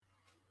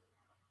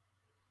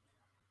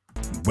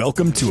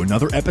Welcome to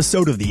another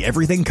episode of the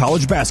Everything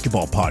College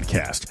Basketball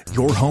Podcast,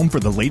 your home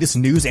for the latest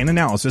news and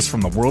analysis from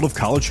the world of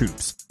college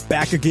hoops.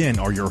 Back again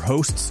are your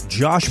hosts,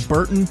 Josh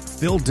Burton,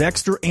 Phil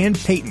Dexter, and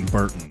Peyton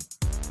Burton.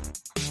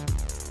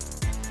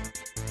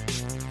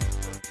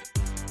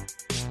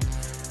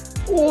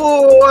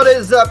 What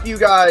is up, you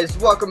guys?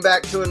 Welcome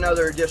back to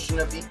another edition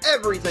of the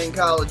Everything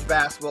College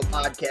Basketball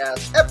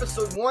Podcast,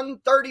 episode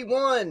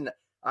 131.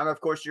 I'm, of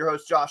course, your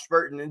host, Josh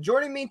Burton, and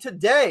joining me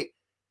today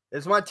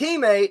is my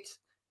teammate,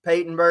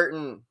 Peyton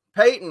Burton.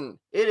 Peyton,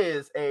 it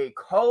is a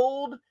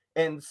cold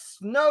and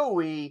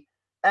snowy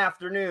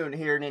afternoon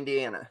here in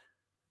Indiana.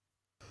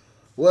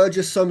 Well, it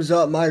just sums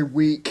up my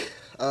week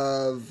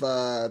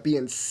of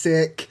being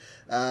sick.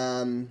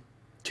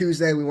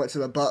 Tuesday, we went to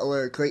the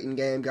Butler Creighton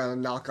game, got a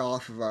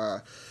knockoff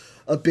of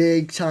a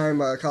big-time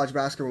college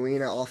basketball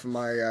arena off of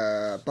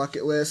my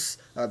bucket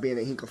list, being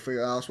at Hinkle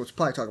Fieldhouse. We'll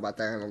probably talk about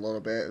that in a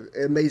little bit.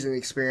 Amazing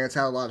experience,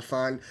 had a lot of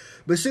fun.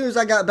 But as soon as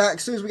we got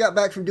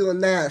back from doing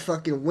that,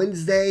 fucking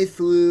Wednesday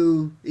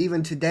through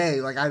even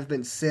today, like, I've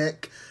been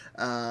sick.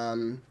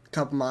 A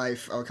couple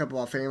of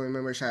my family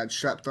members had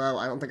strep throat.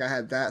 I don't think I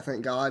had that,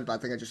 thank God, but I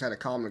think I just had a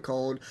common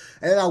cold.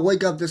 And then I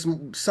wake up this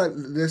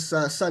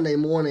Sunday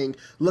morning,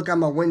 look out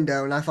my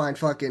window, and I find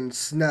fucking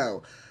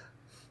snow.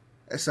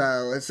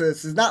 So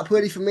it's not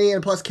pretty for me,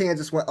 and plus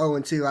Kansas went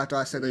 0-2 after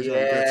I said they were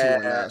going to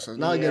go 2-0. So it's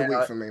not a good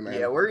week for me, man.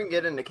 Yeah, we're going to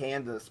get into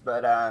Kansas,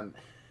 but I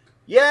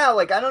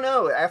don't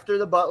know. After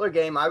the Butler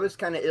game, I was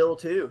kind of ill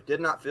too.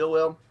 Did not feel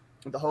well.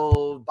 The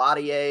whole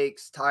body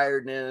aches,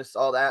 tiredness,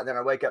 all that. Then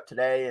I wake up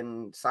today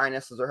and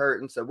sinuses are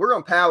hurting. So we're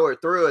going to power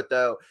through it,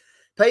 though.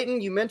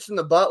 Peyton, you mentioned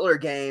the Butler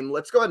game.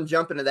 Let's go ahead and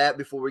jump into that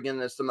before we get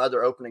into some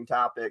other opening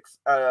topics.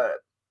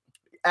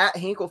 At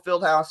Hinkle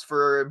Fieldhouse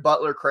for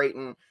Butler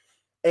Creighton.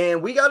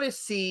 And we got to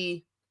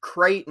see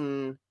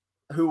Creighton,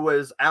 who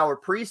was our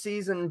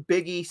preseason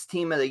Big East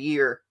team of the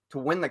year to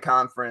win the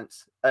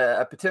conference,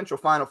 a potential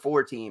Final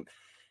Four team.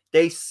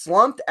 They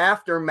slumped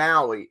after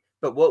Maui.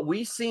 But what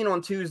we've seen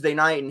on Tuesday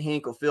night in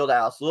Hinkle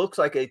Fieldhouse looks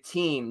like a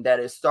team that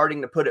is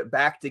starting to put it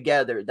back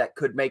together that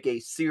could make a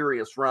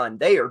serious run.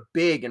 They are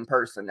big in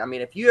person. I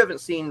mean, if you haven't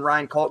seen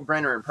Ryan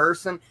Kalkbrenner in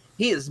person,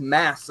 he is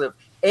massive.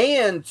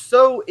 And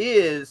so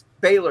is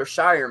Baylor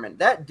Shireman.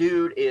 That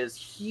dude is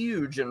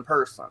huge in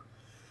person.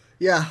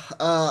 Yeah,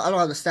 I don't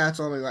have the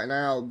stats on me right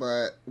now,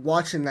 but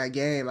watching that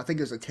game, I think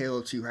it was a tale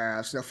of two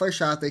halves. The first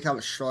half, they kind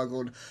of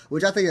struggled,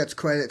 which I think that's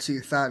credit to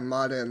Thad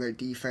Matta and their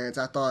defense.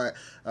 I thought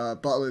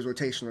Butler's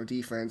rotational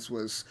defense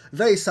was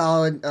very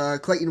solid.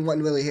 Creighton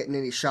wasn't really hitting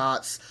any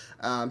shots.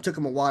 Took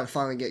him a while to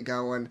finally get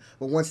going.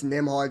 But once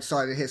Nembhard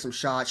started to hit some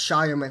shots,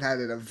 Shireman had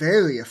a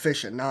very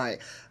efficient night.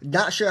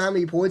 Not sure how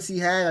many points he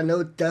had. I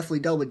know definitely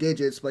double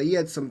digits, but he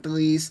had some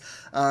threes.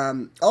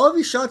 All of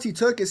these shots he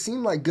took, it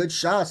seemed like good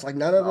shots. Like,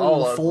 none of them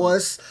were forced.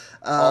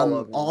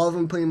 All of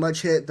them pretty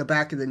much hit the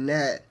back of the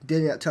net.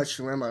 Didn't touch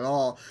the rim at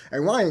all.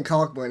 And Ryan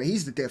Kalkbrenner,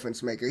 he's the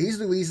difference maker. He's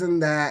the reason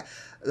that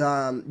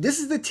this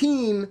is the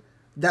team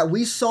that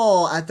we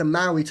saw at the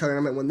Maui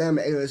tournament when them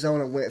and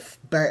Arizona went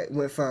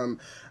from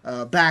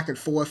back and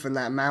forth in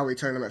that Maui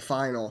tournament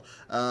final.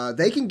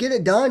 They can get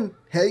it done.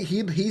 Hey,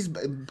 he's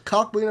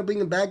Kalkbrenner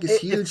bringing back is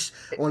huge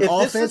on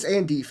offense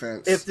and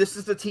defense. If this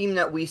is the team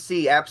that we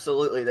see,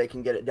 absolutely they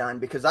can get it done,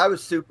 because I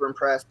was super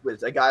impressed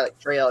with a guy like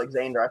Trey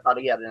Alexander. I thought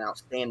he had an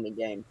outstanding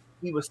game.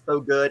 He was so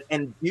good,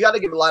 and you got to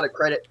give a lot of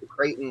credit to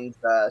Creighton's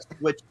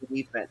switch to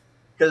defense,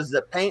 because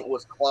the paint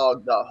was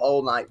clogged the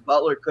whole night.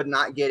 Butler could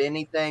not get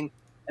anything.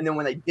 And then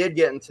when they did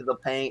get into the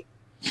paint,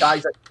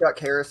 guys like Chuck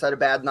Harris had a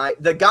bad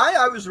night. The guy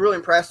I was really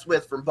impressed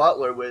with from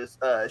Butler was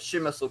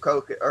Seamus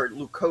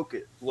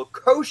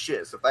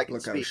Lukosius, if I can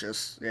speak.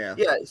 Yeah.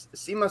 Yeah,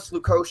 Seamus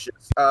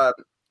Lukosius.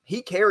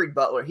 He carried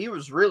Butler. He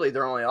was really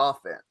their only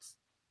offense.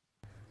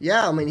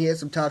 Yeah, I mean, he had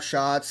some tough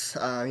shots.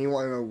 He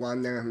wanted to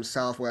run there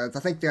himself with. I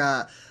think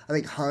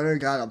Hunter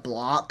got a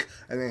block,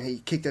 and then he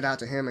kicked it out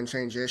to him in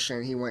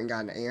transition. He went and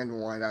got an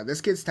and one. This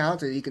kid's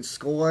talented. He can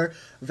score.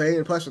 Very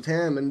impressed with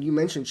him. And you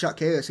mentioned Chuck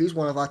Harris. He's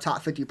one of our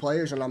top 50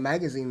 players in our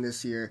magazine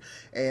this year,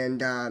 and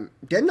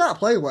did not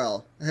play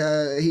well.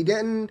 He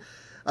didn't.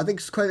 I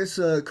think it's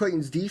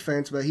Creighton's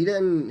defense, but he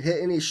didn't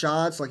hit any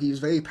shots. Like, he was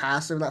very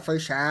passive in that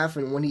first half,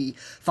 and when he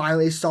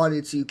finally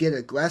started to get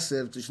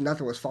aggressive, just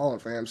nothing was falling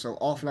for him. So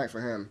off night for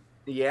him.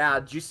 Yeah,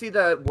 did you see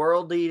the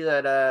worldie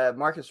that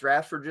Marcus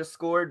Rashford just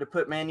scored to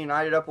put Man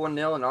United up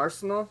 1-0 in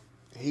Arsenal?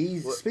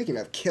 Speaking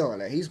of killing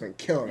it, he's been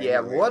killing it. Yeah,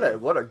 what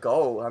a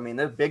goal. I mean,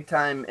 there's big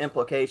time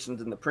implications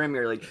in the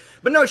Premier League.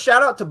 But no,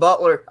 shout out to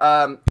Butler.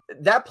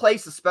 That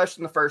place,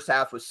 especially in the first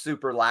half, was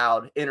super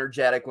loud,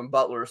 energetic when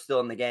Butler was still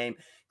in the game.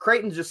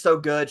 Creighton's just so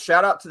good.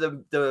 Shout out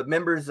to the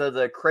members of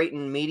the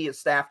Creighton media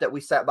staff that we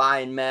sat by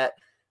and met.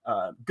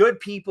 Good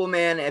people,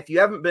 man. If you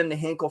haven't been to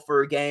Hinkle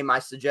for a game, I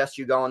suggest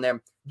you go in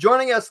there.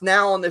 Joining us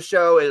now on the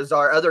show is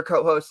our other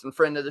co-host and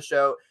friend of the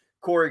show,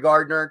 Corey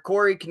Gardner.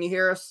 Corey, can you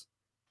hear us?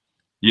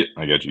 Yeah,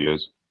 I got you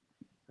guys.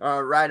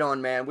 Right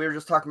on, man. We were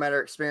just talking about our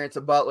experience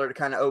at Butler to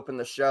kind of open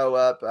the show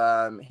up.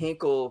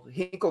 Hinkle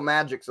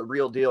Magic's a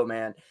real deal,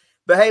 man.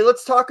 But hey,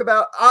 let's talk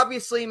about,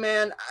 obviously,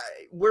 man,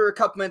 we're a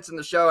couple minutes in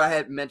the show. I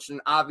had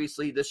mentioned,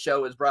 obviously, this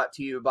show is brought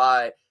to you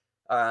by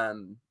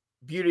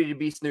Beauty to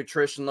Beast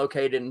Nutrition,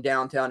 located in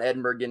downtown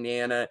Edinburgh,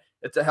 Indiana.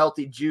 It's a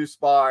healthy juice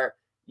bar.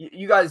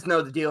 You guys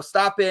know the deal.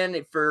 Stop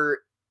in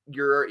for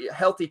your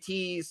healthy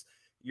teas,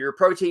 your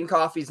protein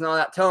coffees, and all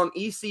that. Tell them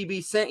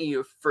ECB sent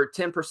you for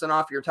 10%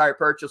 off your entire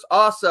purchase.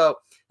 Also,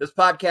 this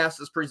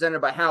podcast is presented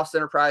by House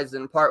Enterprise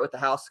in part with the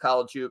House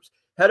College Hoops.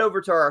 Head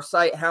over to our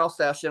site,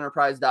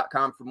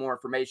 house-enterprise.com, for more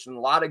information. A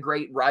lot of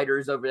great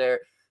writers over there,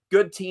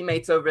 good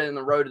teammates over in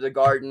the Road to the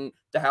Garden,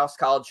 the House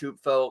College Hoop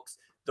folks,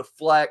 the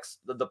Flex,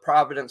 the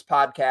Providence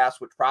podcast,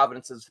 which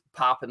Providence is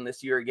popping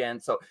this year again.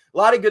 So a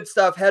lot of good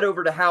stuff. Head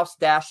over to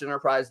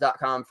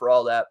house-enterprise.com for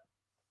all that.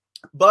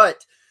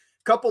 But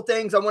a couple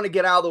things I want to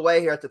get out of the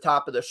way here at the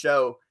top of the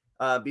show,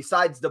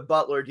 besides the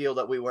Butler deal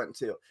that we went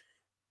to.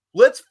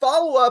 Let's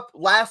follow up.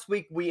 Last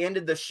week, we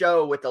ended the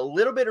show with a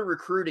little bit of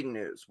recruiting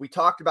news. We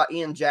talked about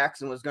Ian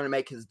Jackson was going to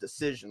make his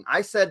decision.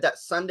 I said that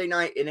Sunday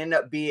night. It ended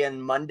up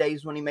being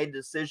Mondays when he made the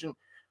decision.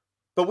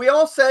 But we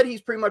all said he's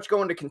pretty much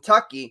going to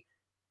Kentucky.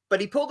 But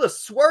he pulled a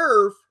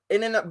swerve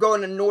and ended up going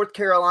to North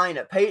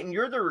Carolina. Peyton,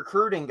 you're the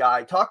recruiting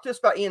guy. Talk to us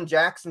about Ian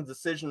Jackson's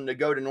decision to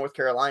go to North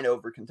Carolina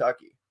over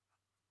Kentucky.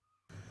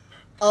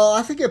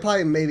 I think it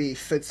probably maybe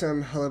fits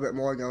him a little bit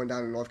more going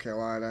down to North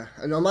Carolina.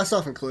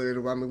 Myself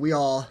included. I mean, we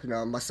all,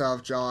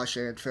 myself, Josh,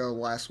 and Phil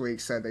last week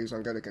said that he was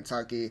going to go to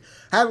Kentucky.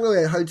 Haven't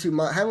really heard too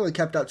much, haven't really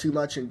kept up too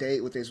much in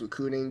date with his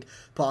recruiting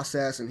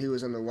process and who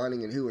was in the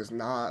running and who was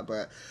not.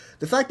 But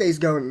the fact that he's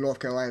going to North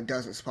Carolina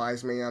doesn't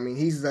surprise me. I mean,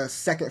 he's the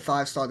second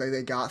 5-star that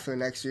they got for the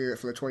next year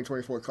for the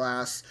 2024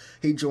 class.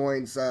 He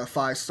joins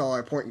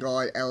 5-star point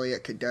guard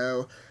Elliot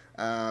Cadeau.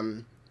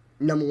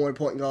 Number 1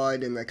 point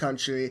guard in the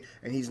country,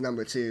 and he's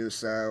number 2.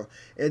 So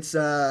it's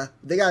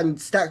they got a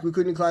stacked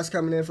recruiting class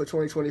coming in for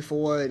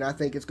 2024, and I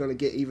think it's going to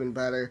get even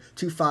better.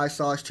 2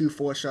 5-stars, 2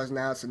 4-stars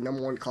now. It's the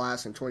number 1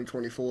 class in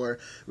 2024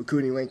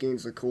 recruiting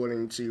rankings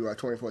according to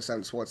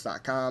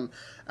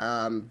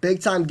 247sports.com. Big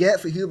time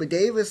get for Hubert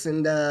Davis,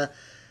 and it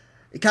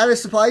kind of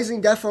surprising,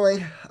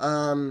 definitely.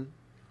 But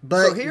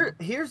so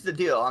here's the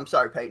deal. I'm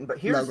sorry, Peyton, but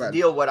here's the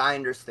deal. What I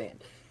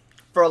understand,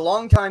 for a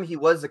long time he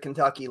was a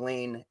Kentucky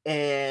lean,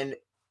 and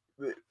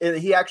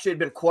he actually had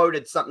been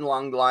quoted something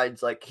along the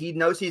lines like he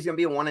knows he's going to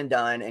be a one and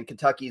done, and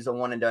Kentucky's a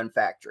one and done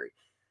factory.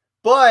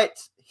 But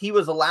he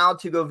was allowed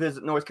to go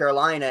visit North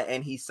Carolina,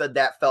 and he said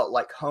that felt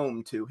like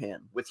home to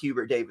him with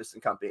Hubert Davis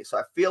and company. So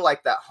I feel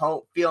like that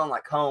feeling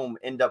like home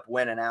ended up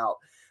winning out.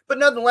 But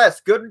nonetheless,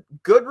 good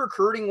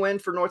recruiting win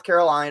for North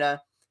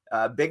Carolina,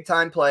 big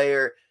time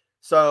player.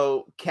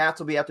 So Cats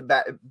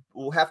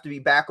will have to be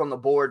back on the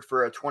board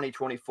for a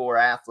 2024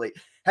 athlete.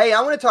 Hey,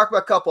 I want to talk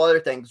about a couple other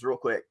things real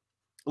quick.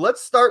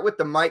 Let's start with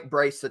the Mike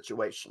Brey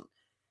situation.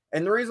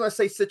 And the reason I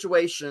say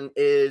situation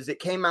is it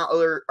came out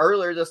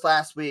earlier this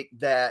last week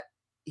that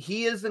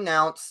he has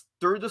announced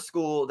through the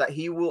school that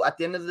he will, at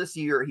the end of this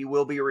year, he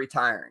will be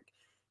retiring.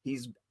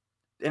 He's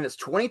in his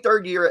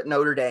 23rd year at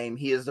Notre Dame.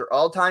 He is their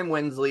all-time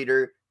wins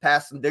leader,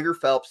 passing Digger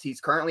Phelps.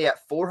 He's currently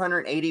at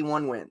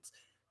 481 wins.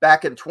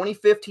 Back in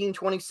 2015,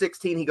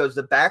 2016, he goes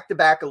to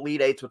back-to-back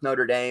Elite Eights with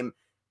Notre Dame.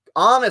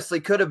 Honestly,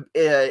 could have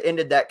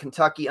ended that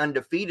Kentucky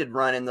undefeated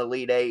run in the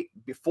Elite Eight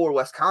before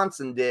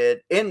Wisconsin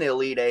did in the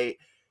Elite Eight.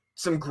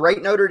 Some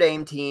great Notre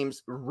Dame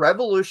teams,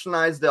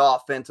 revolutionized the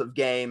offensive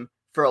game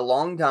for a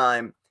long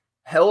time.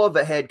 Hell of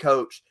a head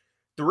coach.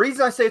 The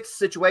reason I say it's a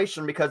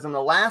situation because in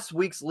the last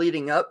weeks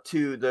leading up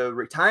to the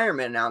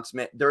retirement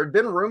announcement, there had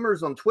been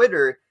rumors on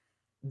Twitter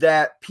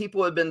that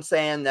people had been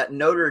saying that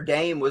Notre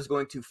Dame was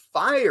going to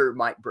fire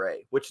Mike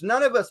Brey, which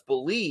none of us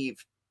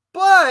believed,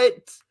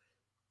 but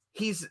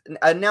he's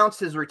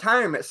announced his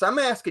retirement. So I'm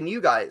asking you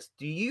guys,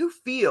 do you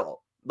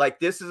feel like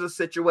this is a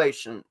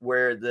situation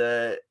where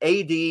the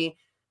AD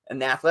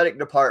and the athletic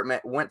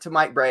department went to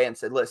Mike Brey and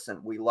said, listen,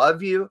 we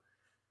love you.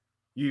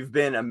 You've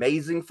been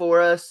amazing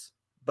for us,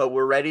 but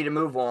we're ready to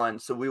move on.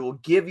 So we will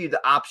give you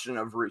the option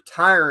of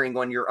retiring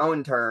on your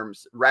own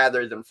terms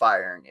rather than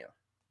firing you.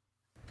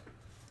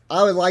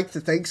 I would like to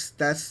think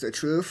that's the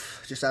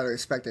truth, just out of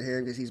respect to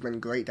him, because he's been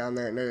great down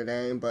there at Notre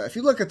Dame. But if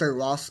you look at their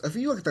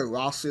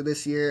roster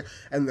this year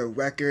and the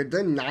record,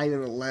 they're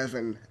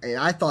 9-11, and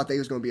I thought they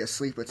was going to be a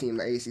sleeper team in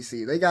the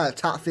ACC. They got a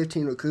top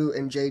 15 recruit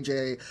in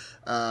JJ.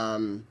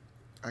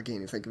 I can't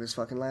even think of his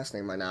fucking last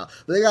name right now.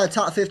 But they got a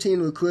top 15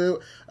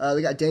 recruit.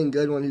 They got Dane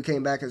Goodwin, who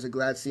came back as a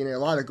grad senior. A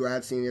lot of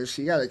grad seniors.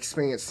 He got an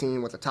experienced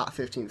team with a top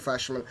 15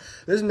 freshman.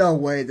 There's no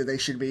way that they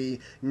should be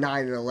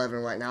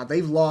 9-11 right now.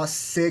 They've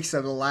lost 6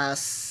 of the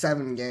last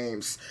 7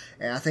 games.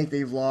 And I think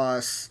they've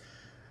lost...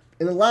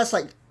 In the last,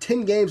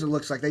 10 games, it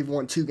looks like they've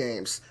won 2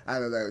 games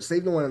out of those.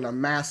 They've been on a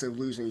massive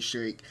losing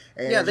streak,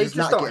 and it's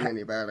not getting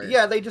any better.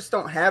 Yeah, they just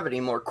don't have it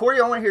anymore. Corey,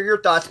 I want to hear your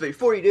thoughts, but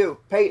before you do,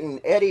 Peyton,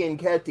 Eddie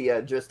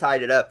Nketiah just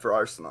tied it up for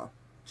Arsenal.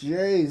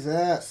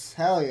 Jesus,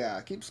 hell yeah.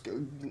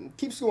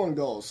 Keep scoring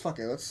goals. Fuck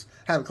it, let's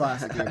have a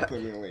classic in the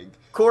Premier League.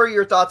 Corey,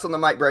 your thoughts on the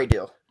Mike Brey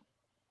deal?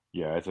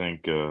 Yeah, I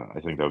think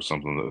that was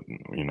something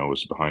that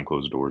was behind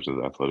closed doors of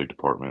the athletic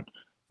department.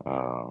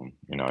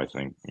 I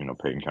think,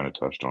 Peyton kind of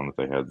touched on that.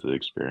 They had the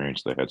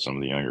experience. They had some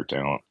of the younger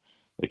talent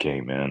that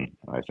came in.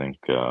 I think,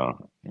 the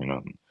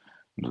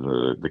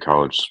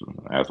college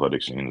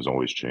athletic scene is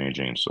always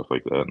changing and stuff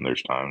like that. And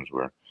there's times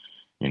where,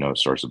 it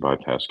starts to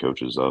bypass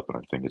coaches up. And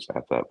I think it's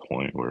at that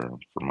point where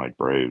for Mike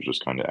Brey, it was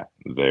just kind of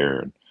there.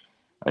 And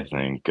I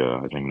think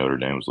Notre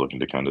Dame was looking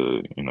to kind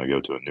of,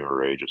 go to a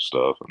newer age of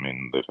stuff. I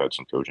mean, they've had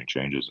some coaching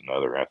changes in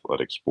other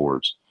athletic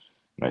sports.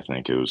 And I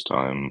think it was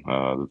time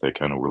that they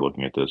kind of were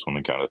looking at this one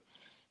and kind of,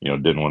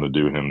 didn't want to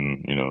do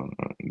him,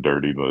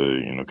 dirty,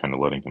 but kind of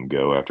letting him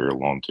go after a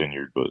long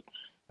tenure. But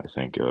I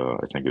think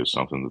it was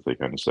something that they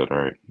kind of said, all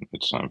right,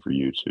 it's time for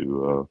you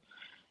to,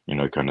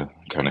 kind of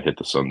hit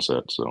the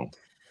sunset.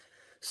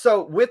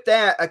 So with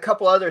that, a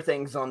couple other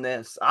things on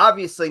this.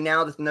 Obviously,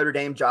 now that the Notre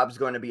Dame job is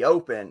going to be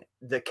open,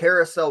 the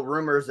carousel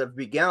rumors have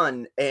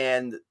begun,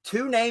 and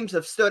two names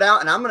have stood out.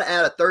 And I'm going to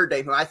add a third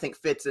name who I think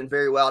fits in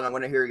very well, and I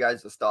want to hear you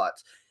guys'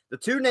 thoughts. The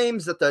two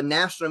names that the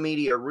national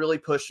media are really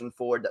pushing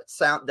for that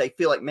they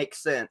feel like make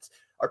sense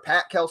are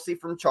Pat Kelsey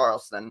from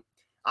Charleston.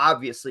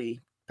 Obviously,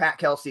 Pat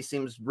Kelsey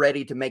seems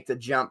ready to make the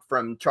jump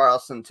from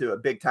Charleston to a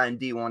big-time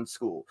D1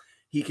 school.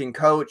 He can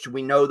coach.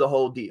 We know the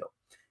whole deal.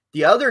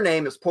 The other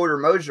name is Porter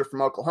Moser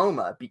from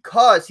Oklahoma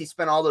because he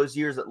spent all those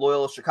years at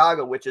Loyola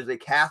Chicago, which is a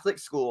Catholic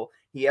school.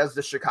 He has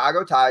the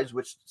Chicago ties,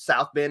 which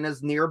South Bend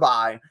is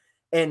nearby,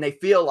 and they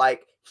feel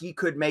like he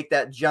could make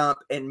that jump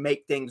and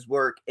make things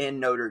work in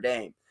Notre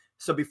Dame.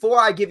 So before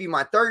I give you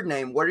my third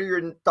name, what are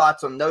your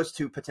thoughts on those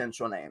two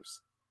potential names?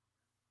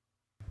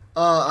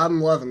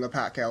 I'm loving the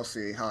Pat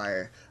Kelsey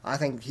hire. I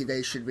think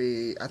that should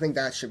be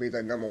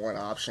the number one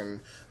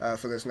option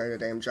for this Notre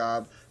Dame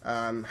job.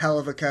 Hell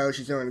of a coach.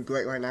 He's doing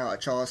great right now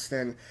at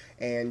Charleston.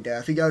 And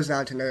if he goes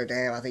down to Notre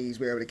Dame, I think he's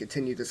be able to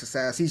continue the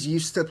success. He's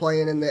used to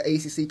playing in the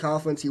ACC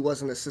conference. He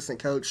was an assistant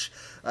coach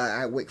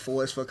at Wake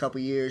Forest for a couple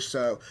years.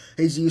 So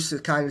he's used to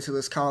kind of to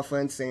this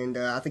conference. And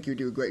I think he would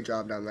do a great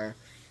job down there.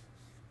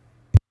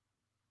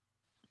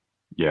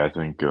 Yeah, I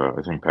think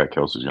Pat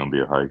Kelsey's going to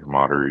be a high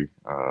commodity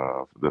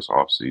this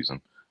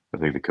offseason. I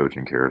think the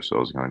coaching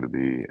carousel is going to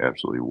be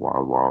absolutely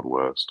wild, wild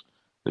west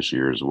this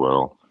year as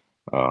well.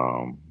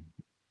 Um,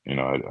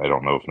 I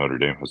don't know if Notre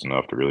Dame has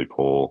enough to really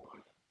pull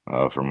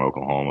from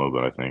Oklahoma,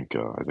 but I think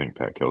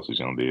Pat Kelsey's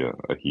going to be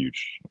a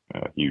huge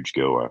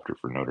go after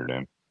for Notre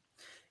Dame.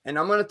 And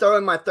I'm going to throw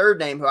in my third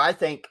name, who I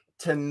think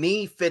to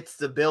me fits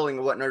the billing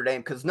of what Notre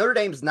Dame, because Notre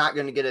Dame's not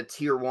going to get a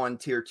tier 1,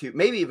 tier 2,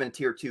 maybe even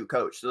tier 2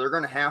 coach. So they're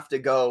going to have to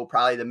go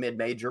probably the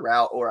mid-major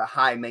route or a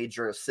high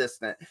major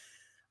assistant.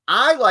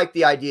 I like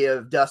the idea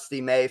of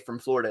Dusty May from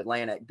Florida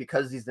Atlantic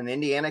because he's an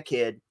Indiana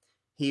kid.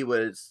 He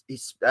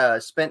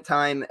spent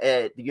time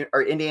at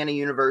Indiana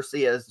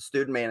University as a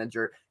student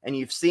manager, and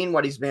you've seen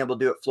what he's been able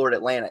to do at Florida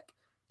Atlantic.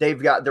 They're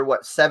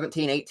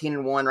 17,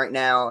 18-1 right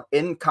now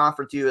in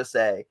Conference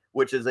USA,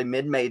 which is a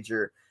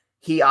mid-major.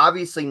 He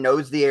obviously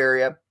knows the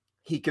area.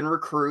 He can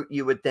recruit,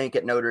 you would think,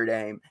 at Notre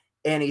Dame,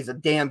 and he's a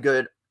damn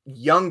good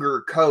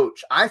younger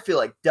coach. I feel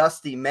like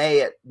Dusty May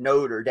at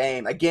Notre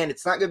Dame, again,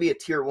 it's not going to be a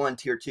tier 1,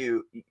 tier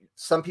 2.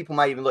 Some people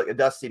might even look at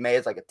Dusty May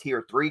as like a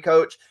tier 3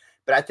 coach,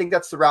 but I think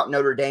that's the route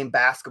Notre Dame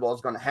basketball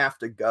is going to have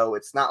to go.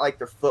 It's not like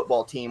their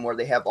football team where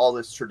they have all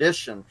this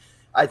tradition.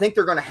 I think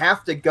they're going to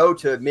have to go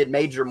to a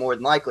mid-major more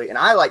than likely, and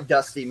I like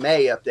Dusty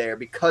May up there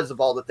because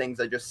of all the things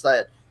I just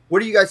said.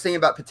 What are you guys saying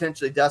about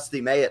potentially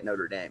Dusty May at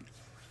Notre Dame?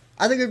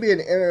 I think it'd be an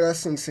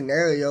interesting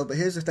scenario, but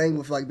here's the thing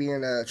with like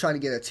being trying to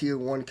get a tier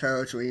 1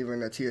 coach or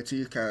even a tier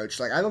 2 coach.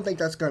 Like, I don't think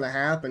that's going to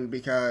happen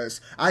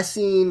because I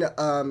seen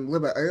a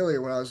little bit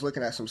earlier when I was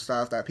looking at some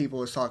stuff that people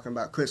was talking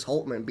about Chris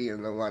Holtmann being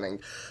in the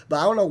running. But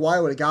I don't know why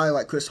would a guy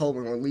like Chris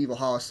Holtmann would leave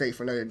Ohio State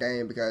for Notre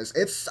Dame because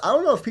I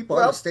don't know if people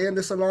understand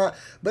this or not,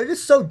 but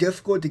it's so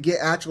difficult to get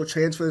actual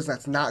transfers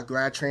that's not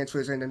grad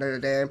transfers into Notre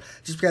Dame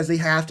just because they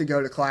have to go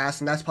to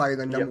class, and that's probably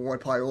the number one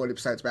priority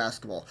besides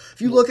basketball.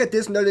 If you look at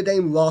this Notre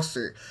Dame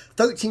roster,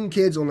 13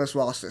 kids on this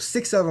roster.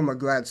 6 of them are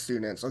grad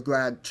students or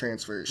grad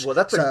transfers. Well,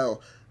 that's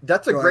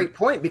a great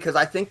point because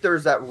I think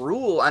there's that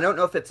rule. I don't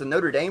know if it's a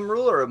Notre Dame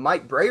rule or a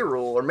Mike Brey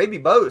rule or maybe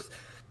both,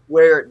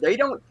 where they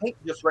don't take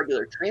just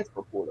regular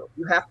transfer portal.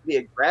 You have to be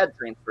a grad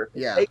transfer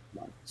if you take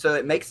one. So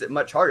it makes it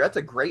much harder. That's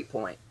a great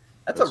point.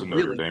 That's a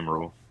Notre Dame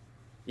rule.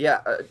 Yeah.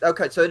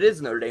 Okay. So it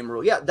is Notre Dame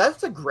rule. Yeah,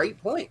 that's a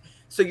great point.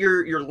 So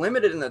you're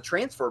limited in the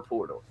transfer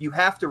portal. You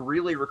have to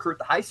really recruit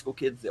the high school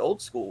kids the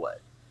old school way.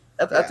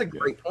 That's a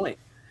great point.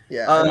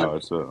 Yeah, no,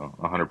 it's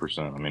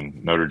 100%. I mean,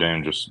 Notre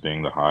Dame just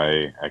being the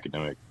high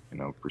academic,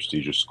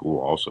 prestigious school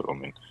also, I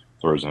mean,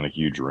 throws in a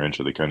huge wrench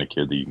of the kind of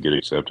kid that you can get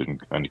accepted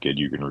and the kind of kid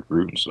you can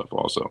recruit and stuff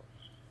also.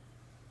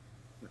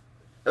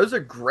 Those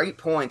are great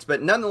points,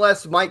 but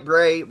nonetheless, Mike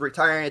Brey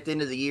retiring at the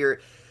end of the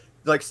year,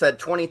 like I said,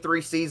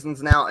 23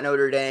 seasons now at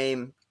Notre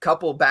Dame,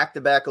 couple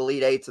back-to-back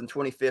Elite Eights in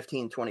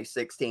 2015,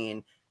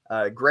 2016.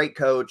 Great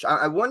coach.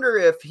 I wonder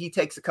if he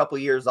takes a couple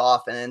years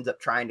off and ends up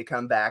trying to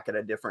come back at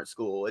a different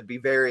school. It'd be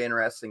very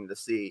interesting to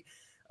see.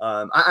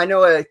 I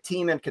know a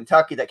team in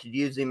Kentucky that could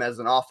use him as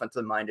an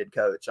offensive-minded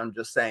coach. I'm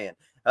just saying.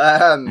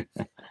 Hey,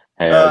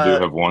 Hey, I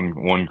do have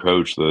one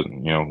coach that,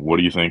 what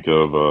do you think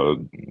of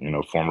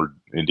former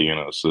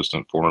Indiana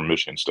assistant, former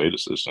Michigan State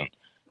assistant,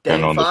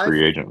 kind Dane of on the Fife?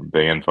 free agent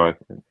ban five?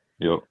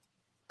 Yep.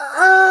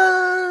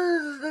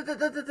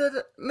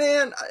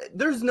 Man,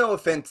 there's no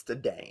offense to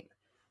Dane,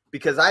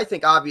 because I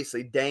think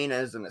obviously Dane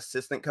as an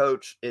assistant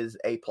coach is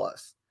A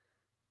plus.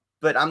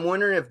 But I'm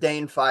wondering if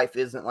Dane Fife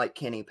isn't like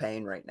Kenny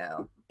Payne right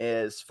now,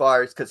 as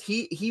far as, because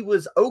he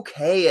was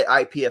okay at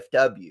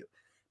IPFW,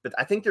 but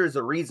I think there's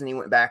a reason he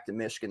went back to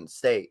Michigan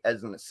State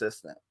as an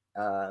assistant.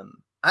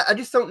 I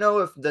just don't know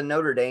if the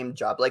Notre Dame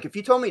job, like if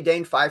you told me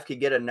Dane Fife could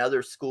get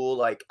another school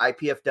like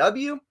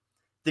IPFW,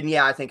 then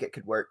yeah, I think it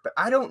could work. But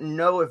I don't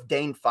know if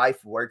Dane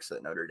Fife works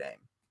at Notre Dame.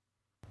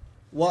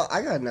 Well,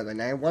 I got another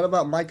name. What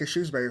about Micah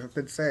Shrewsbury from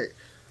Penn State?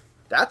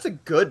 That's a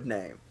good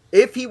name.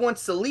 If he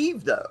wants to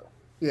leave, though.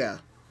 Yeah.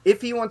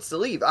 If he wants to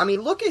leave. I mean,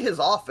 look at his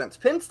offense.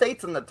 Penn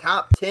State's in the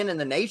top 10 in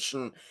the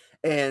nation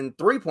in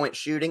three-point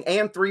shooting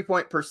and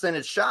three-point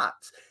percentage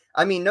shots.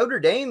 I mean, Notre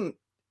Dame,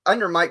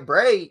 under Mike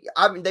Brey,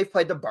 I mean, they've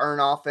played the burn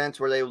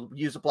offense where they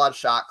use a lot of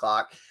shot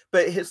clock.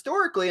 But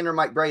historically, under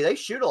Mike Brey, they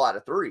shoot a lot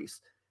of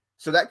threes.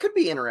 So that could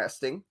be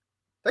interesting.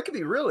 That could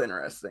be real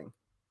interesting.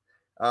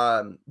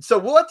 So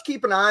we'll have to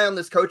keep an eye on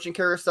this coaching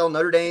carousel.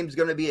 Notre Dame's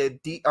going to be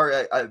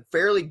a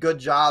fairly good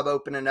job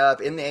opening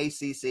up in the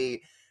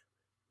ACC.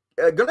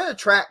 Going to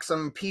attract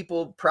some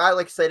people, probably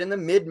like I said, in the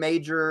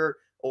mid-major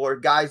or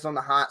guys on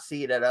the hot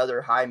seat at other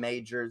high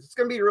majors. It's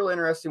going to be real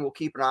interesting. We'll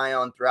keep an eye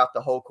on throughout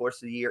the whole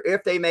course of the year.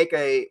 If they make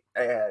a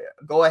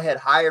go-ahead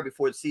hire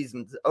before the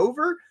season's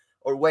over,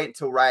 or wait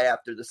until right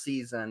after the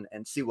season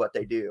and see what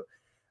they do.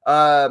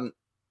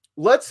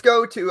 Let's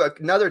go to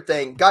another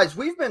thing. Guys,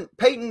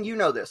 Peyton, you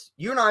know this.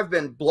 You and I have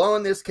been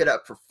blowing this kid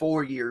up for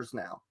 4 years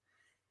now.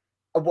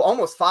 Well,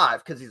 almost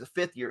 5, because he's a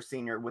fifth-year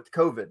senior with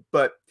COVID.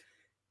 But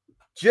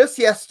just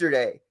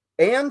yesterday,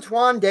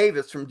 Antoine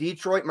Davis from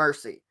Detroit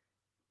Mercy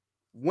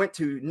went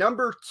to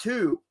number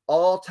 2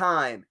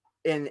 all-time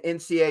in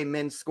NCAA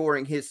men's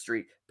scoring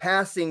history,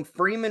 passing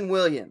Freeman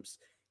Williams.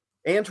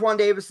 Antoine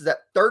Davis is at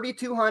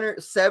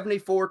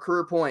 3,274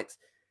 career points.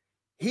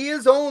 He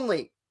is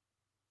only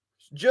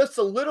just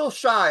a little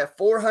shy of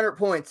 400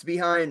 points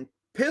behind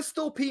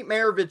Pistol Pete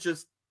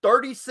Maravich's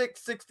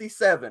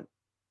 3667.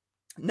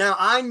 Now,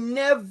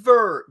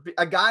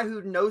 a guy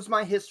who knows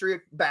my history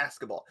of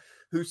basketball,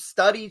 who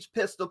studied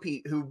Pistol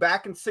Pete, who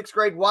back in 6th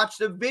grade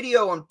watched a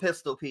video on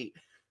Pistol Pete,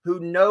 who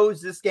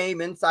knows this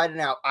game inside and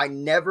out, I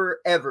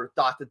never, ever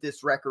thought that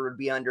this record would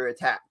be under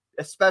attack,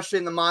 especially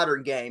in the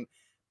modern game,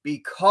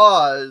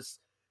 because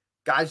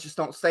guys just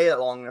don't stay that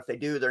long. And if they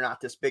do, they're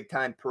not this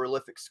big-time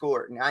prolific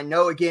scorer. And I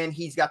know, again,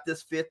 he's got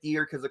this 5th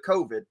year because of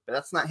COVID, but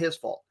that's not his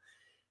fault.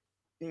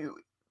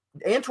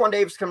 Antoine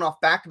Davis coming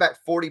off back-to-back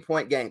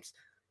 40-point games.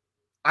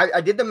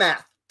 I did the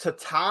math. To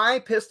tie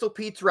Pistol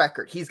Pete's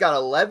record, he's got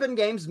 11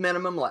 games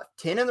minimum left,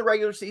 10 in the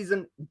regular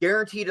season,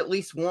 guaranteed at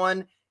least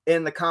 1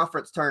 in the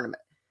conference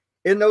tournament.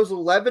 In those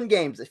 11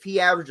 games, if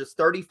he averages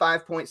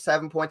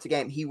 35.7 points a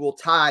game, he will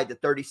tie the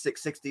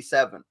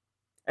 36-67.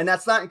 And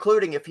that's not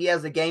including if he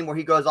has a game where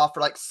he goes off for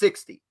like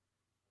 60.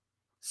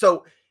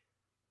 So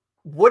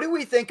what do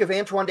we think of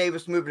Antoine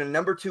Davis moving to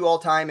number 2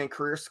 all-time in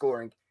career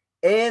scoring,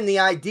 and the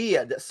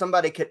idea that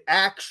somebody could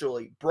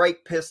actually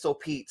break Pistol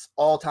Pete's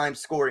all-time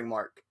scoring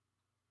mark?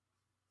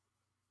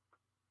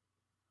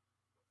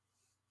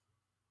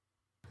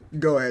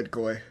 Go ahead,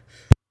 Coy.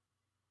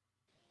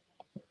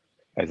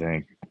 I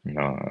think,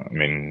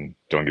 don't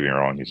get me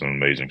wrong, he's an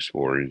amazing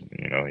scorer.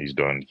 He's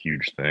done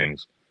huge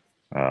things.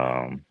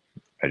 I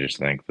just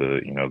think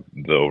the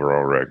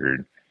overall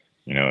record,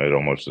 it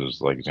almost is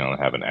like he's going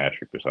to have an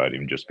asterisk beside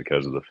him just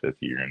because of the 5th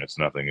year, and it's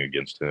nothing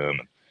against him.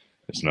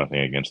 It's nothing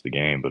against the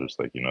game, but it's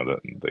like,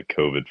 that the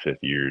COVID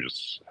 5th year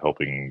is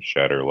helping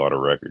shatter a lot of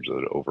records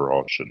that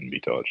overall shouldn't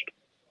be touched,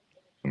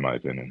 in my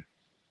opinion.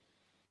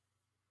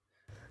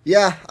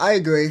 Yeah, I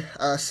agree.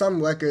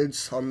 Some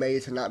records are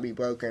made to not be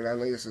broken. I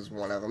think this is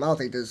one of them. I don't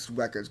think this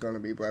record's going to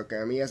be broken.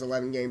 I mean, he has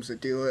 11 games to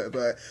do it,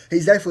 but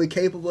he's definitely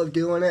capable of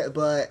doing it.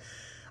 But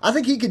I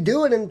think he could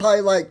do it in probably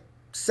like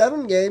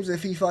 7 games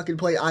if he fucking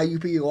played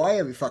IUPUI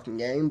every fucking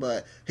game.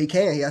 But he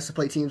can't. He has to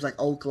play teams like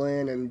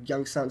Oakland and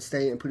Youngstown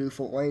State and Purdue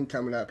Fort Wayne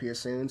coming up here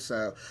soon.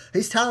 So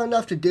he's talented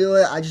enough to do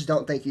it. I just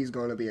don't think he's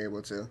going to be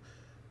able to.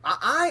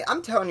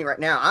 I'm telling you right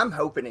now, I'm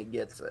hoping he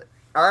gets it.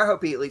 I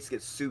hope he at least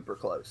gets super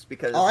close,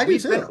 because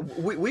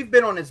we've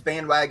been on his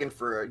bandwagon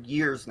for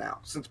years now,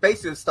 since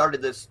basically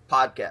started this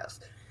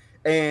podcast.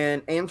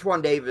 And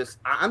Antoine Davis,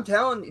 I'm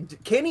telling you,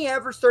 can he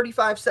average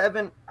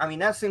 35-7? I mean,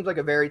 that seems like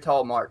a very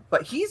tall mark,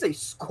 but he's a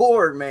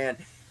scorer, man.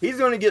 He's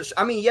going to get,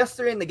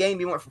 yesterday in the game,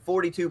 he went for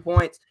 42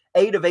 points,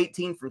 8 of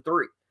 18 from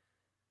 3.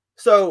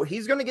 So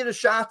he's going to get his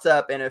shots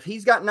up, and if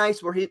he's got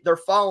nights where they're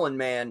falling,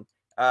 man,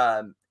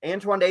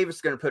 Antoine Davis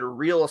is going to put a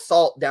real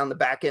assault down the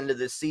back end of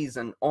this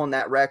season on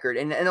that record.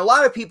 And a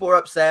lot of people are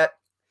upset,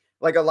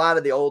 like a lot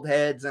of the old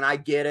heads, and I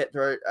get it.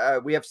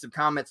 We have some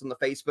comments on the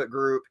Facebook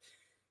group.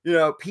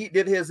 Pete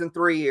did his in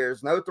 3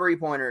 years, no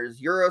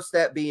 3-pointers,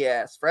 Eurostep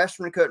BS,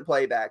 freshman couldn't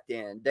play back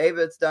then,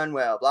 David's done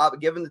well, blah,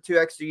 but given the 2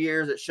 extra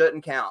years, it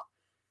shouldn't count.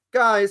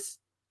 guys,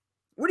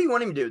 what do you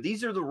want him to do?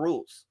 These are the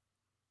rules.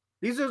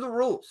 These are the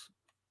rules.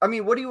 I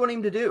mean, what do you want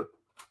him to do?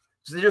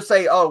 So they just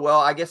say, oh, well,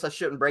 I guess I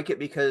shouldn't break it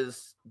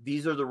because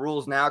these are the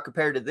rules now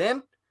compared to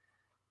then?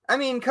 I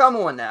mean, come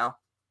on now.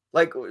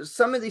 Like,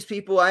 some of these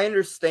people, I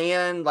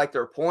understand, like,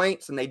 their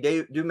points, and they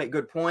do make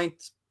good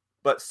points,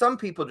 but some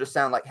people just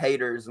sound like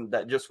haters and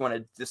that just want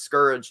to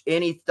discourage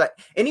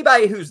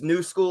anybody who's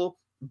new school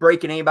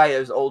breaking anybody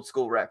else's old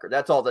school record.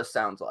 That's all this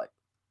sounds like.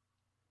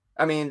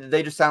 I mean,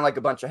 they just sound like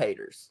a bunch of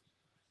haters.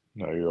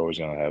 No, you're always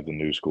going to have the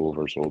new school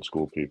versus old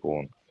school people,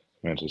 and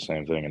it's the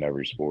same thing in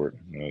every sport.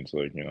 It's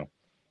like,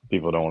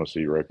 people don't want to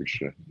see records,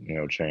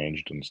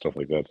 changed and stuff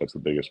like that. That's the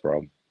biggest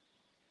problem.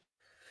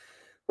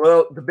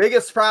 Well, the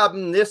biggest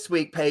problem this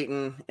week,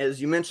 Peyton,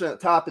 as you mentioned at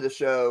the top of the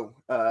show,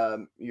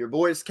 your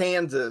boys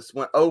Kansas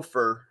went 0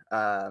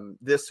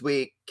 this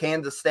week.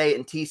 Kansas State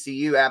and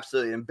TCU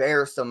absolutely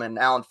embarrassed them in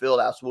Allen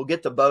Fieldhouse. We'll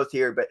get to both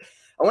here, but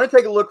I want to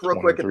take a look real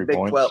quick at the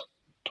Big 12.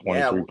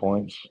 23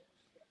 points.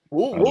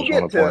 We'll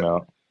get to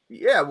it.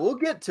 Yeah, we'll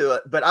get to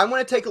it. But I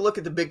want to take a look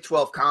at the Big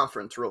 12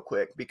 Conference real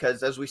quick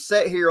because as we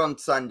sit here on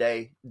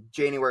Sunday,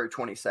 January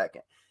 22nd,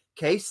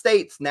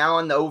 K-State's now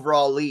in the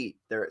overall lead.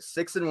 They're at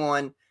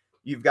 6-1.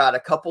 You've got a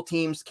couple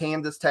teams,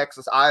 Kansas,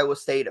 Texas, Iowa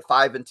State at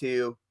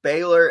 5-2,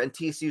 Baylor and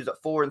TCU's at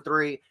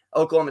 4-3,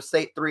 Oklahoma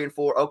State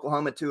 3-4,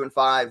 Oklahoma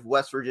 2-5,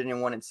 West Virginia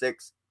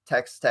 1-6,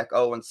 Texas Tech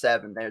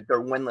 0-7.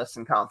 They're winless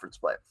in conference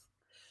play.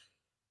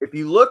 If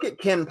you look at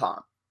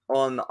KenPom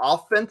on the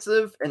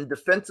offensive and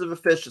defensive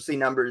efficiency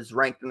numbers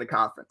ranked in the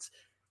conference,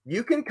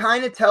 you can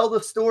kind of tell the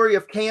story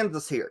of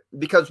Kansas here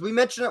because we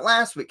mentioned it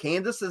last week.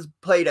 Kansas has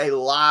played a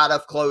lot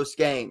of close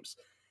games.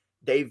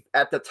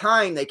 At the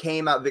time, they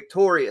came out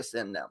victorious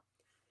in them.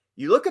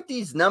 You look at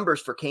these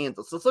numbers for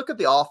Kansas. Let's look at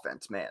the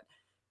offense, man.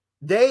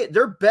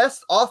 Their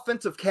best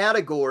offensive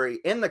category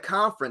in the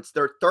conference,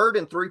 they're third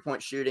in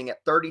three-point shooting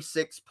at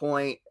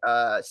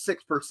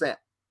 36.6%.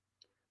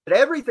 But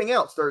everything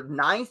else, they're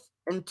ninth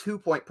in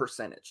two-point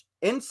percentage.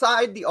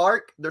 Inside the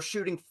arc, they're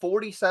shooting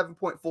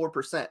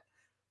 47.4%.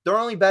 They're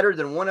only better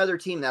than one other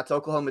team, that's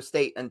Oklahoma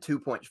State, and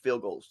two-point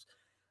field goals.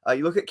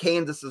 You look at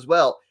Kansas as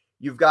well.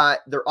 You've got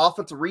their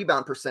offensive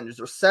rebound percentage.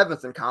 They're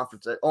seventh in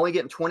conference, only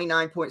getting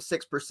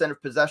 29.6% of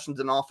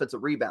possessions and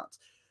offensive rebounds.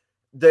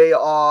 They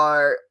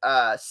are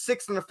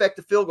sixth in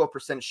effective field goal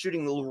percentage,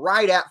 shooting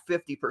right at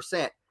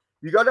 50%.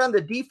 You go down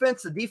to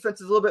defense. The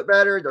defense is a little bit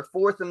better. They're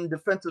fourth in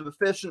defensive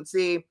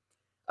efficiency,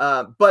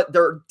 but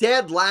they're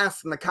dead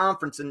last in the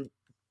conference in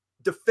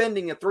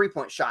defending a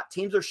three-point shot.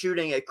 Teams are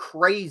shooting a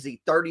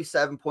crazy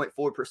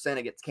 37.4%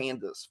 against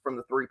Kansas from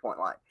the three-point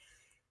line.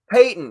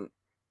 Peyton,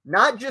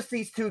 not just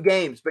these two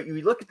games, but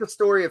you look at the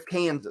story of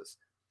Kansas.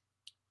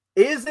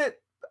 Is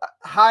it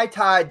high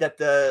tide that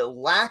the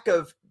lack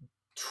of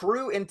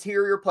true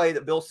interior play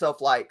that Bill Self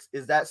likes,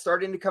 is that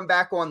starting to come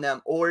back on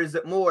them? Or is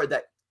it more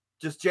that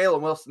just Jalen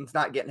Wilson's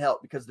not getting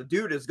help because the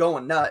dude is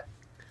going nuts?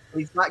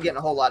 He's not getting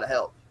a whole lot of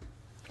help.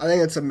 I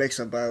think it's a mix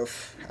of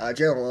both.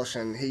 Jalen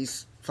Wilson,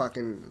 he's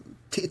fucking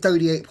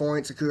 38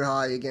 points, a career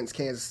high against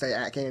Kansas State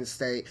at Kansas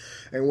State.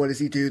 And what does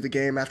he do the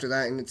game after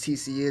that in the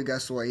TCU?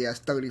 Guess what? He has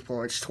 30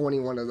 points.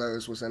 21 of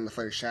those was in the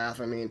first half.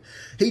 I mean,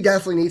 he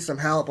definitely needs some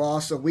help.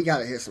 Also, we got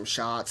to hit some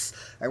shots,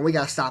 and we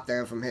got to stop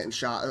them from hitting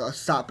shots.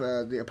 Stop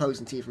the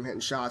opposing team from hitting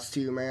shots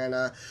too,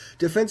 man.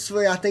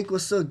 Defensively, I think we're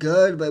still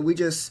good, but we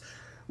get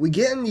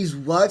in these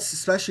ruts,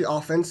 especially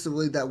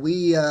offensively,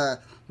 that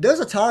there's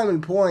a time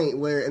and point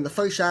where in the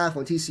first half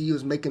when TCU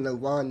was making the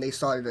run, they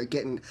got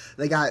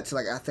it to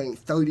I think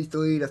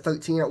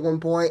 33-13 at one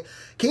point.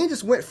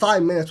 Kansas went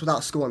 5 minutes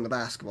without scoring the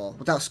basketball,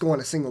 without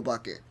scoring a single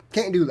bucket.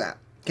 Can't do that.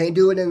 Can't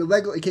do it in the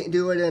regular. You can't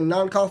do it in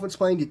non-conference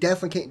playing. You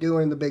definitely can't do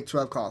it in the Big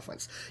 12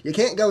 conference. You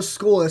can't go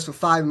scoreless for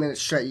 5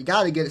 minutes straight. You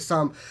got to get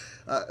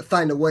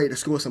find a way to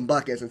score some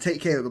buckets and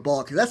take care of the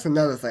ball, because that's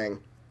another thing.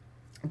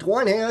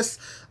 Dwayne Harris,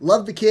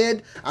 love the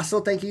kid. I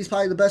still think he's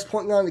probably the best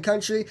point guard in the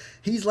country.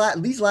 These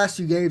last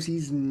 2 games,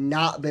 he's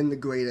not been the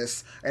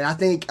greatest. And I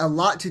think a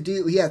lot to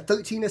do. He had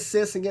 13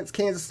 assists against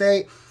Kansas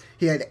State.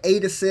 He had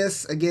 8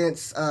 assists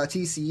against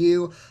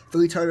TCU,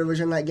 3 turnovers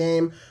in that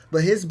game.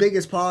 But his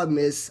biggest problem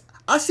is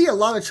I see a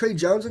lot of Trey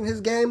Jones in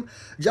his game.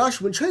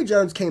 Josh, when Trey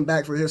Jones came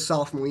back for his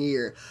sophomore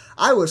year,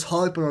 I was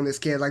harping on this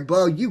kid like,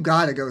 bro, you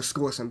gotta go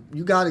score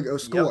You gotta go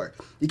score.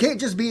 Yep. You can't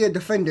just be a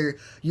defender.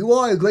 You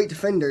are a great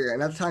defender,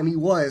 and at the time he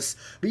was,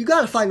 but you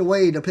gotta find a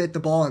way to put the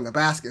ball in the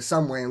basket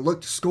somewhere and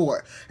look to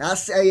score. And I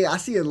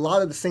see a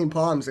lot of the same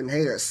problems in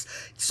Harris.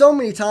 So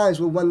many times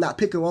we won that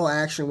pick and roll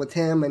action with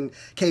him and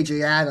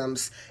KJ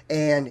Adams,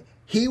 and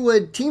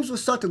teams would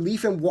start to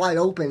leave him wide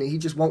open, and he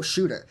just won't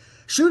shoot it.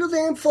 Shoot a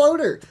damn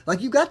floater.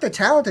 Like, you got the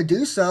talent to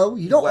do so.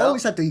 You don't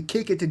always have to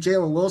kick it to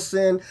Jalen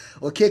Wilson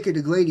or kick it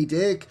to Grady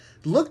Dick.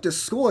 Look to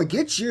score.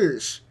 Get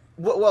yours.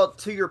 Well,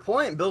 to your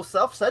point, Bill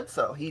Self said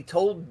so.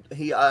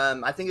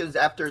 I think it was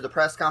after the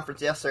press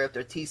conference yesterday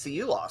after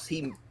TCU loss.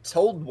 He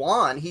told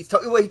Juan, he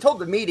told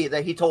the media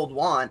that he told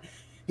Juan,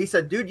 he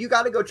said, dude, you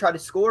got to go try to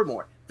score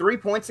more. 3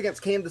 points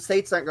against Kansas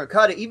State's not going to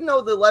cut it. Even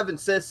though the 11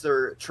 assists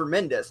are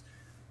tremendous,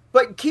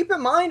 But keep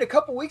in mind, a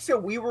couple weeks ago,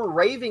 we were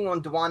raving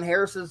on Dajuan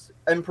Harris's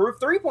improved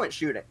three-point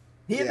shooting.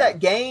 He had that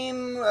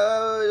game,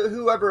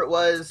 whoever it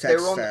was, they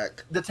were on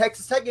the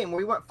Texas Tech game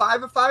where he went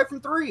 5 of 5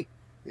 from 3.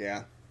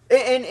 Yeah.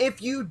 And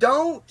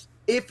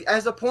if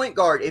as a point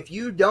guard, if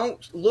you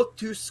don't look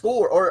to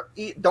score or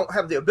don't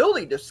have the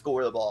ability to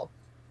score the ball,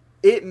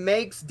 it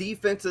makes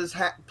defenses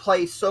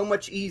play so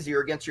much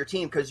easier against your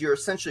team because you're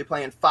essentially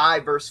playing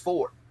 5 versus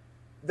 4.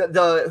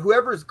 The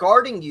whoever's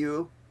guarding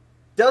you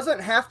doesn't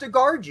have to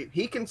guard you.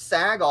 He can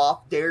sag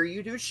off, dare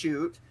you to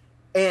shoot,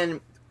 and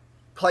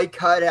play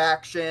cut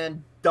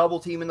action, double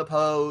team in the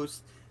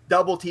post,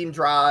 double team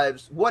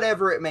drives,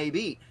 whatever it may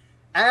be.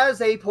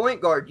 As a point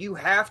guard, you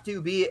have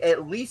to be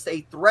at least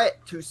a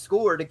threat to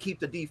score to keep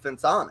the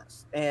defense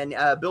honest. And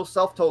Bill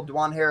Self told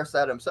Dajuan Harris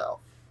that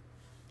himself.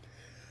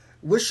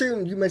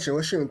 You mentioned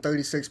we're shooting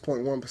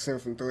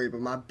 36.1% from 3,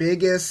 but my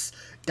biggest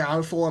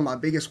downfall, my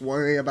biggest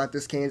worry about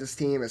this Kansas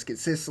team is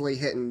consistently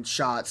hitting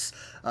shots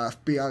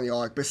beyond the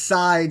arc,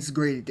 besides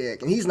Grady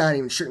Dick. And he's not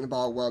even shooting the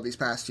ball well these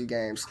past 2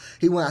 games.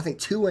 He went, I think,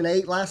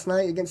 2-8 last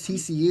night against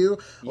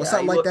TCU or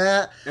something like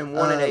that. And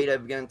 1-8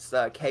 against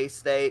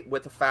K-State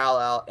with a foul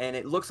out, and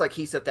it looks like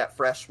he's at that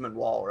freshman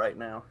wall right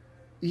now.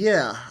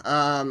 Yeah,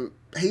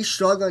 he's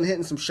struggling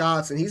hitting some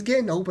shots, and he's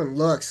getting open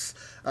looks.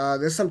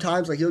 There's some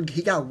times like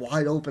he got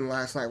wide open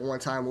last night one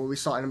time where we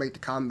saw him make the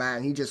comeback,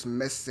 and he just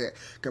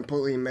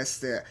completely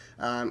missed it.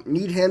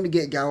 Need him to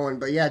get going.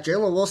 But yeah,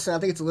 Jalen Wilson, I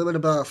think it's a little bit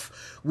above.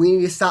 We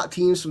need to stop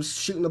teams from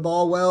shooting the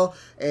ball well,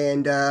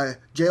 and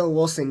Jalen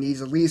Wilson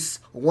needs at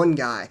least one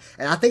guy.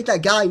 And I think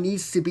that guy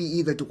needs to be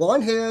either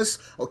Dajuan Harris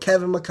or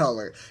Kevin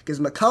McCullough, because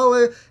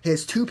McCullough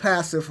is too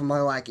passive for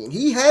my liking.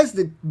 He has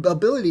the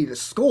ability to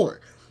score.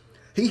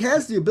 He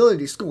has the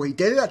ability to score. He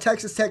did it at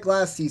Texas Tech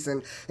last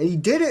season, and he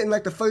did it in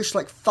like the first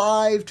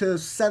 5 to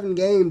 7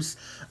 games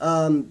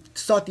to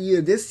start the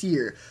year this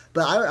year.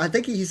 But I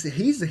think he's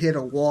a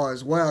hitter wall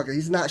as well, because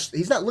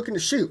he's not looking to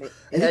shoot,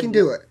 and he can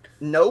do it.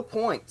 No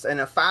points and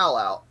a foul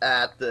out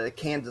at the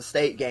Kansas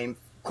State game.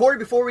 Corey,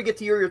 before we get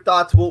to your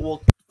thoughts,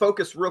 we'll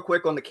focus real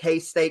quick on the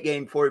K-State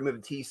game before we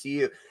move to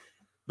TCU.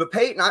 But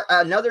Peyton,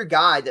 another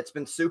guy that's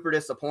been super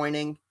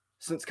disappointing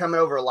since coming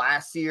over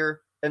last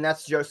year, and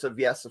that's Joseph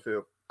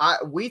Yesufu.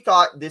 We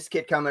thought this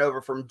kid coming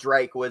over from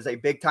Drake was a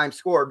big-time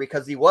scorer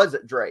because he was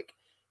at Drake.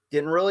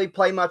 Didn't really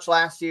play much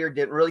last year,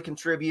 didn't really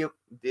contribute.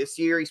 This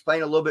year, he's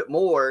playing a little bit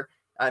more.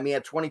 He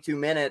had 22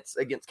 minutes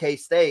against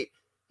K-State.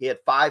 He had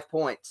 5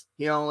 points.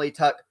 He only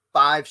took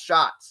 5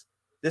 shots.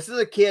 This is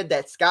a kid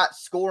that's got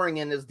scoring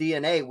in his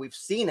DNA. We've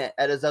seen it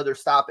at his other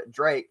stop at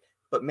Drake,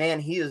 but, man,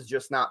 he is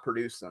just not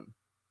producing.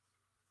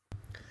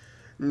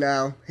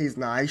 No, he's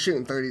not. He's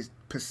shooting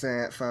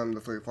 30% from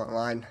the 3-point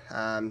line.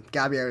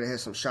 Gotta be able to hit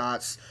some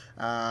shots.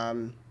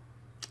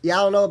 Yeah,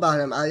 I don't know about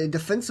him.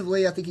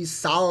 Defensively, I think he's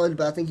solid,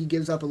 but I think he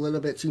gives up a little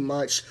bit too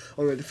much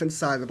on the defensive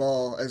side of the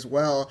ball as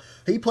well.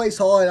 He plays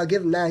hard. I'll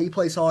give him that. He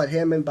plays hard.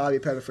 Him and Bobby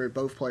Pettiford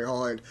both play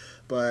hard.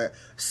 But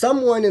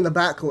someone in the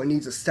backcourt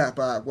needs to step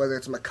up, whether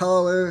it's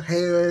McCullough,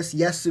 Harris,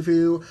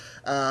 Yesufu,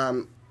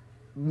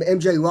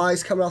 MJ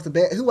Rice coming off the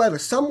bench, whoever.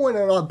 Someone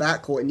in our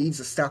backcourt needs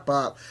to step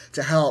up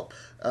to help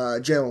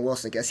Jalen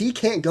Wilson, because he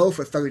can't go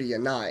for 30 a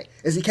night.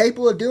 Is he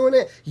capable of doing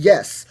it?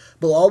 Yes.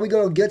 But are we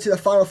going to get to the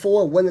Final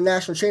Four and win the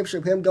national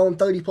championship, him going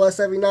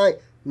 30-plus every night?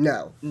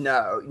 No.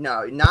 No,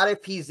 not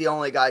if he's the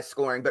only guy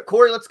scoring. But,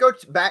 Corey, let's go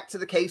back to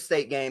the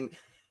K-State game.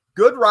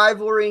 Good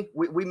rivalry.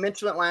 We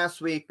mentioned it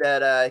last week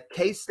that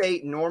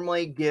K-State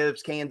normally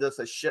gives Kansas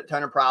a shit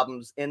ton of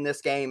problems in this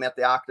game at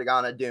the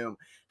Octagon of Doom.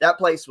 That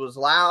place was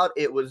loud.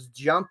 It was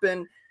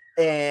jumping.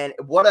 And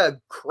what a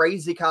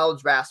crazy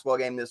college basketball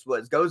game this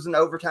was. Goes in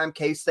overtime.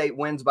 K-State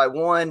wins by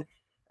 1.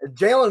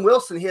 Jalen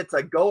Wilson hits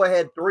a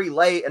go-ahead 3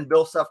 late, and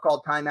Bill Self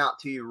called timeout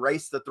to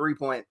erase the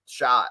 3-point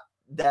shot.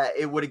 That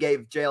it would have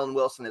gave Jalen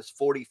Wilson his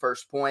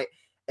 41st point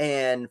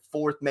and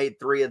 4th made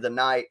 3 of the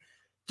night.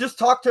 Just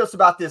talk to us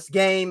about this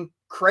game.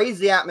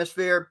 Crazy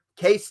atmosphere.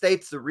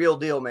 K-State's the real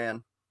deal,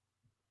 man.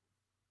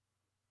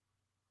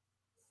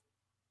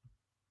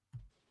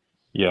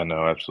 Yeah,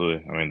 no,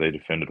 absolutely. I mean, they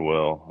defended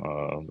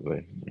well.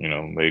 They,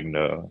 made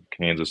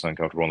Kansas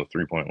uncomfortable on the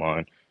 3-point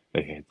line.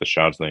 They hit the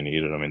shots they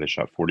needed. I mean, they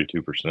shot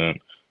 42%.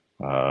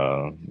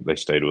 They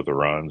stayed with the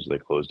runs. They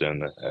closed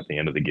in at the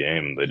end of the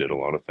game. They did a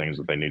lot of things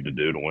that they needed to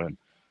do to win.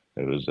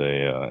 It was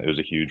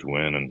a huge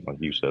win, and like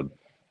you said,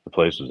 the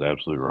place was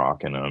absolutely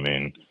rocking. I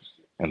mean,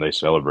 and they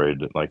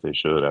celebrated it like they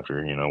should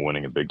after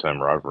winning a big time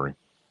rivalry.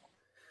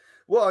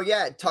 Well,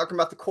 yeah, talking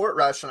about the court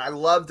rush, and I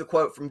love the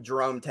quote from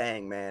Jerome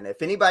Tang, man.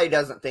 If anybody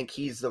doesn't think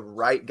he's the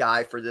right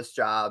guy for this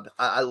job,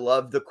 I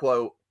love the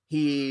quote.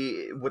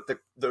 He, with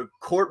the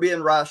court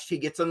being rushed, he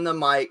gets on the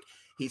mic.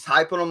 He's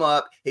hyping them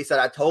up. He said,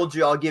 I told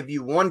you I'll give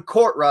you 1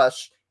 court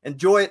rush.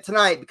 Enjoy it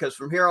tonight, because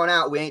from here on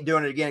out, we ain't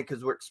doing it again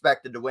because we're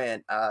expected to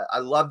win. I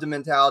love the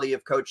mentality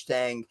of Coach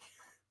Tang.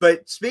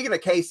 But speaking of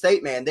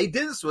K-State, man, they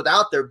did this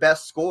without their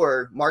best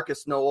scorer,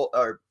 Marquise Knoll.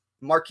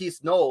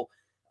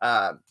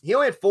 He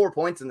only had 4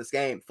 points in this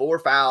game, 4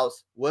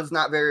 fouls, was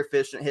not very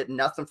efficient, hit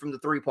nothing from the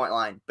 3-point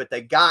line. But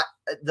they got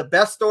the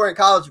best scorer in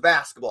college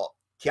basketball,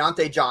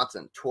 Keontae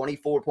Johnson,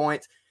 24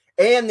 points.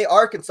 And the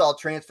Arkansas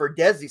transfer,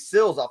 Desi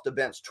Sills off the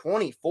bench,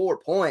 24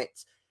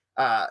 points.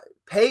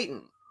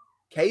 Peyton,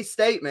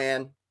 K-State,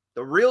 man,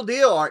 the real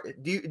deal.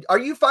 Are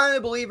you finally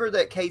a believer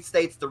that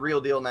K-State's the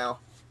real deal now?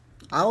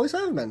 I always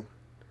have been.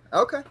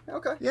 Okay.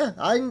 Yeah,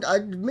 I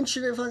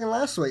mentioned it fucking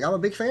last week. I'm a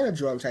big fan of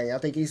Jerome Tang. I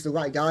think he's the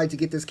right guy to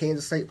get this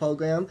Kansas State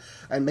program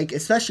and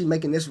especially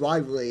making this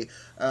rivalry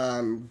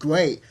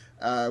great.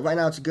 Right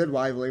now it's a good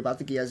rivalry, but I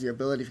think he has the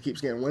ability if he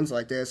keeps getting wins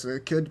like this. So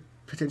it could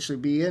potentially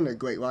be in a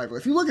great rivalry.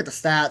 If you look at the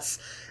stats,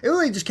 it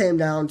really just came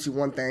down to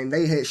one thing.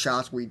 They hit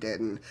shots, we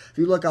didn't. If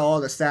you look at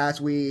all the stats,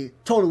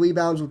 total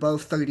rebounds were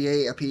both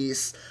 38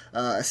 apiece.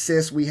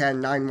 Assists, we had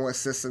 9 more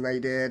assists than they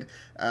did.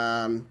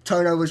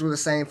 Turnovers were the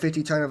same,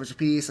 50 turnovers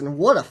apiece. And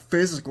what a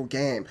physical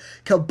game.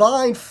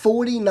 Combined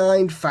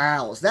 49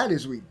 fouls. That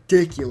is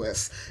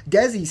ridiculous.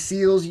 Desi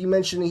Sills, you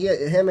mentioned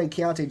him and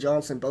Keontae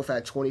Johnson both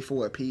had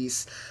 24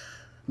 apiece.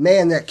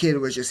 Man, that kid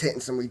was just hitting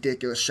some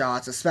ridiculous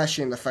shots,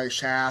 especially in the first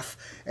half.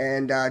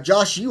 And,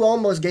 Josh, you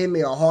almost gave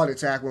me a heart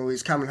attack when we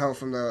was coming home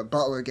from the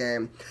Butler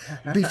game.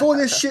 Before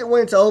this shit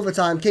went into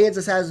overtime,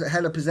 Kansas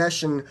had a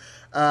possession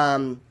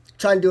trying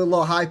to do a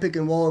little high pick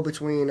and roll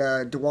between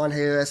DeJuan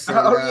Harris and...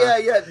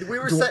 yeah. We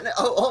were setting...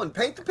 and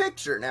paint the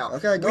picture now.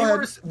 Okay, go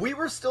ahead. We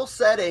were still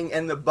setting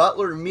in the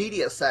Butler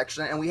media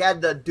section, and we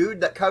had the dude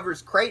that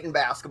covers Creighton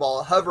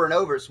basketball hovering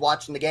over us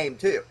watching the game,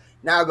 too.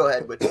 Now go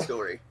ahead with the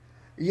story.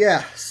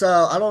 Yeah,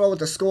 so I don't know what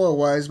the score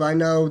was, but I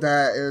know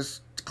that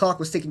the clock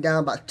was ticking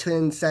down about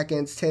 10,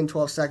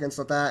 12 seconds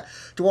like that.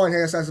 DeJuan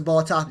Harris has the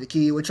ball top of the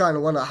key. We're trying to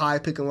run a high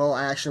pick and roll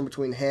action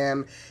between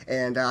him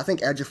and I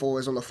think Ejiofor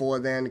was on the floor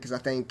then because I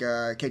think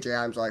KJ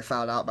Adams already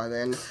fouled out by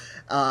then.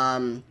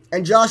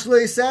 And Josh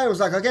literally said, it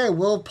was like, okay,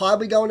 we'll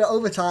probably go into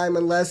overtime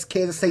unless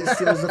Kansas State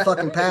steals the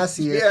fucking pass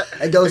here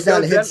and goes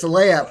down and hits the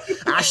layup.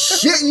 I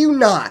shit you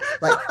not.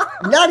 Like,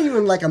 not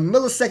even like a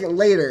millisecond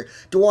later,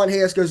 DeJuan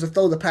Harris goes to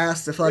throw the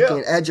pass to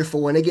fucking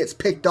Ejiofor and it gets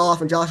picked off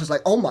and Josh was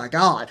like, oh my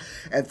God.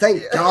 And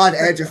thank God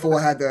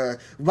Ejiofor had the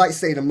right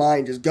state of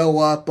mind, just go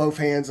up, both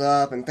hands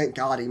up, and thank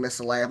God he missed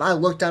the layup. I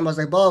looked at him, I was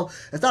like, bro,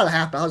 if that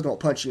happened, I was going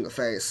to punch you in the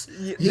face.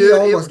 He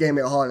almost gave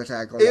me a heart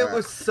attack on that. It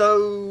was so,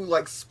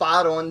 like,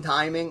 spot on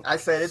timing. I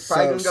said, it's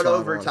probably going to go to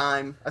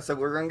overtime. I said,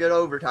 we're going to get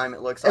overtime,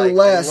 it looks like.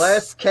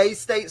 Unless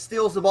K-State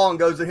steals the ball and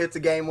goes and hits a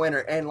game winner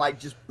and, like,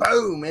 just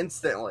boom,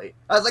 instantly.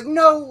 I was like,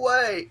 no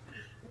way.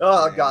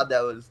 Oh, God,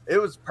 it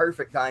was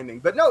perfect timing.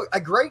 But, no,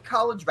 a great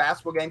college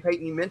basketball game.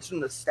 Peyton, you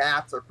mentioned the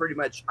stats are pretty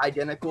much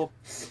identical.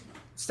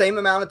 Same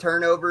amount of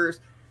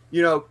turnovers.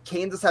 You know,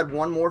 Kansas had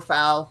one more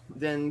foul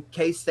than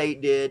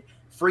K-State did.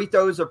 Free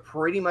throws are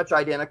pretty much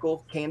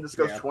identical. Kansas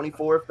goes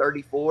 24 of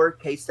 34.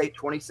 K-State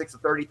 26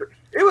 of 33.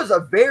 It was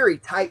a very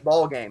tight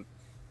ball game.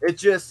 It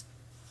just,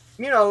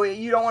 you know,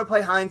 you don't want to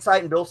play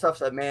hindsight. And Bill Self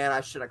said, man, I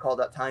shouldn't have called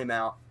that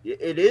timeout.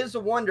 It is a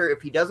wonder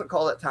if he doesn't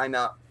call that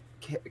timeout,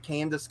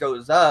 Kansas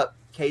goes up.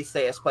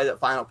 K-State has to play that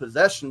final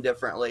possession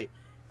differently.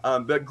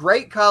 But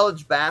great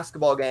college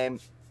basketball game.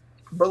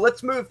 But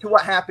let's move to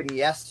what happened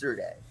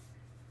yesterday.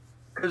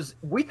 Because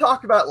we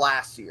talked about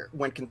last year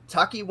when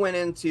Kentucky went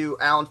into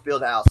Allen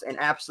Fieldhouse and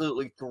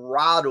absolutely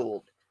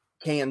throttled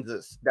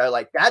Kansas. They're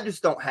like, that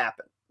just don't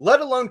happen. Let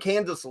alone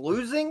Kansas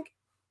losing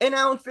in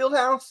Allen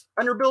Fieldhouse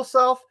under Bill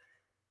Self.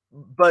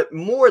 But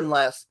more and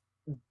less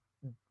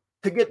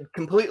to get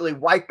completely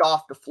wiped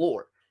off the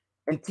floor.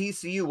 And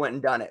TCU went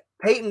and done it.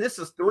 Peyton, this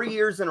is 3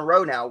 years in a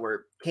row now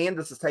where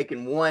Kansas has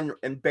taken one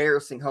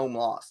embarrassing home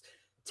loss.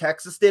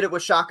 Texas did it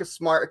with Shaka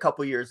Smart a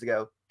couple years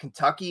ago.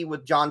 Kentucky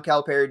with John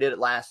Calipari did it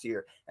last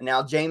year. And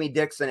now Jamie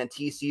Dixon and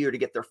TCU to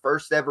get their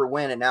first ever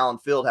win in Allen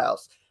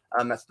Fieldhouse.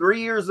 That's 3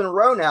 years in a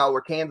row now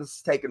where Kansas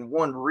has taken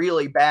one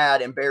really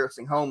bad,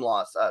 embarrassing home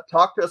loss.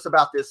 Talk to us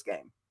about this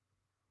game.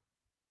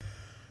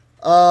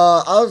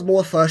 I was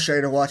more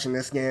frustrated watching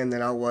this game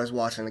than I was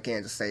watching the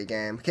Kansas State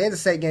game. Kansas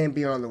State game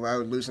being on the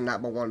road, losing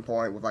that by 1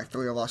 point with like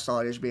 3 of our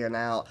starters being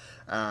out,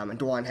 and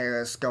DeJuan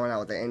Harris going out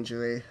with an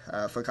injury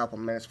for a couple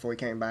of minutes before he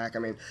came back. I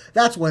mean,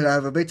 that's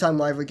whatever. Big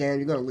time rivalry game,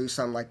 you're going to lose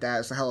something like that.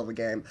 It's a hell of a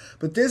game.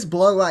 But this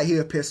blow right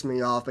here pissed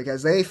me off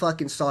because they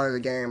fucking started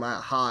the game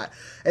out hot.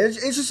 And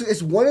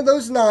it's one of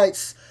those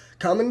nights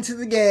coming into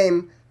the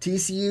game,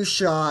 TCU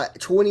shot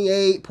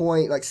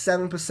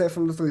 28.7%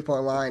 from the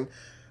 3-point line.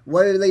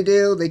 What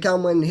do? They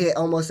come in and hit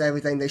almost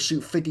everything. They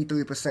shoot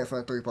 53% from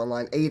the 3-point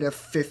line, 8 of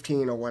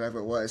 15 or whatever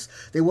it was.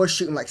 They were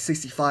shooting like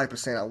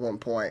 65% at one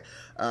point.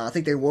 I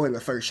think they were in the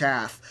first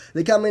half.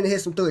 They come in and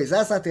hit some threes.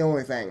 That's not the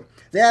only thing.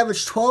 They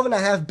averaged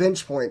 12.5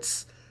 bench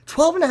points.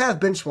 12.5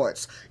 bench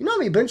points. You know how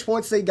many bench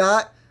points they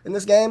got in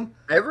this game?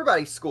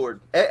 Everybody scored.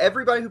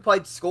 Everybody who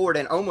played scored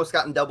and almost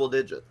got in double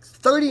digits.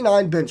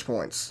 39 bench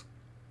points.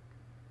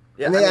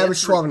 Yeah, and I they mean,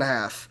 averaged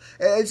 12.5.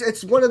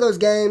 It's one of those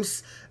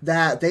games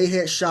that they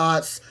hit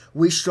shots.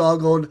 We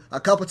struggled a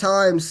couple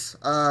times.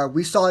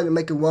 We started to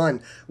make a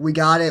run. We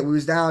got it. We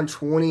was down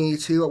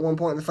 22 at one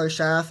point in the first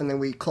half, and then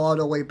we clawed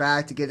our way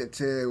back to get it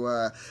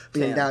to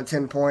being 10. down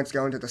 10 points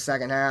going to the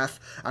second half.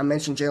 I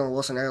mentioned Jalen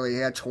Wilson earlier. He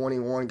had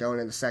 21 going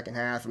in the second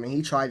half. I mean,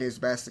 he tried his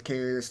best to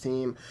carry this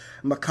team.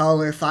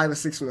 McCullough, 5 or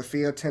 6 from the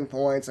field, 10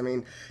 points. I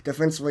mean,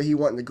 defensively, he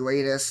wasn't the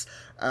greatest.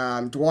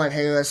 Dwan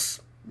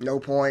Harris, no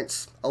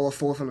points,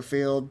 0-4 from the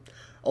field,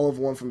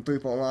 0-1 from the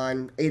 3-point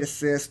line, 8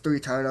 assists, 3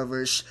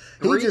 turnovers.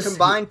 Three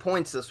combined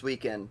points this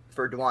weekend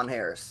for Dwan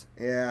Harris.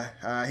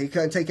 Yeah, he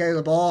couldn't take care of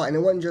the ball, and it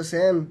wasn't just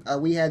him.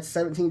 We had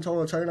 17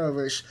 total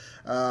turnovers.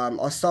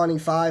 Our starting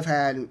 5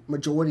 had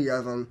majority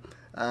of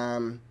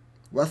them.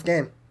 Rough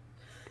game.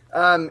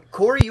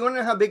 Corey, you want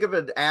to know how big of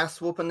an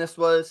ass whooping this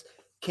was?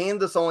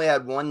 Kansas only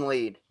had 1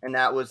 lead, and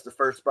that was the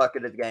first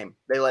bucket of the game.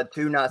 They led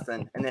 2-0,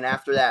 and then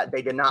after that,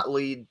 they did not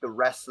lead the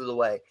rest of the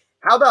way.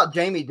 How about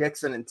Jamie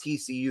Dixon and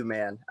TCU,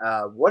 man?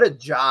 What a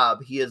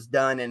job he has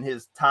done in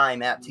his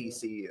time at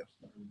TCU.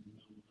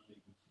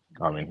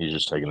 I mean, he's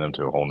just taking them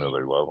to a whole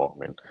nother level.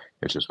 I mean,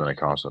 it's just been a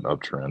constant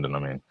uptrend. And, I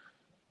mean,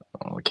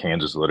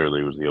 Kansas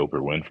literally was the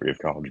Oprah Winfrey of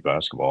college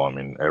basketball. I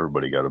mean,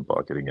 everybody got a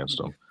bucket against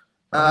them.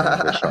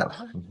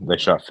 They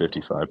shot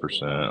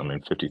 55%. I mean,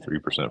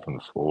 53% from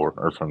the floor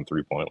or from the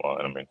 3-point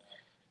line.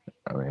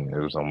 I mean, it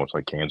was almost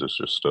like Kansas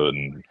just stood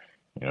and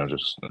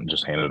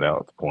just handed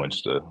out the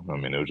points to. I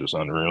mean, it was just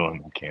unreal.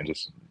 And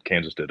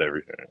Kansas did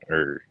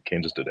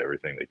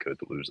everything they could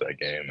to lose that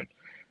game. And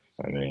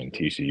I mean,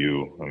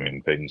 TCU. I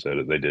mean, Peyton said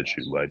it. They did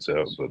shoot lights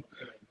out, but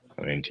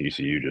I mean,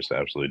 TCU just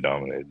absolutely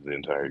dominated the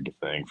entire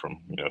thing from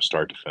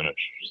start to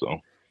finish. So.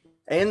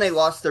 And they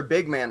lost their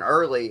big man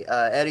early.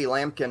 Eddie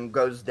Lampkin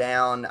goes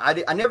down.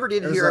 I never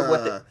did hear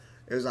what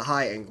it was a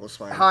high ankle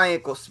sprain. High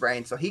ankle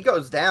sprain. So he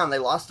goes down. They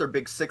lost their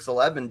big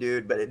 6'11"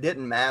 dude, but it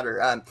didn't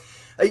matter.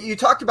 You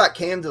talked about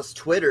Kansas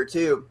Twitter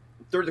too.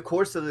 Through the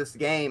course of this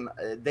game,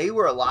 they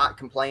were a lot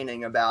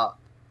complaining about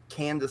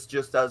Kansas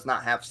just does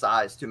not have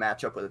size to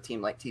match up with a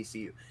team like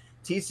TCU.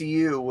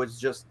 TCU was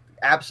just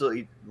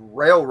absolutely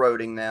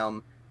railroading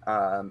them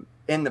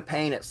in the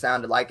paint, it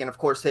sounded like. And, of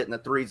course, hitting the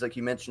threes, like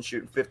you mentioned,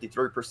 shooting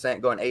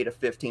 53%, going 8 of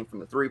 15 from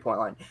the 3-point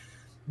line.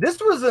 This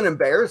was an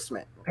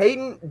embarrassment.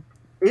 Peyton,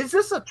 is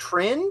this a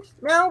trend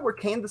now where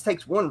Kansas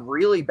takes one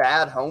really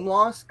bad home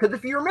loss? Because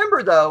if you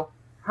remember, though,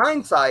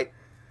 hindsight,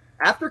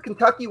 after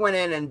Kentucky went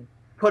in and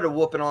put a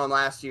whooping on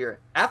last year,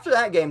 after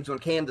that game's when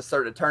Kansas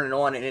started turning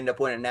on and ended up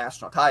winning a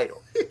national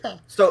title. Yeah.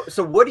 So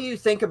what do you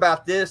think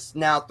about this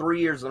now 3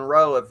 years in a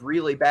row of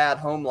really bad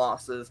home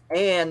losses?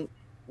 And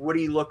what are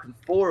you looking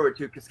forward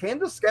to? Because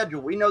Kansas'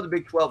 schedule, we know the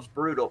Big 12's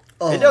brutal.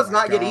 It does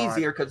not get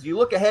easier because you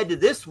look ahead to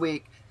this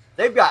week,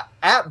 they've got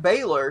at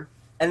Baylor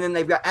and then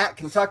they've got at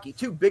Kentucky,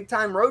 2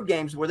 big-time road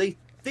games where they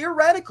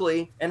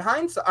theoretically, in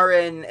hindsight or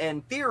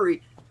in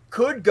theory,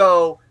 could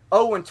go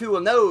 0-2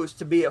 on those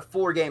to be a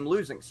 4-game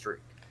losing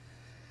streak.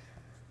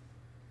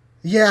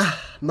 Yeah,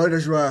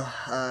 Motors Row.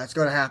 It's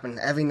going to happen.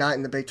 Every night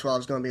in the Big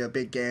 12 is going to be a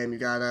big game. You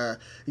gotta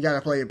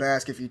play your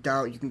best. If you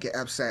don't, you can get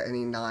upset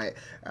any night.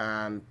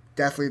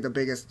 Definitely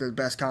the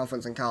best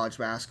conference in college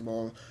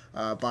basketball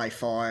by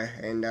far.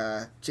 And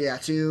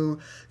too,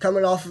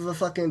 coming off of a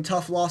fucking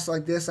tough loss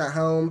like this at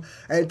home.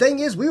 And the thing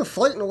is, we were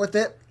flirting with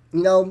it.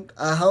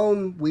 At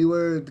home, we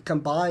were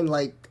combined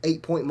like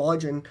 8-point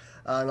margin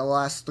in the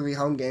last 3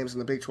 home games in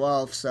the Big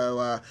 12.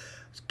 So,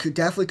 we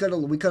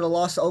could have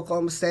lost to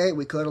Oklahoma State.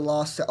 We could have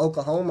lost to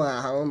Oklahoma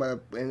at home.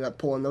 Ended up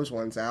pulling those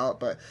ones out.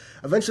 But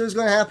eventually it's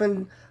going to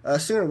happen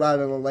sooner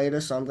rather than later,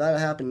 so I'm glad it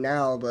happened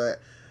now.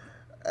 But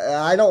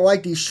I don't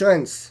like these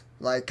trends.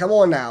 Like, come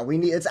on now.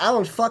 It's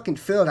Allen fucking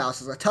Fieldhouse.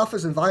 It's the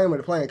toughest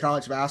environment to play in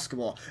college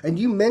basketball. And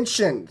you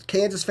mentioned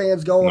Kansas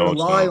fans going to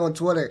lie on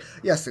Twitter.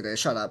 Yes, it is.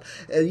 Shut up.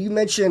 You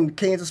mentioned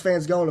Kansas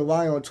fans going to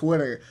lie on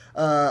Twitter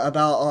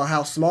about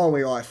how small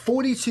we are.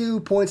 42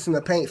 points in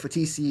the paint for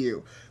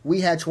TCU. We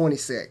had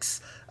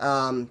 26.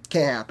 Can't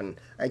happen.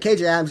 And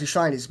KJ Adams is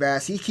trying his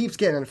best. He keeps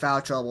getting in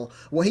foul trouble.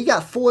 Well, he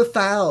got 4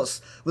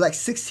 fouls with like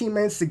 16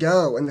 minutes to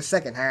go in the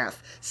second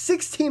half.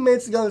 16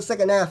 minutes to go in the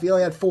second half, he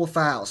only had 4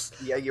 fouls.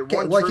 Yeah, your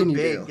one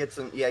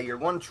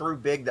true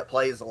big that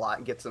plays a lot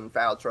and gets in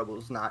foul trouble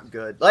is not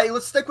good.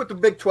 Let's stick with the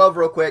Big 12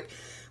 real quick.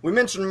 We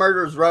mentioned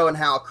Murderers Row and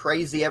how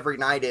crazy every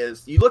night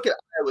is. You look at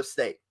Iowa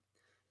State.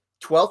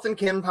 12th in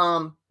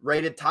KenPom,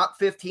 rated top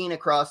 15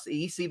 across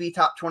the ECB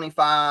top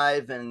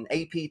 25 and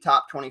AP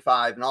top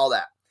 25 and all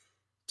that.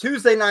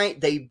 Tuesday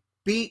night, they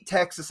beat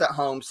Texas at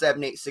home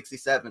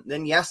 78-67.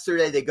 Then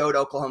yesterday, they go to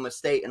Oklahoma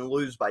State and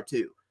lose by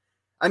 2.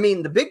 I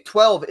mean, the Big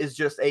 12 is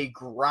just a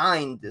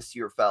grind this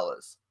year,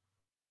 fellas.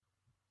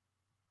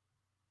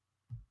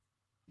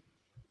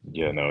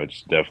 Yeah, no,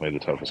 it's definitely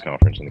the toughest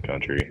conference in the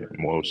country.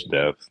 Most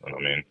depth,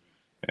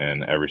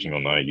 and every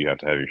single night you have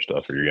to have your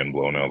stuff or you're getting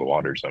blown out of the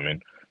waters.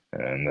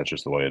 And that's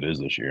just the way it is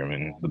this year.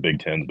 The Big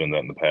Ten's been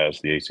that in the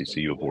past. The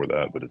ACC before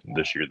that. But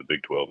this year, the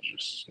Big 12 is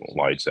just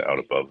lights out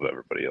above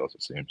everybody else,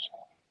 it seems.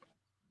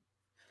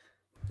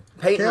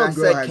 Peyton, I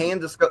said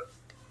Kansas go.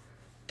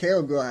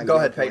 Caleb Gould had Go 0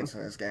 ahead, points Peyton.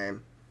 in this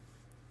game.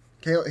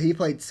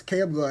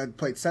 Caleb Gould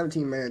played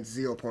 17 minutes,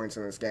 0 points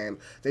in this game.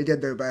 They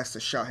did their best to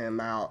shut him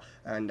out.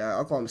 And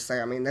Oklahoma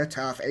State, I mean, they're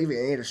tough.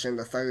 Avery Anderson,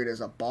 the third,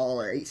 is a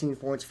baller. 18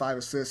 points, 5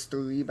 assists,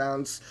 3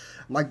 rebounds.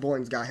 Mike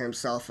Boynton's got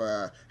himself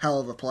a hell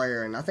of a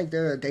player, and I think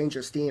they're a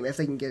dangerous team if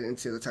they can get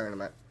into the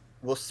tournament.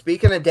 Well,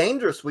 speaking of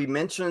dangerous, we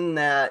mentioned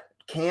that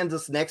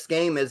Kansas' next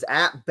game is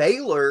at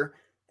Baylor,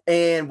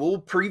 and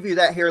we'll preview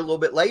that here a little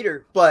bit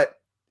later. But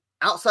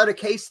outside of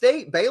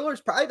K-State,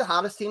 Baylor's probably the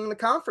hottest team in the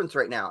conference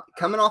right now.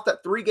 Coming off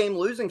that 3-game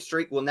losing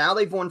streak, well, now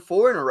they've won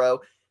 4 in a row,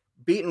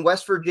 beating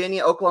West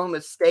Virginia, Oklahoma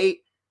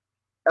State,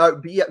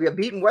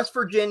 beating West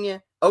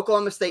Virginia,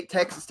 Oklahoma State,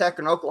 Texas Tech,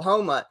 and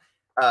Oklahoma.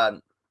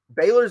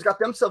 Baylor's got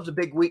themselves a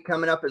big week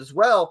coming up as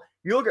well.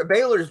 You look at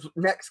Baylor's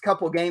next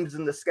couple games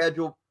in the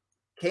schedule: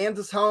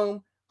 Kansas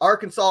home,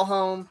 Arkansas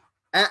home,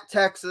 at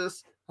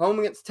Texas, home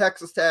against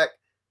Texas Tech,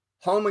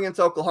 home against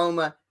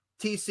Oklahoma,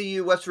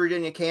 TCU, West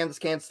Virginia, Kansas,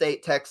 Kansas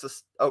State,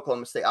 Texas,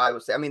 Oklahoma State,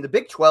 Iowa State. I mean, the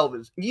Big 12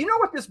 is, you know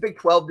what this Big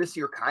 12 this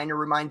year kind of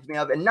reminds me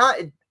of? And not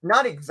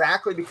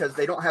exactly because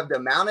they don't have the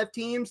amount of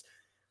teams,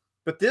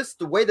 but the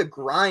way the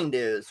grind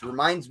is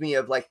reminds me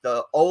of like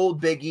the old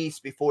Big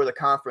East before the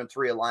conference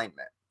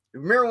realignment.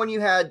 Remember when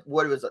you had,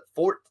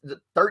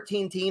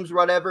 13 teams or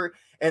whatever,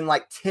 and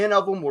like 10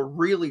 of them were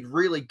really,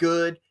 really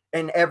good,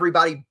 and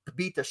everybody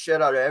beat the shit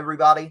out of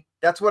everybody?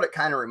 That's what it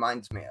kind of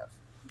reminds me of.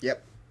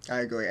 Yep, I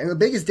agree. And the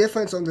biggest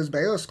difference on this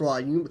Baylor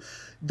squad,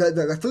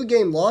 the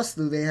 3-game loss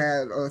that they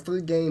had, or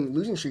 3-game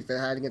losing streak they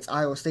had against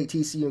Iowa State,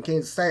 TCU, and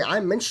Kansas State, I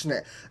mentioned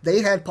it.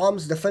 They had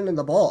problems defending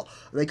the ball.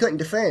 They couldn't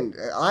defend.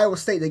 Iowa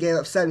State, they gave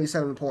up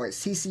 77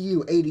 points.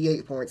 TCU,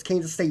 88 points.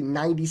 Kansas State,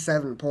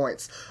 97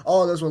 points.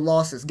 All of those were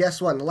losses.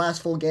 Guess what? In the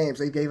last 4 games,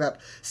 they gave up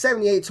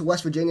 78 to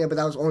West Virginia, but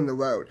that was on the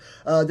road.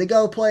 They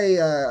go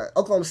play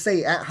Oklahoma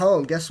State at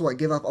home. Guess what?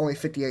 Give up only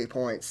 58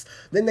 points.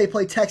 Then they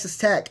play Texas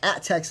Tech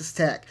at Texas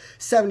Tech.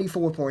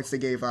 74 points they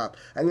gave up.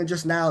 And then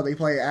just now they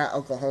play at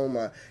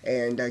Oklahoma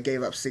and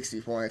gave up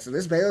 60 points. And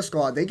this Baylor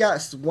squad, they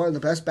got one of the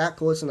best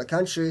backcourts in the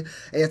country.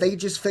 And if they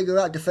just figure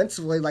out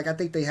defensively, like I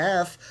think they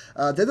have,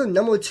 they're the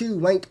number 2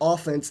 ranked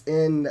offense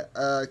in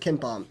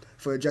KenPom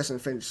for adjusting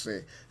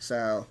efficiency.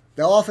 So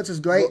their offense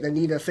is great. They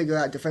need to figure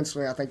out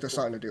defensively. I think they're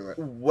starting to do it.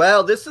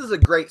 Well, this is a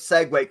great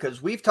segue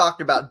because we've talked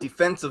about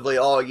defensively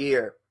all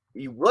year.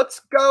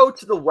 Let's go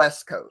to the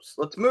West Coast.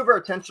 Let's move our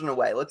attention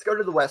away. Let's go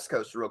to the West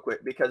Coast real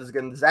quick because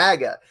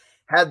Gonzaga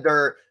had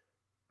their,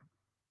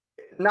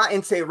 not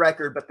NCAA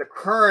record, but the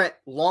current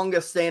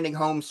longest standing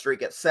home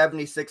streak at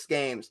 76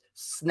 games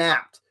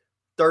snapped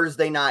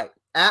Thursday night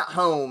at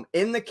home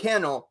in the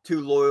Kennel to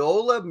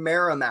Loyola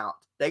Marymount.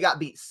 They got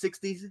beat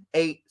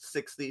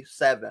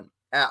 68-67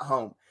 at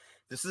home.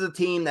 This is a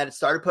team that had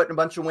started putting a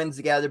bunch of wins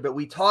together, but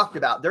we talked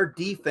about their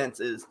defense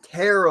is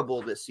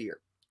terrible this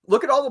year.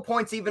 Look at all the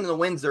points, even in the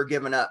wins they're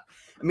giving up.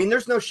 I mean,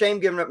 there's no shame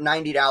giving up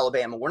 90 to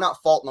Alabama. We're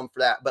not faulting them for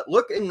that. But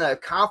look in the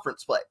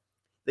conference play.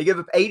 They give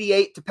up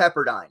 88 to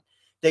Pepperdine.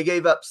 They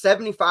gave up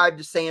 75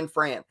 to San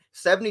Fran,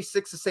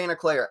 76 to Santa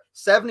Clara,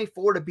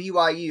 74 to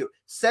BYU,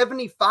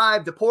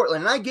 75 to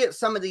Portland. And I get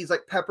some of these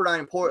like Pepperdine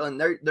and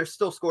Portland, they're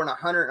still scoring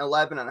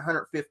 111 and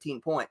 115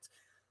 points.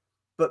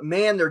 But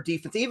man, their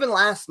defense, even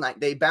last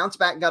night, they bounced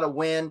back and got a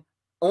win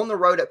on the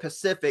road at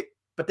Pacific,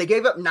 but they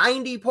gave up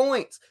 90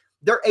 points.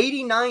 They're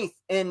 89th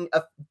in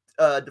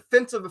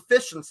defensive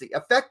efficiency,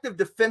 effective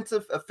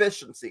defensive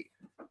efficiency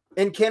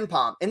in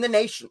KenPom, in the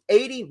nation,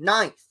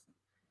 89th.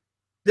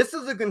 This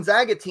is a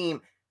Gonzaga team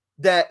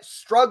that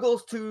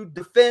struggles to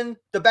defend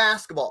the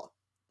basketball.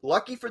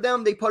 Lucky for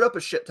them, they put up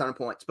a shit ton of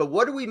points. But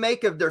what do we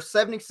make of their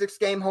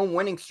 76-game home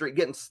winning streak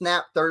getting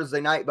snapped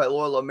Thursday night by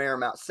Loyola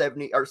Marymount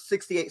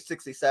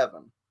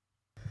 68-67?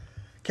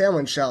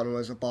 Cameron Shelton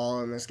was a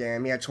baller in this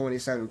game. He had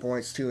 27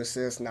 points, 2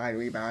 assists, 9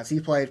 rebounds.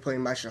 He played pretty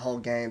much the whole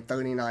game,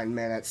 39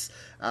 minutes.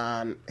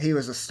 He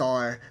was a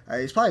star.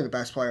 He's probably the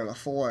best player on the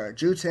floor.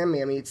 Drew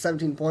Timme, I mean,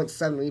 17 points,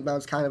 7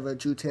 rebounds, kind of a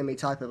Drew Timme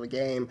type of a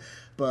game.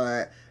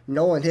 But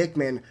Nolan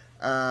Hickman,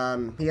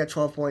 he had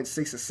 12 points,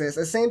 6 assists.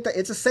 It's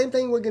the same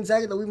thing with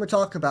Gonzaga that we were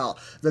talking about.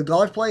 The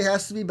guard play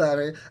has to be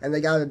better, and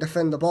they got to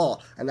defend the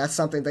ball. And that's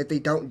something that they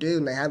don't do,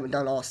 and they haven't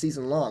done all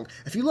season long.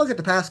 If you look at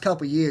the past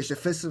couple years,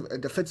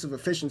 defensive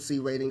efficiency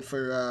rating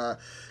for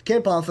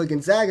KenPom for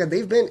Gonzaga,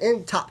 they've been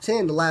in top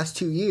 10 the last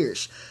 2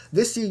 years.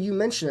 This year, you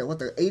mentioned it,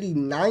 they're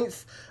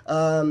 89th?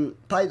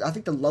 Probably, I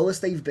think the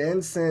lowest they've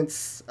been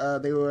since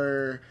they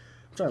were,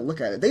 I'm trying to look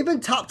at it. They've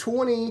been top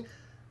 20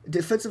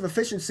 defensive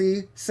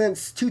efficiency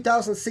since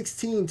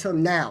 2016 till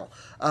now.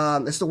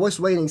 It's the worst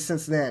rating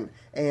since then,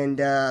 and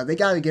they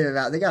got to get it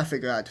out. They got to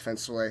figure it out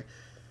defensively.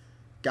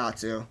 Got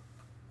to.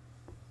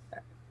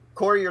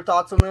 Corey, your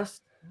thoughts on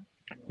this?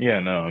 Yeah,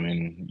 no, I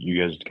mean,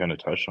 you guys kind of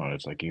touched on it.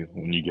 It's like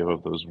when you give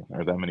up those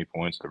or that many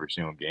points every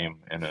single game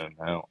in and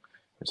out,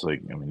 it's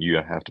like, I mean, you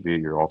have to be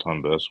at your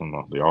all-time best when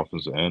the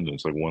offensive end.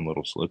 It's like one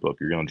little slip up,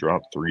 you're going to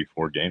drop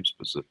 3-4 games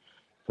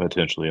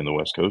potentially in the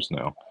West Coast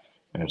now.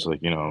 And it's like,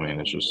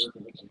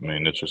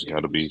 it's just got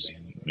to be,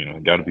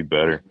 got to be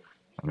better.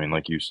 I mean,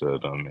 like you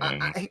said,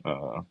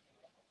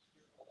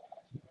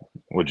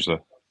 what'd you say?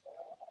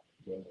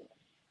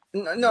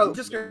 No,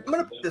 just I'm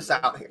going to put this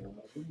out here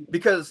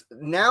because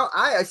now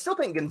I still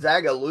think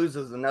Gonzaga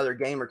loses another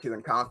game or two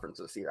in conference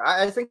this year.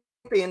 I think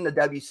they end the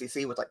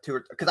WCC with like 2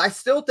 or because I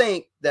still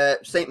think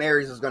that St.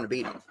 Mary's is going to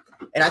beat them.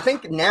 And I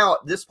think now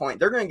at this point,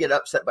 they're going to get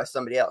upset by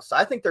somebody else. So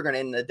I think they're going to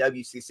end the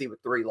WCC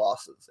with 3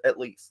 losses at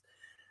least.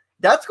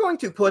 That's going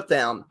to put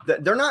them,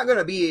 they're not going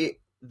to be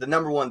the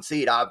number 1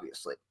 seed,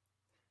 obviously.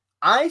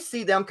 I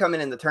see them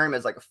coming in the tournament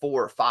as like a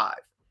 4 or 5.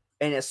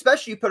 And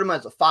especially you put them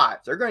as a 5,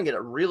 they're going to get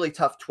a really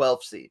tough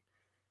 12 seed.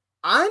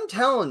 I'm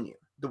telling you,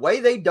 the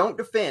way they don't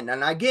defend,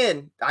 and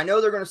again, I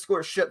know they're going to score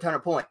a shit ton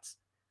of points,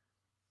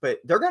 but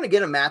they're going to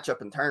get a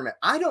matchup in the tournament.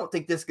 I don't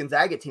think this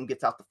Gonzaga team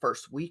gets out the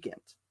first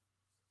weekend.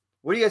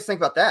 What do you guys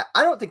think about that?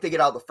 I don't think they get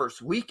out the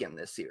first weekend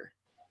this year.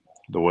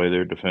 The way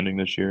they're defending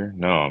this year?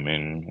 No, I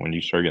mean, when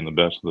you start getting the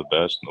best of the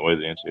best and the way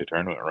the NCAA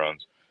tournament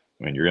runs,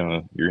 I mean, you're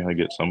gonna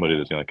get somebody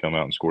that's gonna come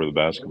out and score the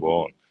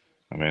basketball.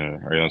 I mean,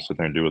 are you gonna sit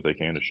there and do what they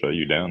can to shut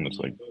you down? It's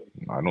like,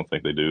 I don't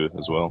think they do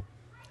as well.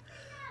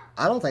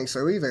 I don't think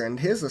so either. And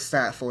here's a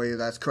stat for you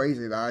that's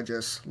crazy that I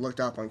just looked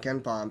up on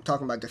KenPom. I'm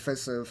talking about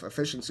defensive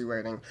efficiency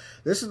rating.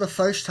 This is the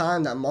first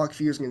time that Mark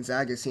Few's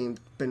Gonzaga team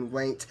been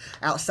ranked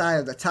outside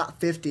of the top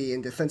 50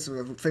 in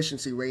defensive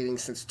efficiency rating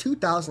since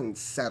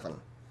 2007.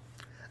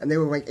 And they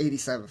were ranked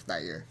 87th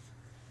that year.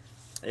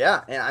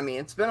 Yeah, and I mean,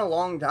 it's been a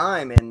long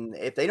time, and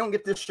if they don't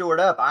get this shored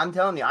up, I'm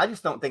telling you, I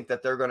just don't think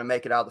that they're going to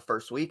make it out the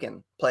first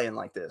weekend playing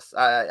like this.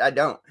 I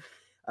don't.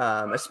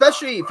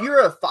 Especially if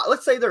you're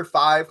let's say they're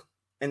 5,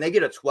 and they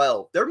get a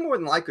 12, they're more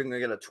than likely going to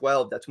get a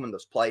 12 that's one of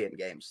those play-in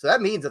games. So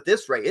that means at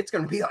this rate, it's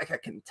going to be like a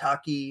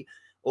Kentucky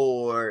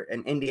or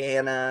an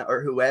Indiana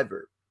or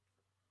whoever.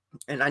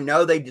 And I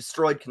know they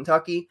destroyed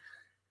Kentucky,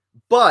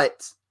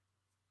 but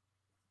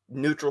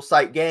neutral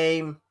site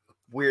game,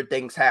 weird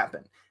things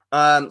happen.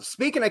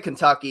 Speaking of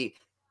Kentucky,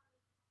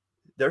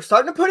 they're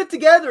starting to put it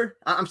together.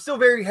 I'm still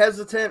very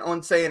hesitant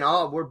on saying,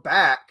 oh, we're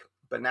back.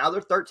 But now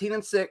they're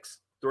 13-6,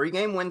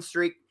 3-game win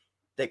streak.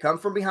 They come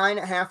from behind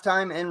at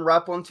halftime in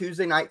Rupp on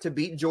Tuesday night to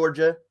beat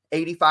Georgia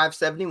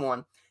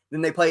 85-71.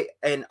 Then they play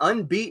an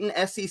unbeaten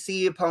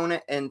SEC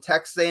opponent in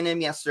Texas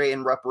A&M yesterday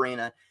in Rupp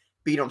Arena,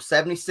 beat them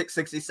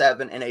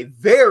 76-67 in a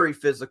very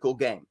physical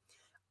game.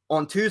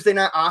 On Tuesday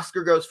night,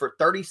 Oscar goes for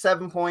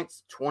 37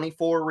 points,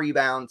 24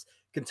 rebounds.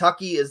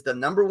 Kentucky is the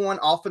number 1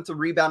 offensive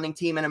rebounding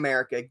team in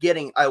America,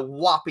 getting a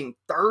whopping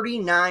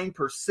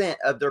 39%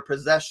 of their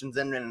possessions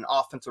in an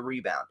offensive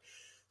rebound.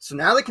 So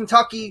now that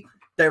Kentucky,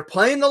 they're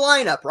playing the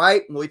lineup,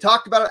 right? We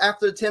talked about it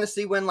after the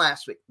Tennessee win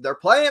last week. They're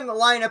playing the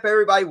lineup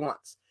everybody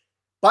wants.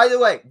 By the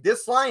way,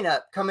 this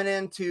lineup coming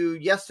into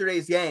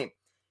yesterday's game,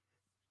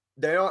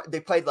 they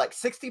played like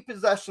 60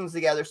 possessions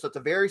together, so it's a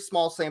very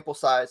small sample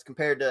size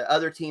compared to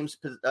other teams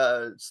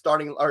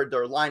starting or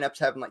their lineups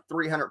having like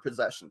 300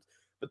 possessions.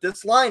 But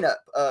this lineup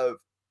of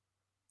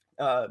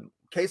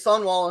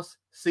Kason Wallace,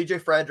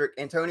 CJ Frederick,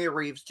 Antonio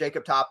Reeves,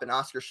 Jacob Topp, and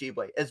Oscar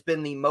Tshiebwe has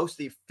been the most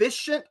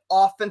efficient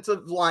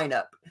offensive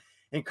lineup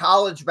in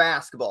college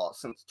basketball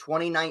since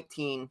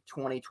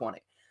 2019-2020.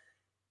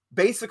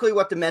 Basically,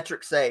 what the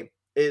metrics say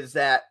is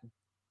that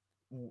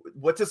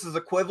what this is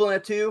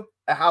equivalent to,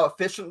 how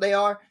efficient they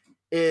are,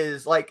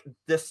 is like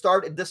this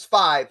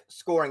 5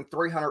 scoring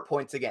 300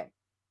 points a game.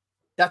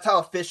 That's how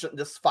efficient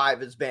this 5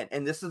 has been.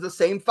 And this is the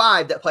same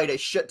 5 that played a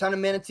shit ton of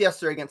minutes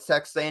yesterday against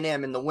Texas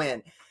A&M in the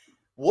win.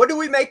 What do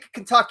we make of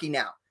Kentucky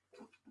now?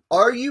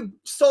 Are you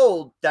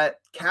sold that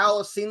Cal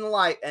has seen the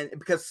light? And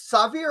because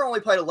Xavier only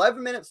played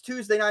 11 minutes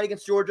Tuesday night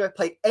against Georgia,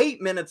 played 8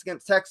 minutes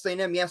against Texas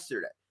A&M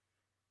yesterday.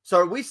 So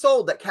are we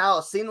sold that Cal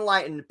has seen the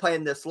light and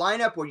playing this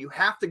lineup where you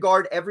have to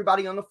guard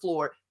everybody on the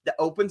floor, that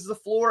opens the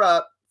floor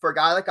up for a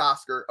guy like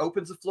Oscar,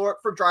 opens the floor up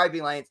for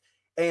driving lanes,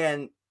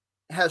 and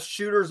has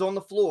shooters on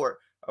the floor?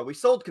 Are we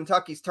sold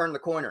Kentucky's turned the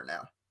corner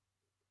now?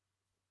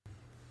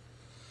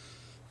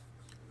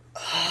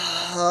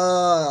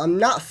 I'm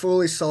not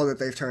fully sold that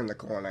they've turned the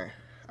corner.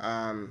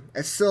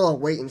 It's still a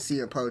wait-and-see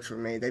approach for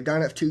me. They've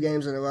done it 2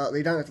 games in a row.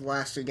 They've done it the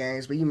last 2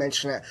 games, but you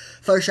mentioned it.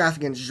 First half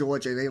against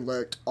Georgia, they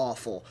looked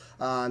awful.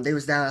 They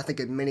was down, I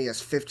think, as many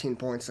as 15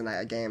 points in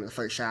that game in the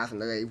first half,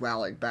 and they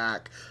rallied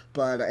back,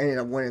 but ended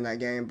up winning that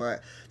game.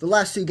 But the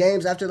last 2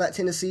 games after that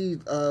Tennessee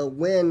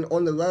win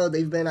on the road,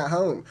 they've been at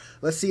home.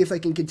 Let's see if they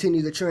can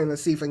continue the trend.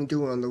 Let's see if they can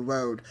do it on the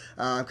road,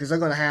 because they're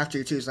going to have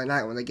to Tuesday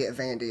night when they get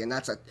Vandy, and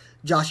that's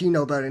Josh, you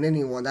know better than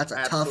anyone, that's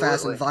a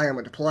tough-ass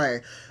environment to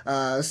play.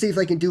 Let's see if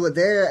they can do it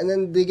there, and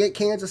then they get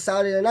Kansas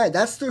Saturday night.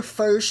 That's their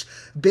first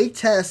big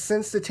test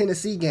since the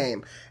Tennessee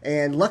game,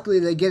 and luckily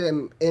they get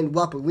him in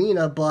Rupp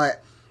Arena,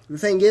 but the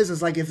thing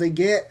is like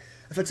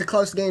if it's a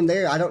close game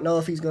there, I don't know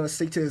if he's going to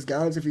stick to his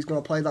guns, if he's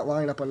going to play that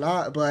lineup or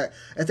not. But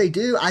if they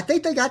do, I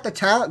think they got the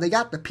talent, they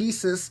got the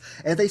pieces.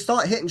 And if they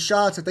start hitting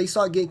shots, if they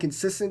start getting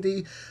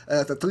consistency,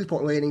 the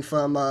 3-point rating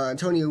from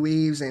Antonio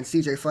Reeves and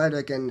CJ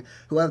Frederick and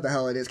whoever the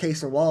hell it is,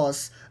 Kason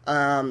Wallace,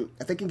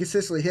 if they can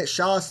consistently hit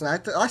shots, and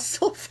I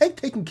still think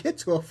they can get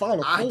to a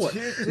Final Four.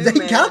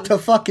 They got the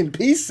fucking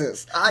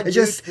pieces.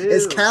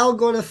 Is Cal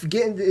going to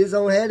get into his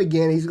own head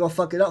again? He's going to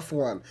fuck it up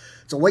for him.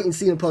 It's a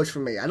wait-and-see approach for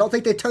me. I don't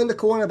think they turned the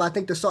corner, but I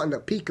think they're starting to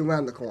peek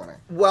around the corner.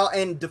 Well,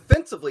 and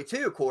defensively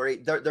too, Corey,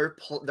 they're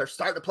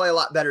starting to play a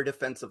lot better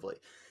defensively.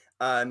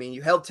 I mean,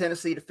 you held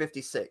Tennessee to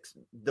 56.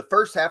 The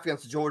first half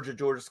against Georgia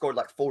scored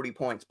like 40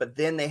 points, but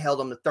then they held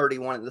them to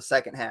 31 in the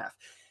second half.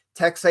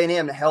 Texas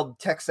A&M held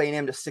Texas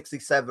A&M to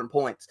 67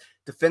 points.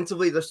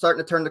 Defensively, they're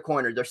starting to turn the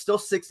corner. They're still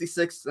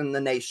 66th in the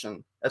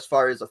nation as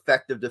far as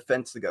effective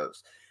defense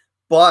goes,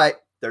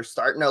 but they're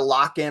starting to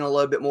lock in a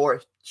little bit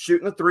more,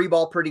 shooting the three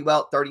ball pretty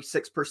well,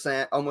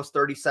 36%, almost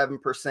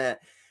 37%.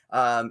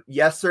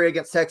 Yesterday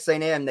against Texas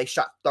A&M, they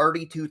shot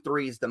 32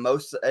 threes, the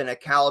most in a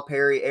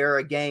Calipari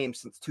era game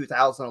since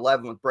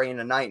 2011 with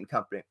Brandon Knight and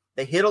company.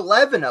 They hit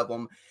 11 of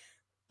them,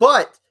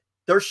 but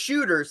their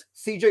shooters,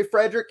 CJ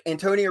Frederick,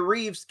 Antonio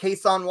Reeves,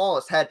 Kason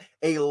Wallace, had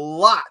a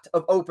lot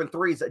of open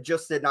threes that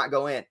just did not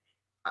go in.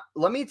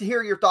 Let me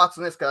hear your thoughts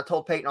on this, because I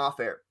told Peyton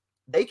off air.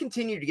 They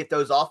continue to get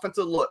those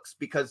offensive looks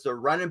because they're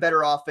running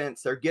better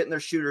offense. They're getting their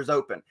shooters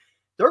open.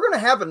 They're going to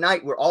have a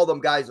night where all them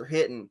guys are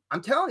hitting.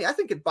 I'm telling you, I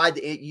think by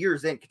the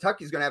year's end,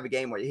 Kentucky's going to have a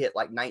game where they hit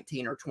like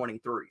 19 or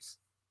 23s.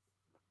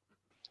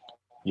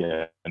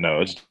 Yeah, no,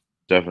 it's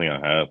definitely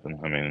going to happen.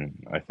 I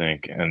mean, I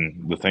think,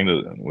 and the thing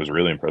that was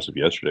really impressive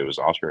yesterday was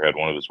Oscar had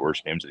one of his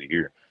worst games of the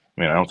year.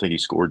 I mean, I don't think he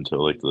scored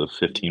until like the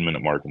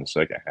 15-minute mark in the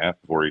second half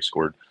before he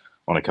scored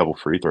on a couple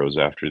free throws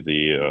after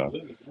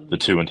the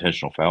two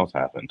intentional fouls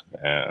happened.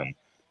 And,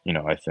 you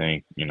know, I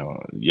think, you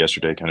know,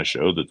 yesterday kind of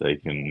showed that they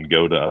can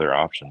go to other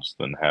options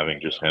than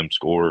having just him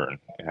score and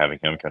having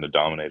him kind of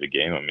dominate a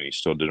game. I mean, he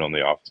still did it on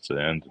the offensive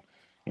end.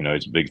 You know,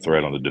 he's a big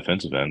threat on the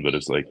defensive end, but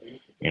it's like,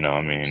 you know,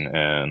 I mean,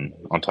 and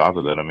on top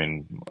of that, I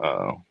mean,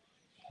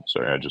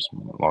 sorry, I just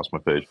lost my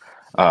page.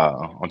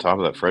 On top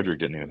of that, Frederick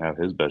didn't even have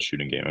his best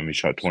shooting game. I mean, he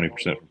shot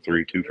 20% from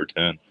 3, 2 for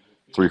 10,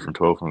 3 from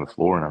 12 from the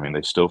floor. And I mean,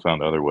 they still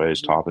found other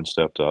ways. Toppin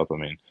stepped up. I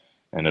mean,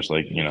 and it's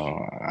like, you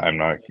know, I'm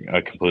not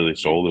completely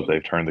sold that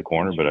they've turned the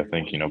corner, but I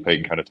think, you know,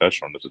 Peyton kind of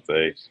touched on this,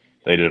 that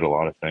they did a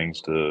lot of things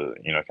to,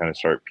 you know, kind of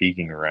start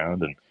peeking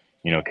around and,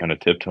 you know, kind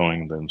of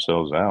tiptoeing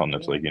themselves out. And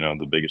it's like, you know,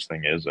 the biggest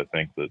thing is I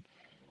think that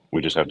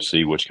we just have to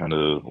see which kind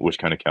of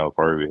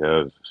Calipari we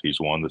have. If he's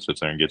one that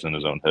sits there and gets in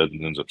his own head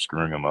and ends up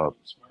screwing him up,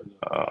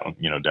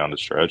 you know, down the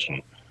stretch.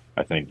 And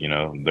I think, you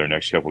know, their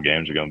next couple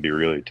games are going to be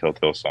really a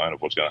telltale sign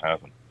of what's going to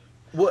happen.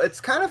 Well,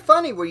 it's kind of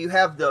funny where you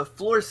have the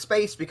floor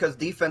space because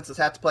defenses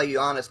have to play you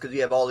honest because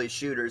you have all these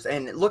shooters.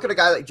 And look at a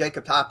guy like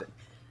Jacob Toppin.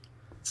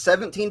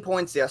 17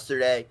 points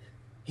yesterday.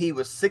 He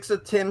was 6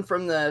 of 10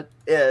 from the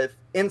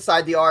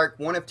inside the arc,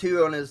 1 of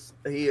 2 on his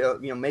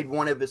made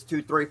one of his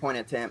 2 3-point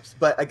attempts.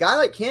 But a guy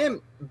like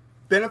him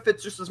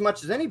benefits just as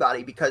much as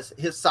anybody because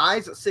his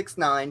size at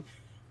 6'9",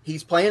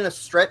 he's playing a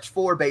stretch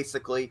 4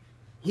 basically.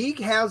 He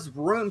has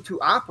room to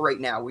operate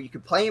now where you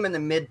can play him in the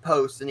mid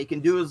post and he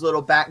can do his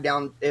little back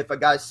down if a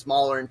guy's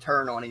smaller and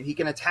turn on him. He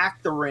can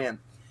attack the rim.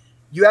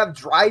 You have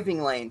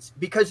driving lanes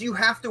because you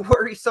have to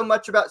worry so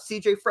much about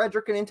CJ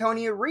Frederick and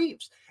Antonio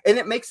Reeves. And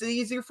it makes it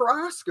easier for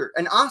Oscar.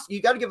 And Oscar,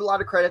 you got to give a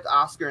lot of credit to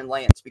Oscar and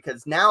Lance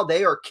because now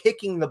they are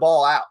kicking the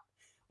ball out.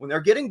 When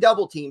they're getting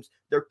double teams,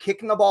 they're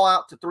kicking the ball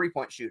out to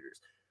 3-point shooters.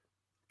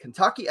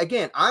 Kentucky,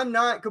 again, I'm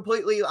not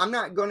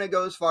going to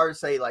go as far as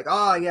say like,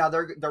 oh yeah,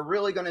 they're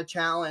really going to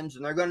challenge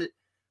and they're going to,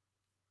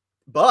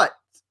 but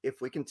if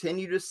we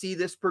continue to see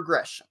this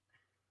progression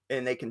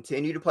and they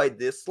continue to play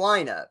this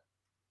lineup,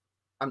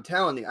 I'm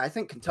telling you, I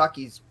think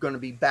Kentucky's going to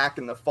be back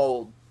in the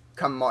fold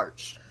come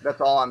March. That's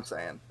all I'm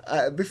saying.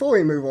 Before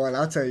we move on,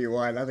 I'll tell you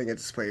what, I think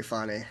it's pretty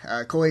funny.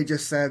 Corey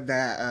just said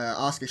that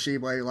Oscar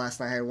Tshiebwe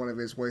last night had one of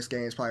his worst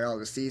games probably all of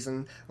the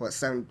season.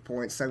 7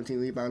 points, 17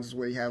 rebounds is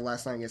what he had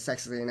last night against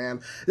Texas A&M.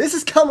 This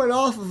is coming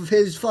off of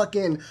his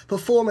fucking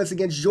performance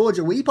against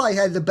Georgia, where he probably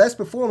had the best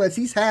performance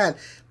he's had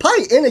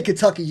probably in a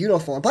Kentucky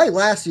uniform, probably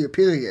last year,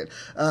 period.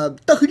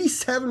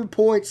 37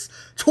 points,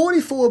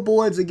 24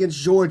 boards against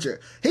Georgia.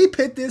 He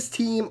put this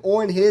team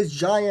on his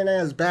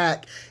giant-ass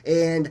back,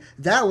 and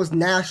that was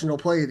National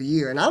Player of the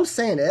Year. And I'm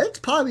saying it, it's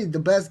probably the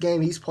best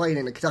game he's played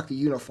in a Kentucky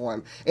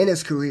uniform in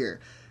his career.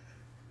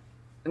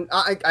 And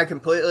I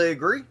completely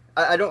agree.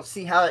 I don't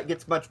see how it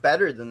gets much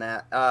better than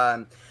that.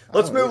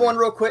 Let's move on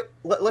real quick.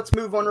 Let's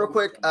move on real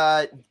quick.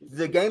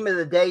 The game of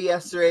the day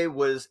yesterday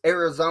was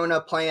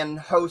Arizona playing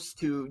host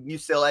to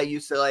UCLA.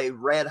 UCLA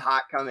red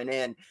hot coming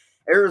in.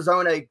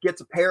 Arizona gets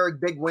a pair of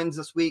big wins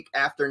this week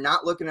after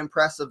not looking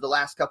impressive the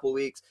last couple of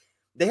weeks.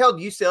 They held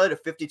UCLA to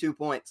 52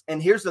 points.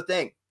 And here's the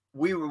thing.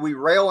 We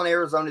rail on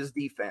Arizona's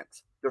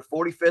defense. They're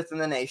 45th in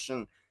the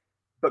nation.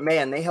 But,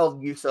 man, they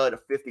held UCLA to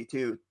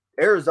 52.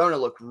 Arizona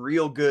looked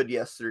real good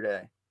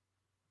yesterday.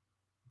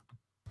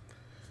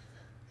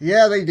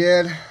 Yeah, they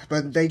did,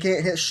 but they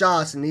can't hit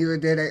shots, and neither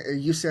did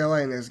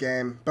UCLA in this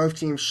game. Both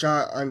teams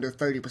shot under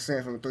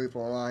 30% from the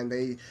three-point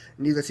line.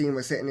 Neither team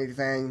was hitting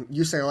anything.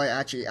 UCLA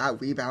actually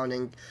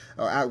out-rebounded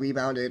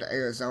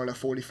Arizona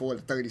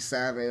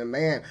 44-37. And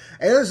man,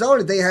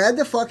 Arizona, they had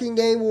the fucking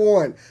game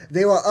won.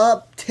 They were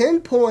up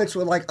 10 points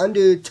with like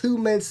under 2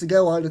 minutes to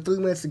go, under 3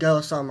 minutes to go,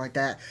 or something like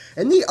that.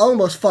 And they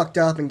almost fucked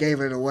up and gave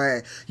it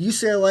away.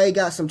 UCLA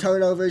got some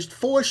turnovers,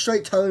 4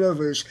 straight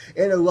turnovers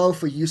in a row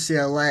for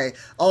UCLA,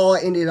 all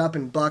ended up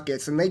in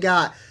buckets, and they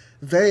got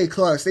very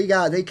close. They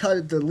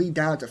cut the lead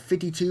down to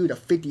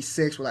 52-56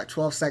 with like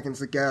 12 seconds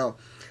to go.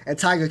 And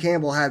Tiger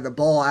Campbell had the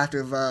ball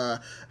after the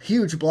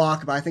huge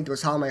block, but I think it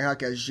was Jaime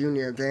Jaquez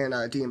Jr. Then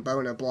Dean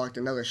Bona blocked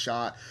another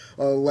shot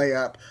or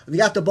layup. They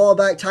got the ball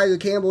back, Tiger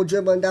Campbell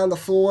dribbling down the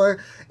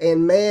floor,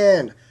 and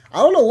man, I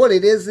don't know what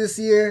it is this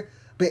year,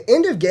 but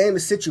end of game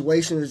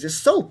situation is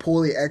just so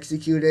poorly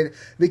executed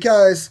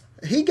because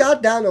he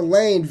got down the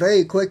lane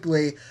very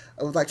quickly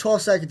with like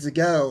 12 seconds to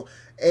go,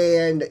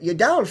 and you're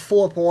down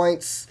 4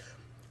 points.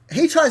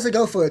 He tries to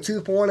go for a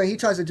two-pointer. He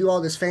tries to do all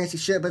this fancy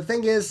shit. But the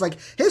thing is, like,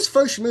 his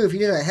first move, he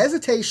did a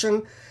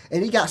hesitation,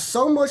 and he got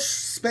so much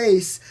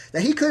space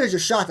that he could have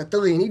just shot the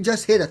three, and he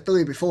just hit a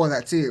three before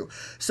that, too.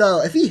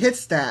 So if he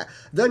hits that,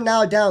 they're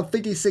now down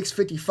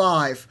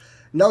 56-55,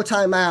 no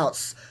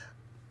timeouts.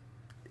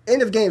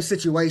 End of game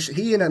situation.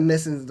 He ended up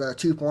missing the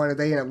two-pointer.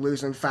 They ended up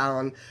losing,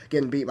 fouling,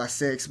 getting beat by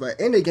 6. But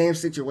end of game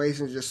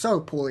situation is just so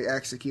poorly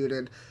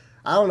executed.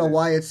 I don't know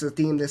why it's a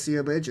theme this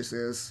year, but it just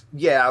is.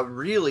 Yeah,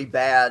 really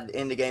bad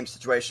in the game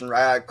situation.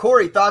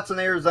 Corey, thoughts on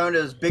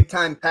Arizona's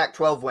big-time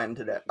Pac-12 win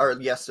today or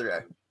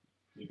yesterday?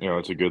 Yeah,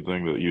 it's a good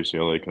thing that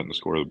UCLA couldn't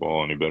score the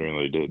ball any better than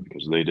they did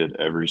because they did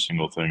every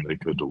single thing they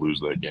could to lose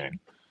that game.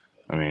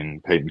 I mean,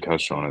 Peyton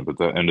touched on it, but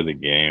the end of the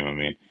game, I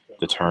mean,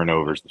 the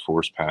turnovers, the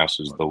forced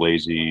passes, the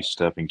lazy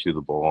stepping to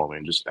the ball, I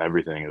mean, just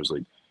everything. It was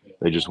like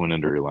they just went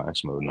into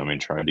relax mode and, I mean,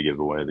 tried to give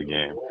away the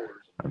game.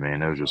 I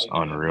mean, it was just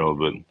unreal,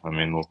 but, I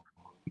mean,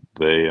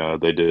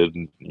 they did,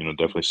 you know,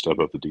 definitely step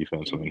up the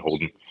defense. I mean,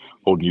 holding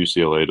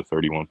UCLA to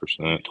 31%,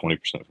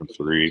 20% from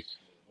three.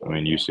 I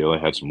mean, UCLA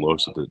had some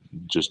looks that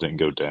just didn't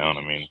go down.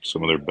 I mean,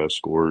 some of their best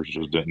scorers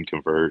just didn't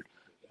convert.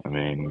 I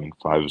mean,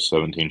 5 of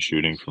 17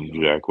 shooting from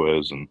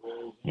Jaquez and,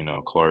 you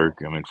know, Clark.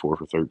 I mean, 4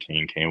 for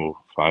 13. Campbell,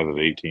 5 of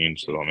 18.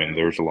 So, I mean,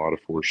 there's a lot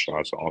of forced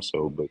shots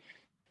also, but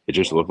it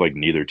just looked like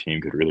neither team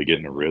could really get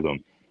in a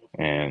rhythm.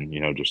 And, you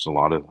know, just a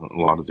lot of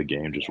the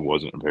game just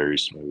wasn't very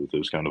smooth. It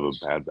was kind of a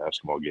bad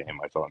basketball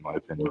game, I thought, in my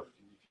opinion.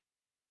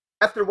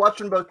 After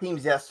watching both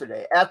teams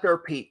yesterday, at their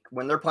peak,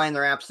 when they're playing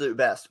their absolute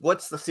best,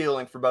 what's the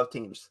ceiling for both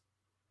teams?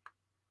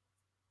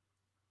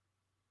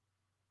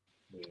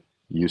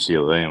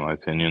 UCLA, in my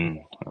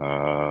opinion,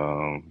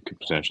 could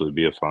potentially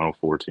be a Final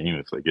Four team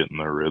if they get in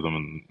their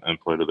rhythm and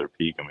play to their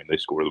peak. I mean, they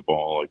score the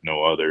ball like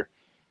no other.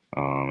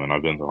 And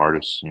I've been the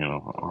hardest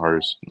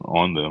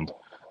on them.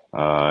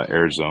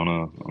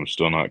 Arizona, I'm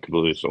still not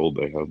completely sold.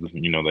 They have,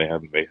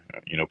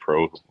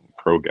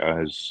 pro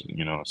guys,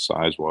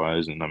 size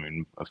wise, and I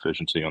mean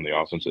efficiency on the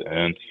offensive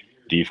end.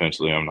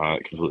 Defensively, I'm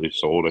not completely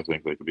sold. I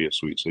think they could be a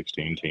Sweet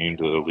 16 team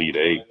to the Elite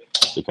 8,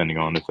 depending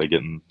on if they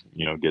getting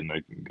a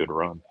good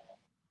run.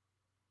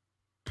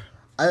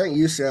 I think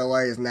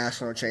UCLA is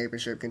national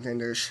championship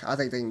contenders. I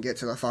think they can get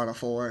to the Final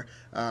Four.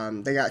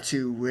 They got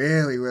 2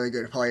 really, really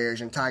good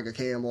players in Tiger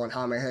Campbell and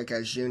Jaime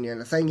Jaquez Jr.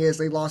 And the thing is,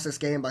 they lost this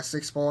game by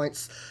 6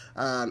 points.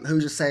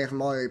 Who's to say if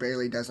Mario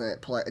Bailey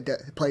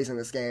plays in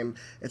this game,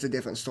 it's a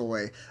different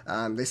story.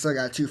 They still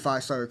got 2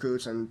 5-star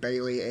recruits in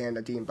Bailey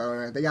and Dean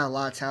Bona. They got a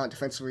lot of talent.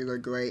 Defensively, they're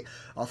great.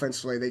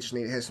 Offensively, they just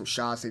need to hit some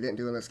shots they didn't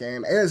do in this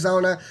game.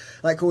 Arizona,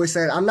 like Corey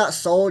said, I'm not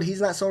sold.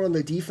 He's not sold on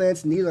their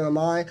defense. Neither am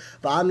I.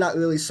 But I'm not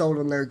really sold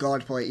on their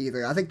guard play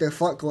either. I think their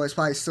front court is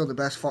probably still the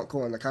best front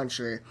court in the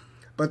country.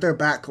 But their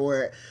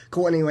backcourt,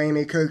 Courtney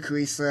Ramey, Kirk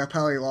Carissa,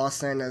 Pelly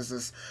Lawson, is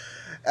this.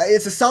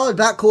 It's a solid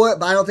backcourt,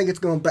 but I don't think it's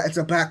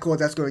a backcourt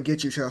that's going to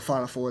get you to a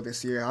Final Four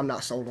this year. I'm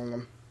not sold on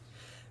them.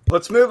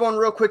 Let's move on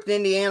real quick to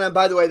Indiana.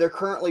 By the way, they're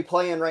currently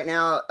playing right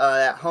now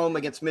at home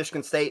against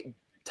Michigan State,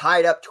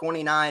 tied up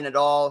 29 at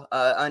all,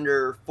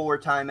 under 4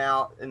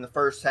 timeout in the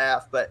first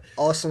half. But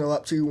Arsenal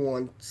up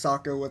 2-1.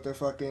 Soccer with their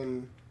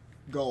fucking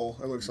goal,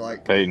 it looks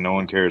like. Hey, no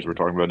one cares. We're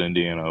talking about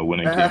Indiana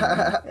winning team.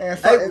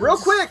 Hey, real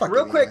quick,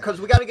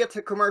 because we got to get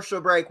to commercial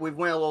break. We've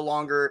went a little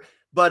longer.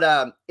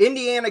 But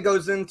Indiana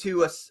goes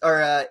into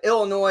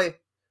Illinois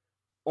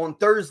on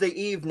Thursday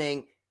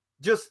evening,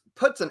 just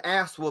puts an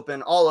ass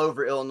whooping all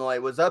over Illinois.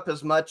 Was up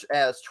as much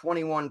as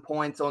 21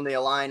 points on the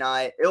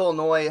Illini.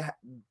 Illinois,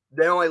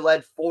 they only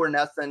led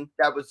 4-0.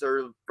 That was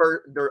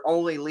their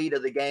only lead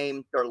of the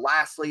game, their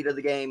last lead of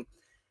the game.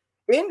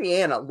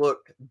 Indiana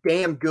looked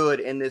damn good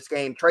in this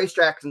game. Trace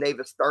Jackson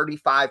Davis,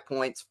 35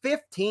 points,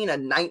 15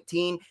 and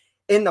 19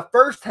 in the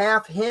first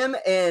half. Him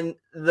and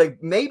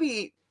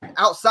maybe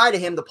outside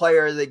of him, the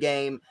player of the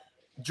game,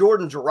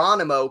 Jordan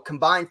Geronimo,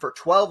 combined for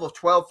 12 of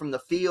 12 from the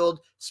field.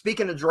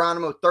 Speaking of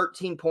Geronimo,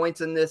 13 points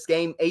in this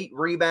game, 8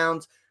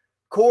 rebounds.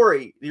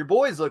 Corey, your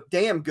boys look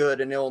damn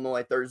good in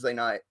Illinois Thursday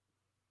night.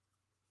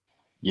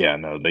 Yeah,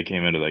 no, they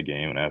came into that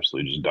game and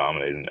absolutely just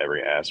dominated in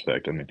every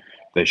aspect. I mean,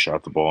 they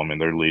shot the ball. I mean,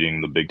 they're leading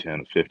the Big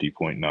Ten at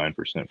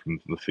 50.9% from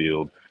the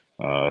field,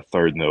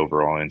 third in the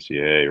overall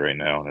NCAA right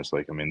now. And it's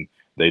like, I mean,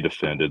 they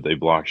defended, they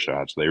blocked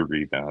shots, they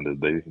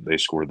rebounded, they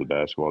scored the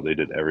basketball. They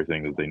did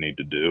everything that they need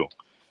to do.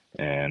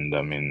 And,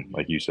 I mean,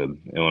 like you said,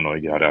 Illinois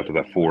got out to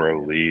that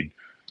 4-0 lead.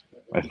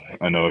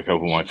 I know a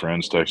couple of my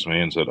friends texted me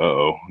and said,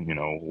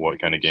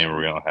 what kind of game are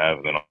we going to have?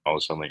 And then all of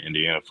a sudden,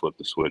 Indiana flipped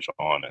the switch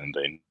on, and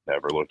they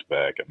never looked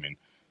back. I mean,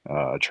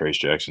 Trace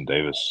Jackson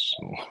Davis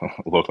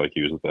looked like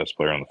he was the best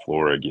player on the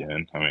floor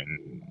again. I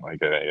mean,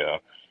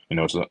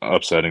 it's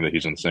upsetting that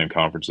he's in the same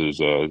conference as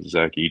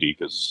Zach Edey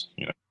because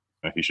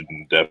he should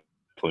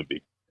definitely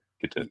be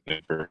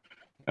contending for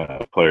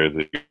player of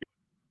the year.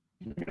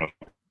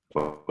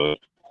 But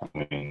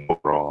I mean,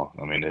 overall,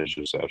 it's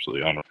just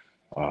absolutely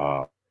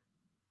unreal.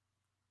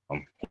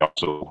 He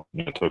also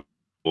took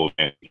full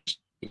advantage.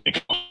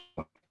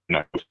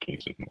 Not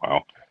Kingston.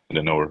 Wow, I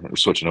didn't know we're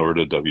switching over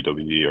to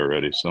WWE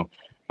already. So.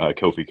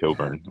 Kofi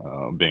Coburn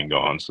being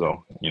gone,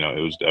 so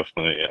it was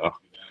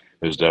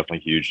definitely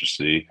huge to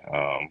see.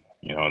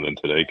 And then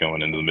today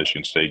going into the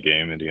Michigan State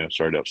game, Indiana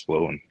started out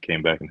slow and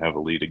came back and have a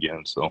lead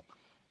again. So,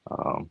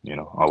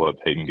 I'll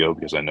let Peyton go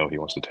because I know he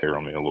wants to tear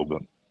on me a little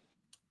bit.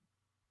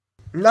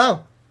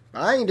 No,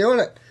 I ain't doing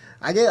it.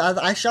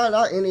 I shouted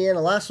out Indiana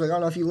last week. I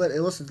don't know if you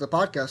listened to the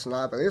podcast or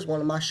not, but it was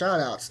one of my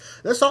shout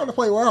outs. They're starting to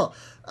play well.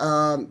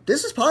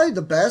 This is probably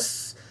the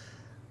best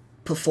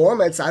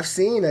performance I've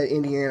seen at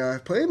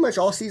Indiana pretty much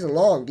all season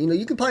long.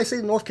 You can probably say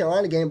the North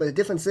Carolina game, but the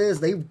difference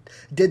is they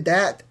did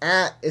that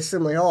at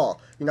Assembly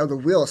Hall. The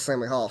real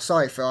Assembly Hall.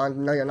 Sorry, Phil, I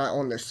know you're not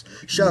on this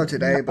show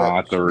today, but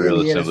not the real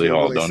Assembly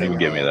Hall. Don't even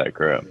give me that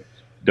crap.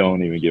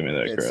 Don't even give me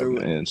that crap.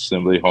 And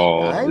Assembly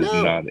Hall is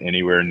not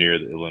anywhere near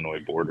the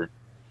Illinois border.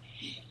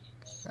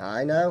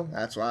 I know.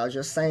 That's why I was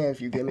just saying, if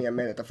you give me a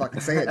minute to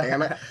fucking say it,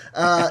 damn it.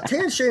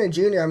 Terrence Shannon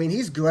Jr.,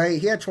 he's great.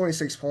 He had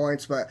 26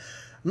 points, but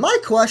my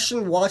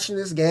question watching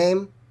this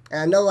game,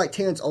 and I know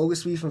Terrence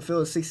Oglesby from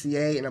Phil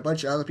 68 and a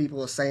bunch of other people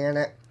were saying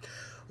it,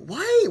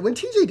 why, when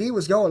TJD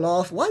was going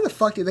off, why the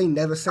fuck did they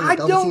never send a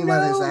double team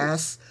out of his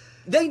ass?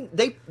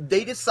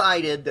 They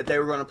decided that they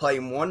were going to play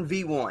him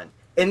 1v1,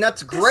 and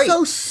that's great.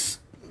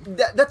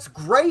 That's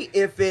great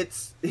if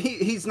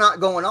he's not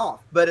going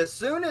off. But as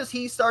soon as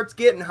he starts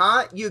getting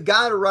hot, you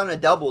got to run a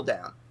double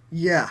down.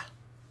 Yeah,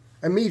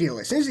 immediately.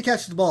 As soon as he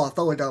catches the ball,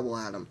 throw a double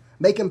at him.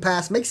 Make him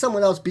pass. Make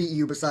someone else beat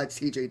you besides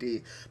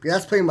TJD. Because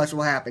that's pretty much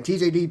what happened.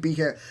 TJD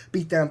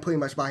beat them pretty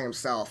much by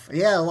himself. He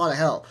had a lot of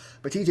help,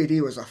 but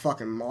TJD was a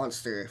fucking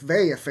monster.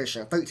 Very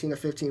efficient. 13 of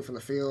 15 from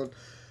the field.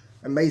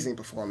 Amazing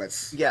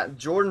performance. Yeah,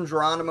 Jordan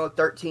Geronimo,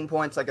 13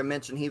 points. Like I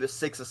mentioned, he was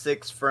 6 of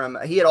 6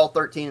 he had all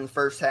 13 in the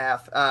first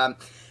half. A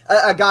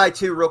guy,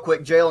 too, real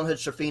quick, Jalen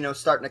Hood-Schifino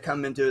starting to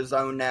come into his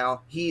own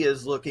now. He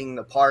is looking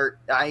the part.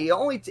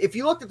 If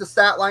you looked at the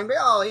stat line,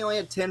 he only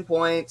had 10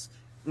 points.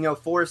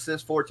 4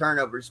 assists, 4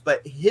 turnovers,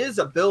 but his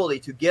ability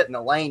to get in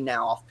the lane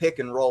now off pick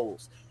and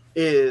rolls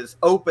is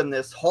open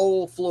this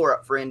whole floor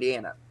up for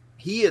Indiana.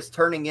 He is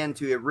turning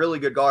into a really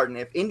good guard, and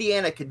if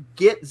Indiana could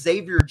get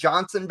Xavier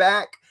Johnson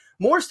back,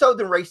 more so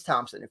than Race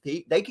Thompson, if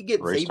they could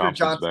get Race Xavier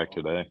Johnson back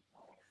today.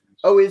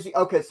 Oh, is he?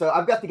 Okay, so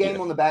I've got the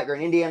game on the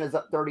background. Indiana's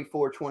up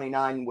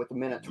 34-29 with a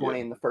minute 20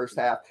 in the first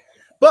half.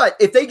 But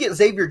if they get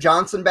Xavier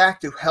Johnson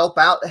back to help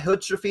out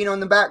Hood-Schifino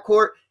in the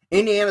backcourt,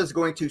 Indiana's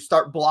going to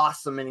start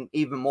blossoming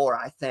even more,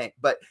 I think.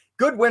 But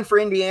good win for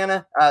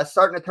Indiana.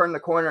 Starting to turn the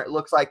corner, it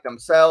looks like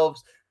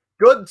themselves.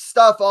 Good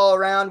stuff all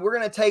around. We're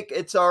going to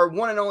it's our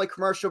one and only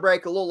commercial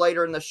break a little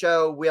later in the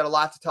show. We had a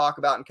lot to talk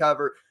about and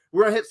cover.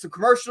 We're going to hit some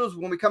commercials.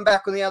 When we come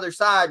back on the other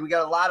side, we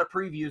got a lot of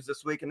previews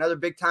this week. Another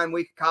big-time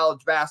week of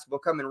college basketball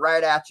coming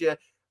right at you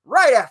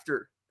right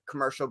after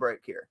commercial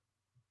break here.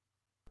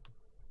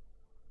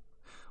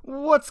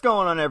 What's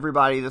going on,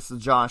 everybody? This is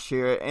Josh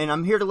here, and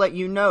I'm here to let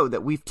you know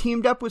that we've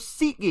teamed up with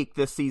SeatGeek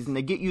this season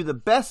to get you the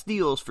best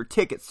deals for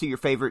tickets to your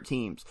favorite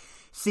teams.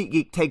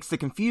 SeatGeek takes the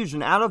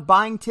confusion out of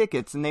buying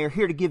tickets, and they are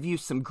here to give you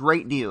some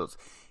great deals.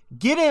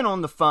 Get in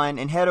on the fun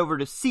and head over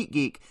to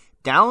SeatGeek,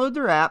 download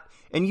their app,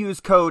 and use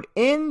code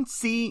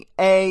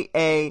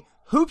NCAA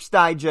Hoops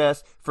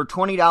Digest for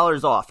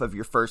 $20 off of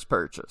your first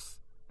purchase.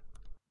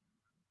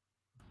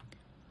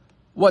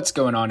 What's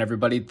going on,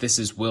 everybody? This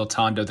is Will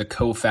Tondo, the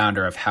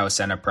co-founder of House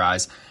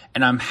Enterprise,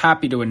 and I'm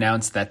happy to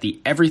announce that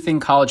the Everything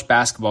College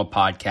Basketball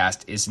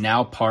podcast is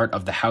now part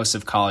of the House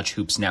of College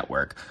Hoops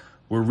Network.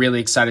 We're really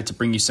excited to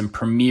bring you some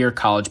premier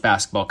college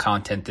basketball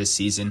content this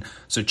season,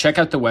 so check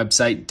out the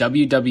website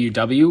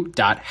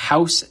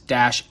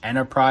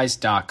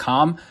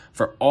www.house-enterprise.com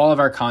for all of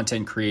our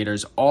content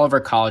creators, all of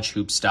our college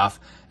hoop stuff,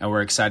 and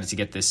we're excited to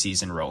get this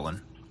season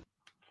rolling.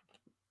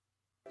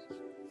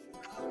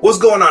 What's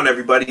going on,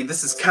 everybody?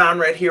 This is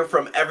Conrad here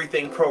from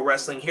Everything Pro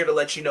Wrestling, here to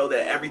let you know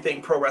that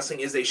Everything Pro Wrestling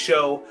is a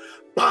show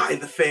by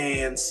the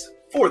fans,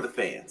 for the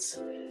fans.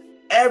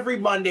 Every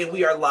Monday,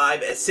 we are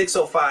live at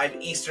 6:05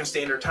 Eastern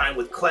Standard Time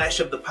with Clash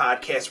of the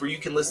Podcast, where you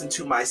can listen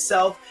to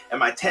myself and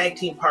my tag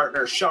team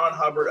partner, Sean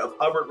Hubbard of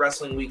Hubbard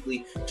Wrestling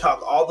Weekly,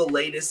 talk all the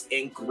latest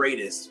and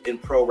greatest in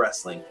pro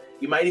wrestling.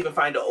 You might even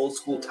find an old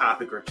school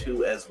topic or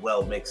two as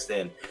well mixed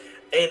in.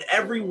 And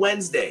every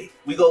Wednesday,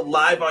 we go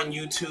live on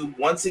YouTube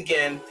once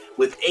again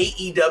with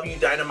AEW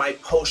Dynamite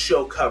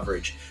post-show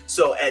coverage.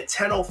 So at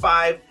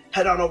 10:05,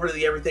 head on over to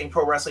the Everything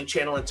Pro Wrestling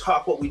channel and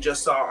talk what we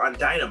just saw on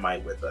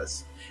Dynamite with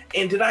us.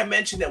 And did I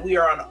mention that we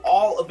are on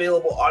all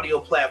available audio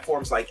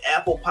platforms like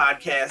Apple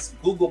Podcasts,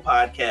 Google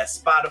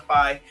Podcasts,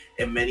 Spotify,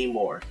 and many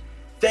more.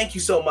 Thank you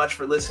so much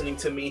for listening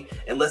to me,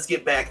 and let's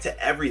get back to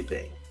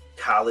everything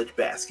college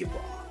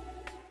basketball.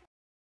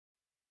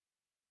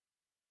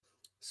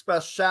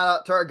 Special shout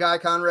out to our guy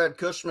Conrad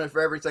Cushman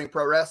for Everything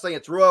Pro Wrestling.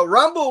 It's Royal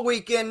Rumble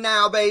weekend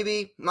now,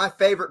 baby. My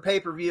favorite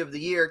pay-per-view of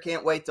the year.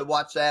 Can't wait to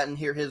watch that and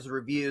hear his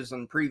reviews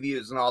and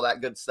previews and all that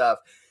good stuff.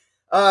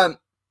 I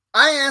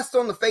asked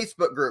on the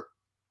Facebook group.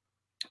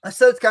 I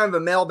said it's kind of a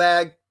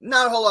mailbag.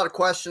 Not a whole lot of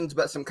questions,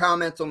 but some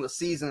comments on the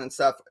season and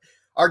stuff.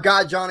 Our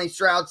guy Johnny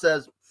Stroud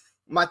says,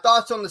 my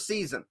thoughts on the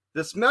season.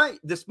 This might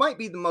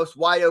be the most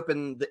wide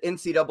open the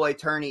NCAA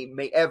tourney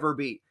may ever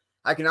be.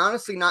 I can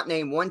honestly not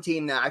name one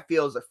team that I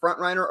feel is a front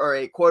runner or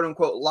a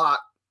quote-unquote lock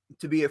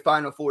to be a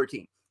Final Four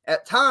team.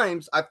 At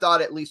times, I've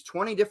thought at least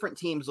 20 different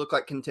teams look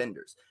like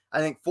contenders. I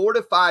think 4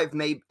 to 5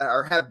 may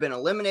or have been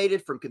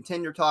eliminated from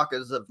contender talk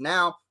as of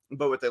now,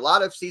 but with a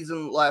lot of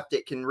season left,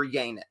 it can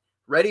regain it.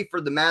 Ready for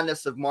the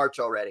madness of March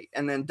already.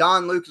 And then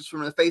Don Lucas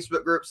from the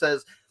Facebook group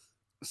says,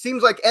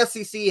 seems like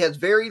SEC has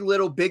very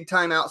little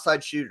big-time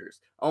outside shooters,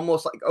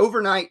 almost like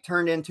overnight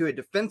turned into a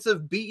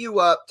defensive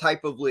beat-you-up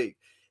type of league.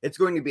 It's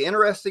going to be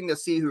interesting to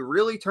see who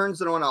really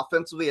turns it on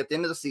offensively at the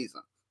end of the season.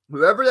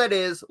 Whoever that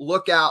is,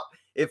 look out.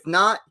 If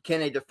not,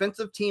 can a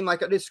defensive team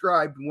like I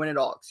described win it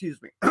all? Excuse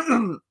me.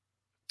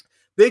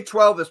 Big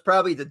 12 is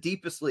probably the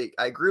deepest league.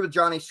 I agree with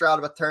Johnny Stroud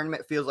about the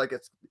tournament.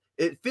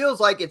 It feels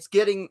like it's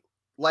getting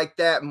like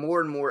that more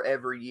and more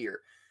every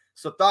year.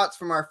 So thoughts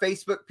from our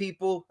Facebook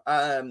people.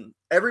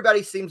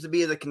 Everybody seems to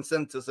be the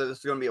consensus that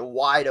it's going to be a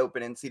wide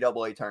open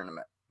NCAA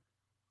tournament.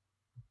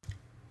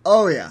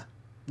 Oh, yeah.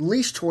 At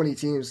least 20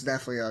 teams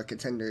definitely are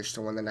contenders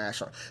to win the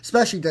national,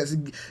 especially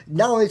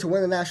not only to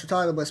win the national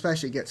title, but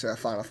especially get to a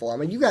Final Four. I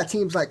mean, you got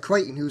teams like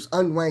Creighton, who's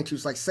unranked,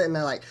 who's like sitting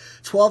at like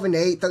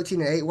 12-8,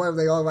 13-8, whatever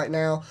they are right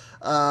now.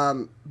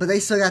 But they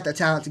still got the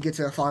talent to get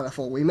to a Final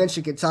Four. We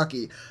mentioned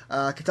Kentucky.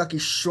 Kentucky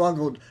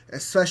struggled,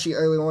 especially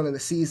early on in the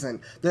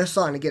season. They're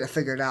starting to get it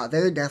figured out.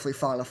 They're definitely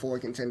Final Four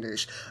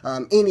contenders.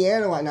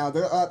 Indiana right now,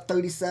 they're up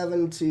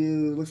 37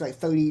 to, looks like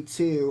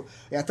 32.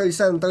 Yeah,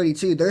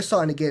 37-32. They're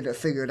starting to get it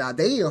figured out.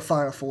 They are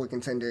Final Four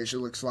contenders, it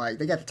looks like.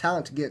 They got the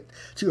talent to get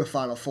to a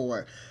Final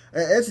Four.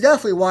 It's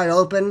definitely wide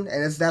open,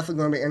 and it's definitely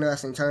going to be an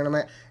interesting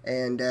tournament.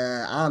 And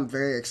I'm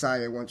very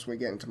excited once we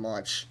get into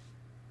March.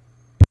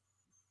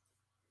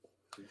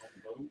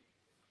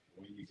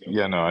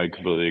 Yeah, no, I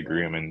completely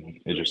agree. I mean,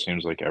 it just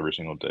seems like every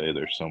single day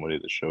there's somebody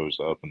that shows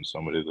up and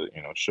somebody that,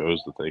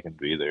 shows that they can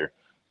be there.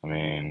 I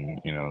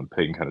mean,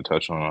 Peyton kind of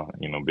touched on,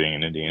 being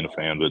an Indiana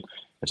fan, but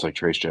it's like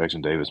Trace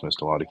Jackson Davis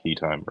missed a lot of key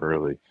time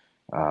early.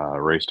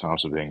 Race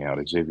Thompson being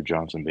out, Xavier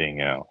Johnson being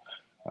out,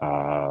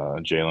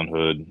 Jalen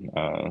Hood,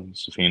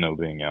 Safino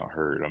being out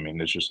hurt. I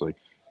mean, it's just like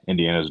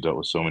Indiana's dealt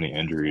with so many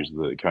injuries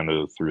that kind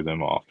of threw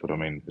them off. But I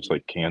mean, it's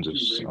like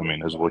Kansas,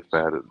 has looked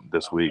bad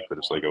this week, but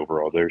it's like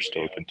overall they're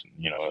still,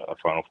 a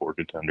Final Four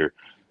contender.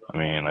 I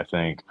mean, I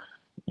think,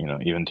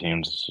 even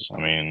teams,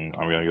 I'm going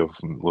to go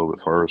from a little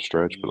bit far of a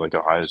stretch, but like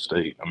Ohio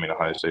State,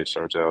 Ohio State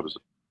starts out as a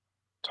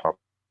top,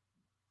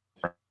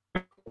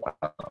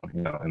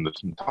 in the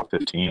top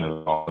 15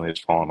 and all,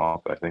 it's fallen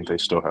off. I think they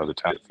still have the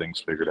talent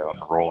things figured out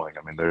and rolling.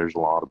 I mean, there's a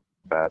lot of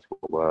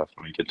basketball left.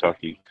 I mean,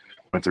 Kentucky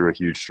went through a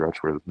huge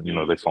stretch where,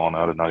 they've fallen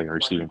out and not even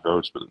receiving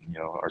votes, but,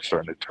 are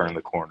starting to turn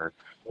the corner,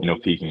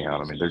 peaking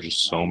out. I mean, there's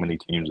just so many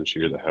teams this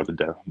year that have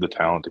the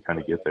talent to kind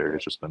of get there.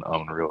 It's just been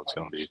unreal. It's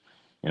going to be,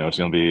 it's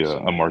going to be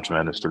a March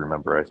Madness to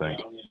remember, I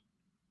think.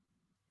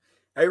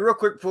 Hey, real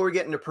quick before we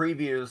get into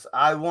previews,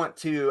 I want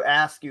to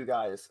ask you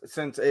guys,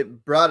 since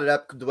it brought it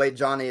up the way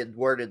Johnny had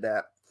worded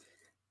that.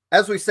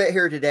 As we sit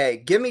here today,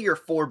 give me your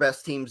 4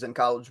 best teams in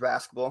college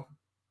basketball.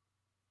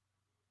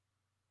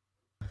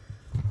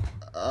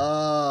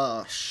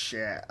 Oh,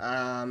 shit.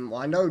 Well,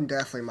 I know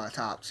definitely my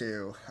top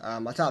 2.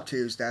 My top 2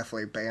 is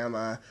definitely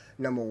Bama,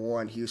 number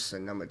 1,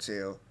 Houston, number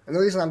 2. And the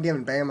reason I'm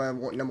giving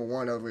Bama number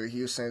 1 over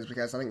Houston is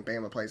because I think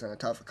Bama plays in a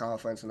tougher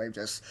conference, and they've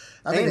just...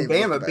 I think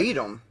Bama beat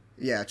them.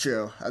 Yeah,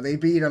 true. They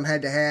beat them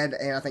head-to-head,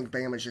 and I think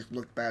Bama just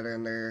looked better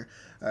in their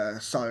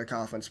starter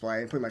conference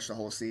play and pretty much the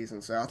whole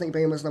season. So I think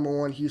Bama's number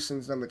 1,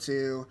 Houston's number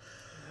 2.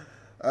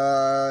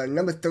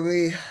 Number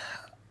 3,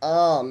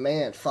 oh,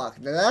 man, fuck.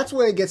 That's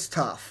when it gets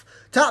tough.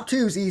 Top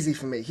 2 is easy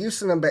for me.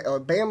 Houston and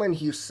Bama and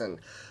Houston.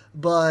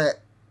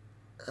 But,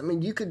 I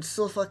mean, you could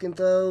still fucking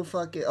throw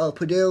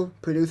Purdue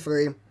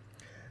 3.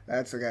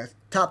 That's okay.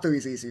 Top 3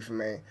 is easy for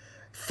me.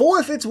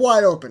 4th, it's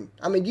wide open.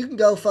 I mean, you can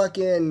go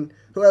fucking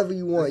whoever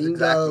you want. You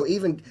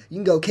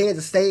can go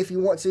Kansas State if you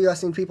want to. I've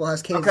seen people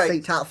has Kansas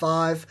State top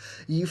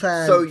 5. You've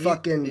had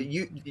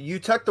you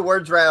took the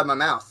words right out of my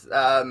mouth.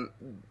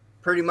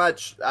 Pretty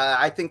much,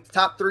 I think the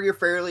top 3 are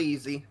fairly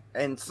easy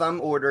in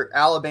some order: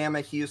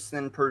 Alabama,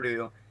 Houston,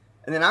 Purdue,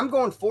 and then I'm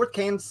going 4th,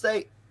 Kansas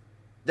State.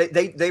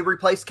 They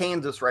replaced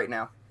Kansas right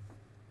now.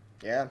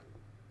 Yeah,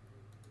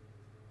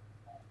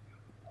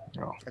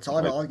 oh, it's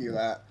hard to argue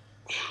that.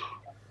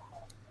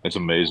 It's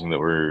amazing that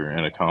we're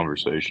in a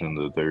conversation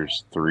that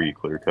there's 3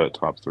 clear-cut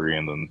top 3,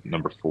 and then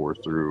number 4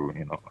 through,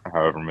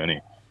 however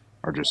many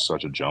are just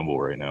such a jumble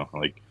right now.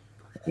 Like,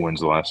 when's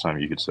the last time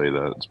you could say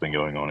that it's been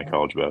going on in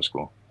college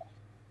basketball?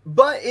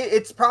 But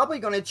it's probably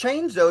going to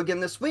change, though, again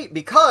this week,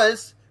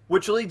 because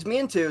Which leads me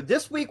into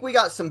this week, we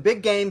got some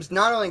big games,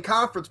 not only in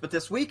conference, but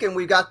this weekend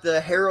we got the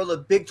Herald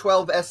of Big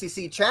 12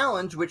 SEC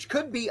Challenge, which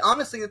could be,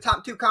 honestly, the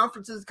top two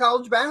conferences in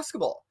college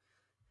basketball.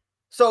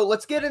 So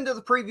let's get into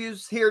the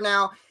previews here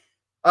now.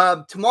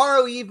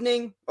 Tomorrow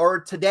evening,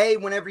 or today,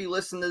 whenever you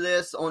listen to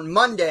this, on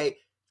Monday,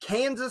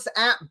 Kansas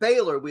at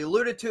Baylor. We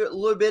alluded to it a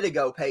little bit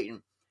ago,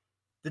 Peyton.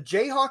 The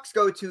Jayhawks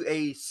go to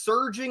a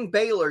surging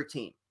Baylor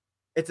team.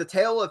 It's a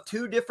tale of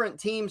two different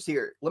teams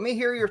here. Let me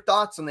hear your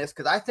thoughts on this,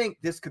 because I think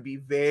this could be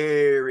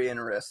very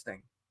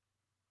interesting.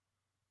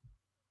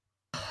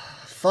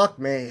 Fuck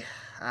me.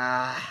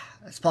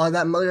 It's probably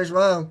that motor as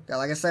well.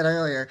 Like I said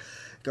earlier,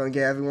 gonna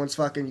get everyone's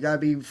fucking, you gotta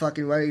be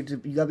fucking ready to,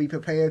 you gotta be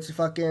prepared to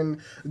fucking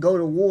go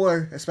to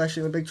war,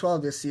 especially in the Big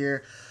 12 this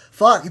year.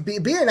 Fuck,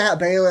 being at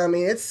Baylor, I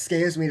mean, it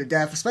scares me to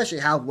death, especially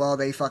how well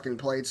they fucking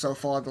played so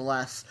far the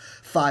last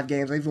 5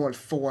 games. They've won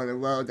 4 in a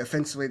row.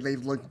 Defensively,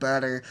 they've looked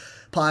better.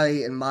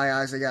 Probably, in my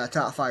eyes, they got a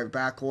top 5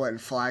 backcourt in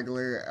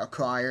Flagler,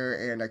 Cryer,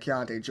 and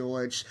Keontae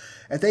George.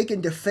 If they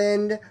can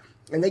defend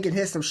and they can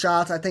hit some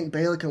shots, I think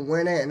Baylor can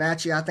win it. And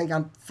actually, I think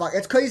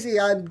it's crazy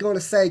I'm going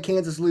to say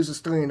Kansas loses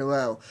 3 in a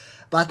row,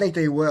 but I think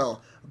they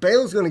will.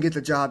 Baylor's going to get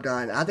the job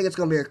done. I think it's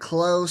going to be a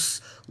close,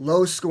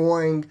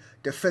 low-scoring,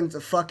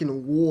 defensive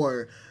fucking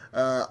war.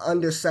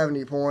 Under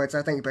 70 points.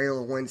 I think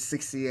Baylor wins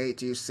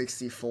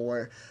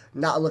 68-64.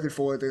 Not looking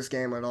forward to this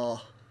game at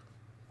all.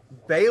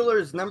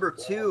 Baylor's number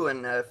 2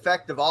 in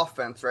effective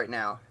offense right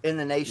now in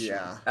the nation,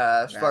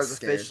 as far as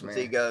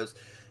efficiency goes.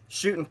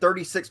 Shooting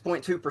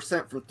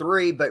 36.2% from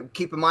 3, but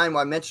keep in mind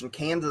what I mentioned,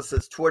 Kansas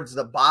is towards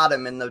the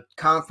bottom in the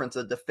conference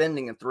of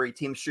defending a 3.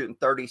 Teams shooting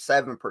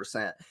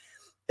 37%.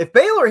 If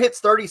Baylor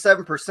hits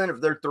 37%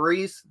 of their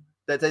threes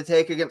that they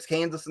take against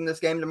Kansas in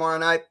this game tomorrow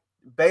night,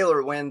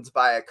 Baylor wins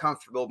by a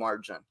comfortable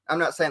margin. I'm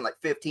not saying like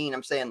 15.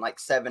 I'm saying like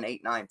 7,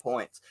 8, 9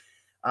 points.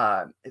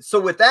 So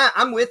with that,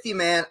 I'm with you,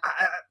 man.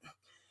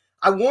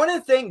 I want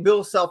to think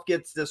Bill Self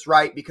gets this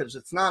right, because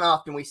it's not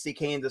often we see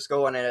Kansas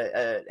go on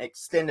an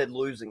extended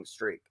losing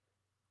streak.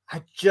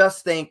 I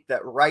just think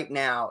that right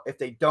now, if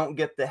they don't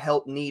get the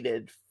help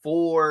needed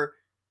for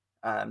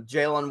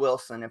Jalen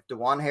Wilson, if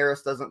DeJuan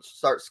Harris doesn't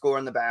start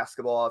scoring the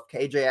basketball, if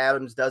KJ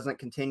Adams doesn't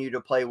continue to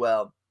play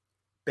well,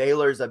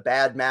 Baylor's a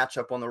bad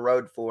matchup on the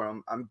road for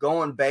them. I'm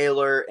going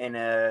Baylor in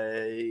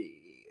a,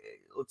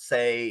 let's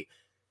say,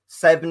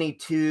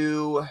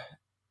 72-64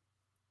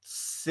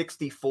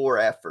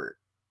 effort.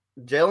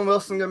 Jalen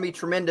Wilson going to be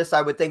tremendous,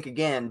 I would think,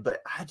 again,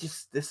 but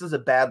this is a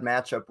bad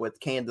matchup with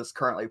Kansas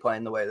currently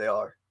playing the way they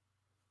are.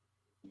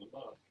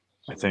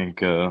 I think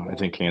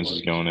Kansas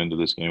is going into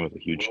this game with a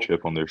huge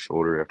chip on their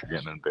shoulder after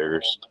getting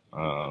embarrassed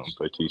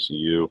by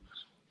TCU.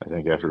 I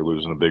think after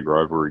losing a big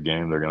rivalry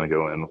game, they're going to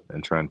go in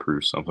and try and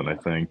prove something. I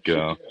think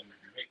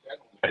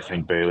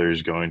Baylor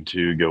is going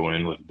to go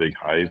in with big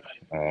hype.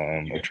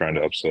 They're trying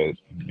to upset,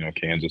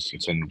 Kansas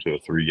and send them to a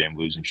 3-game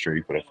losing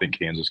streak. But I think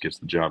Kansas gets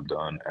the job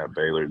done at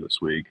Baylor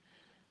this week.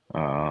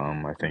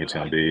 I think it's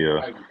going to be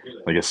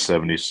like a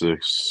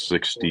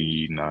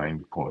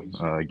 76-69 point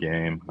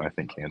game. I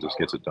think Kansas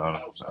gets it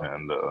done,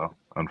 and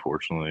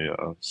unfortunately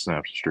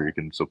snaps the streak,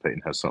 and so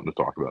Peyton has something to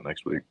talk about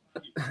next week.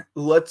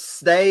 Let's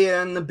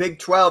stay in the Big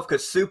 12,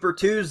 because Super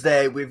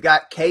Tuesday, we've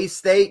got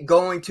K-State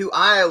going to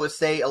Iowa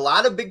State. A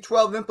lot of Big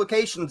 12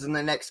 implications in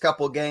the next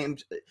couple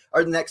games,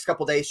 or the next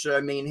couple days, should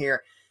I mean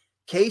here.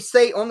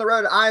 K-State on the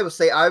road to Iowa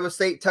State. Iowa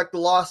State took the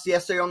loss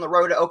yesterday on the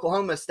road to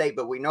Oklahoma State,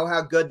 but we know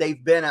how good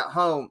they've been at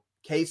home.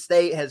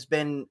 K-State has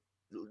been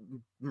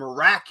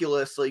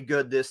miraculously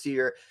good this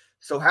year.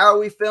 So how are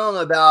we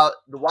feeling about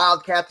the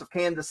Wildcats of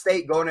Kansas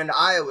State going into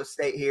Iowa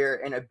State here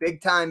in a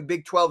big-time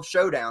Big 12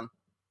 showdown?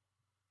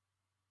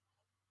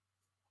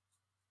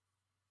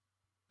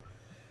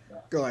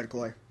 Go ahead,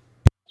 Clay.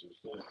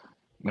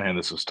 Man,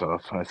 this is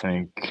tough. I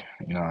think,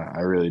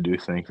 I really do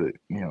think that,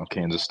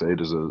 Kansas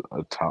State is a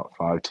top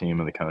 5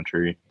 team in the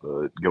country,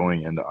 but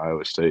going into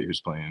Iowa State,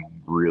 who's playing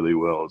really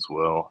well as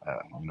well,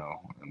 and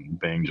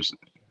being just,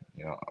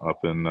 up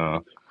in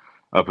a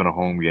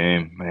home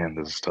game, man,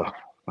 this is tough.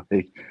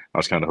 I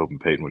was kind of hoping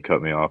Peyton would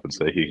cut me off and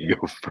say he could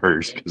go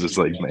first, because it's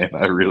like, man,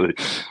 I really.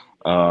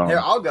 Here,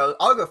 I'll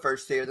go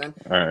first here then.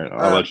 All right,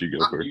 I'll let you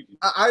go first.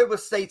 Iowa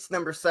State's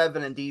number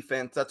 7 in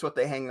defense. That's what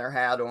they hang their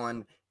hat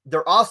on.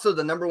 They're also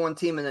the number 1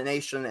 team in the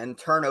nation in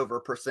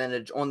turnover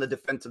percentage on the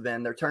defensive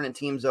end. They're turning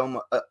teams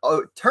over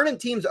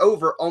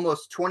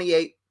almost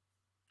 28,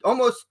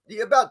 almost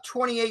about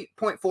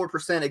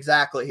 28.4%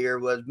 exactly here.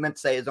 Was meant to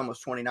say is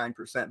almost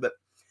 29%, but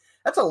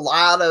that's a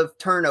lot of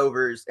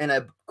turnovers in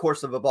a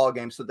course of a ball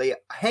game. So they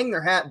hang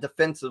their hat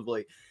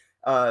defensively.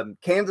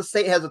 Kansas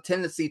State has a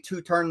tendency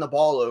to turn the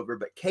ball over,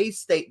 but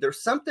K-State,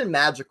 there's something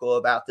magical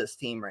about this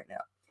team right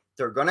now.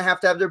 They're going to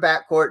have their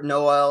backcourt,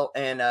 Noel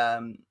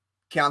and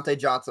Keontae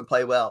Johnson,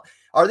 play well.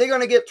 Are they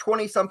going to get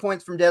 20-some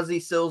points from Desi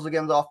Sills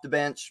again off the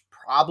bench?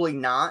 Probably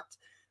not.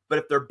 But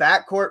if their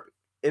backcourt,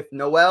 if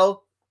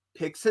Noel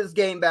picks his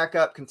game back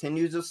up,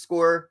 continues to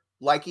score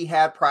like he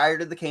had prior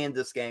to the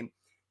Kansas game,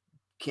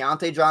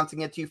 Keontae Johnson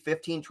gets you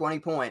 15, 20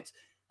 points.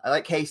 I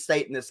like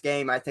K-State in this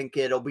game. I think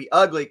it'll be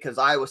ugly because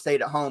Iowa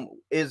State at home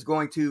is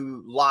going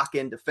to lock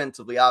in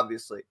defensively,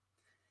 obviously.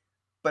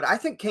 But I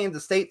think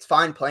Kansas State's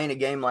fine playing a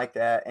game like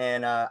that.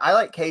 And I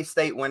like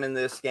K-State winning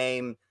this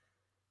game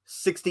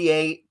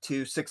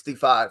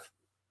 68-65.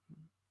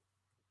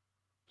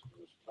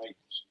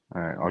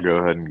 All right, I'll go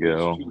ahead and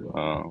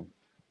go.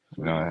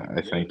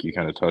 I think you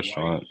kind of touched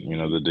on it,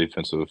 the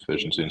defensive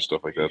efficiency and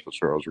stuff like that.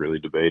 That's where I was really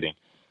debating.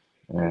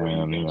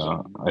 And,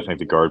 I think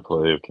the guard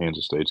play of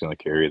Kansas State's going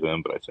to carry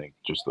them, but I think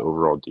just the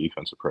overall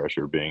defensive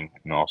pressure being,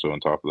 and also on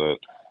top of that,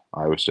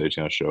 Iowa State's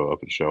going to show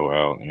up and show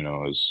out,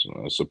 as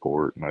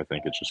support. And I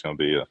think it's just going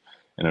to be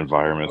an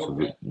environment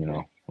that,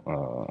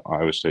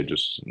 Iowa State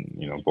just,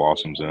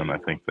 blossoms in. I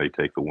think they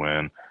take the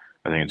win.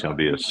 I think it's going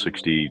to be a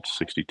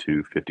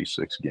 60-62,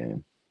 56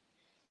 game.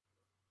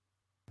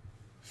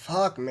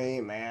 Fuck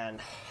me, man.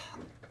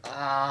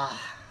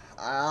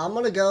 I'm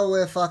going to go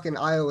with fucking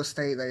Iowa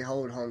State. They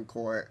hold home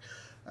court.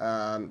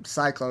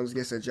 Cyclones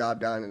gets the job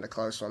done in the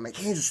close one. Man,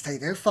 Kansas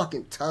State, they're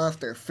fucking tough.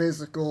 They're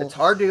physical. It's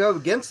hard to go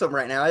against them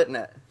right now, isn't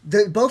it?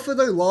 Both of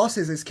their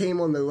losses came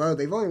on the road.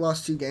 They've only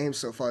lost 2 games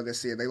so far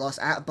this year. They lost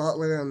at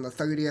Butler on the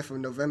 30th of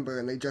November,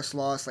 and they just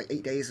lost like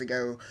 8 days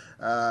ago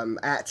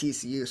at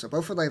TCU. So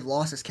both of their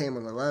losses came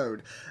on the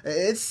road.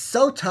 It's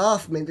so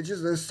tough, man.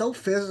 They're so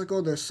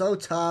physical. They're so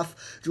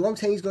tough. Jerome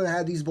Tane's going to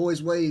have these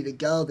boys ready to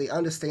go. They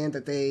understand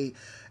that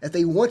if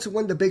they want to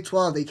win the Big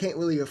 12, they can't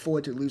really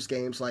afford to lose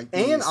games like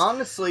these. And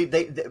honestly,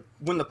 they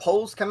when the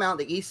polls come out,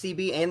 the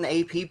ECB and the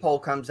AP poll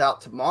comes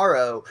out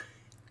tomorrow,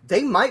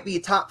 they might be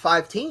a top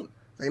 5 team.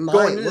 They might.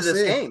 Going into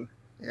this game.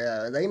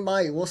 Yeah, they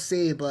might. We'll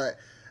see, but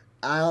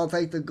I don't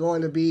think they're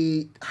going to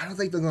beat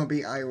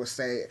Iowa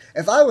State.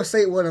 If Iowa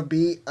State would have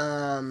beat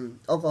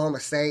Oklahoma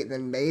State,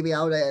 then maybe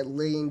I would have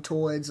leaned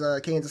towards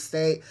Kansas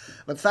State.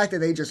 But the fact that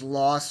they just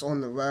lost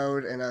on the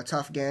road in a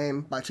tough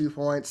game by 2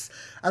 points,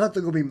 I thought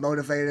they're going to be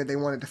motivated. They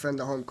want to defend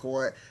the home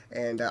court,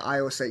 and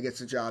Iowa State gets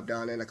the job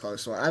done in a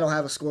close one. I don't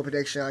have a score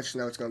prediction. I just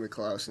know it's going to be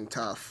close and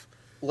tough.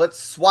 Let's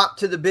swap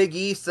to the Big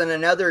East and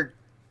another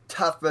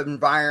tough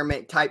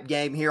environment type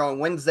game here on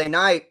Wednesday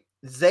night.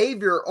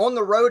 Xavier on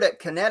the road at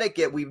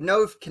Connecticut. We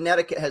know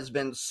Connecticut has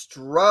been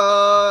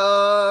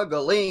struggling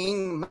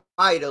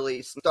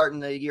mightily, starting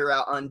the year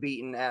out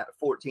unbeaten at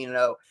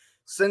 14-0.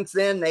 Since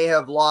then, they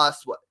have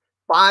lost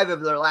 5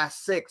 of their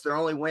last 6. Their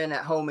only win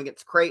at home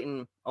against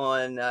Creighton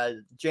on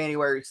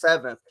January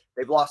 7th.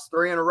 They've lost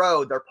 3 in a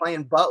row. They're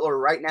playing Butler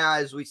right now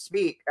as we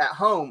speak at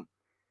home.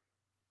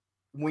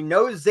 We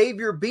know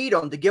Xavier beat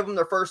them to give them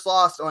their first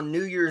loss on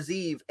New Year's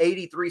Eve,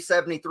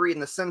 83-73 in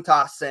the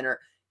Cintas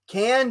Center.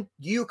 Can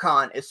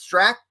UConn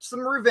extract some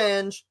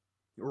revenge,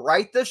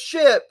 right the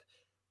ship,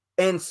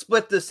 and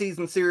split the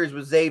season series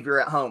with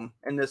Xavier at home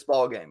in this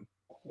ball game?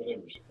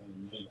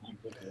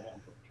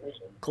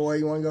 Corey,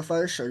 you want to go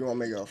first, or you want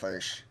me to go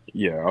first?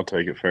 Yeah, I'll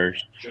take it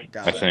first.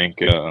 Got I think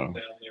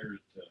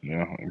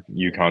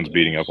UConn's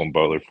beating up on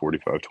Butler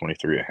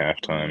 45-23 at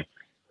halftime.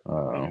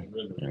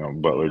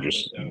 Butler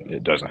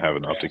it doesn't have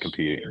enough to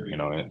compete,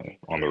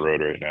 on the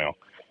road right now.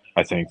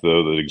 I think,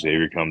 though, that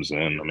Xavier comes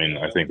in. I mean,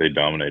 I think they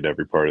dominate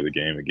every part of the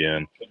game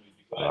again.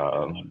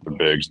 The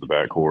bigs, the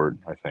backcourt.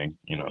 I think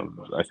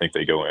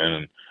they go in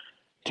and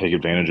take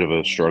advantage of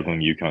a struggling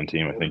UConn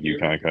team. I think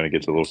UConn kind of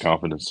gets a little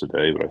confidence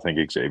today, but I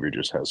think Xavier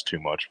just has too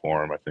much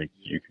for him. I think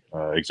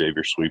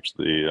Xavier sweeps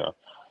the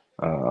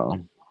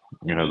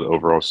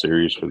overall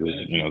series for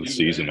the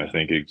season. I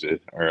think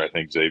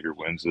Xavier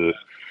wins it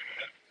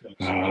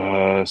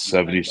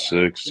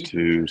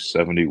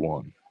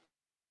 76-71.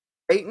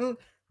 Peyton,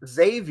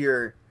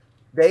 Xavier,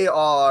 they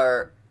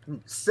are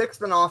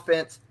 6th in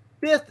offense,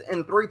 5th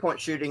in three-point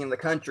shooting in the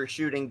country,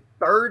 shooting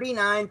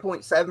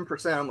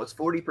 39.7%, almost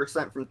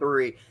 40% from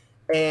 3.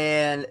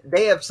 And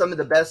they have some of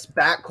the best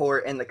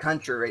backcourt in the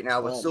country right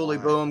now with Sully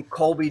Boom,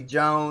 Colby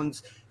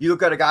Jones. You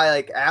look at a guy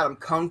like Adam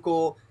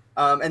Kunkel,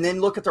 and then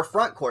look at their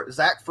front court,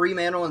 Zach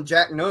Fremantle and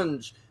Jack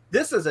Nunge.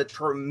 This is a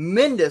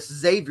tremendous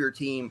Xavier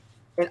team.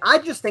 And I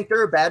just think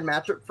they're a bad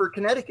matchup for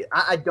Connecticut.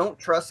 I don't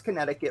trust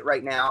Connecticut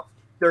right now.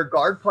 Their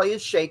guard play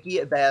is shaky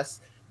at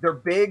best. Their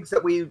bigs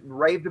that we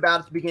raved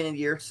about at the beginning of the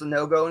year,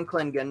 Sonogo and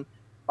Klingon,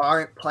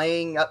 aren't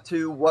playing up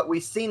to what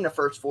we've seen the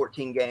first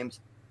 14 games.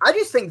 I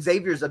just think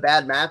Xavier's a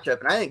bad matchup,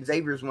 and I think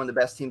Xavier's one of the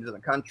best teams in the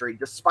country,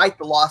 despite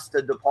the loss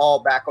to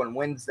DePaul back on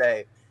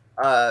Wednesday.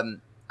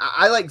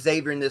 I like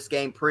Xavier in this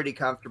game pretty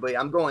comfortably.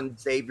 I'm going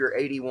Xavier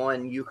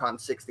 81, UConn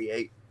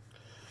 68.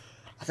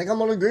 I think I'm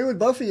going to agree with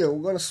both of you.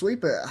 We're going to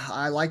sweep it.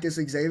 I like this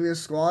Xavier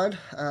squad.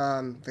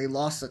 They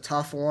lost a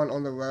tough one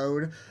on the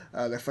road.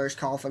 Their first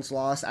conference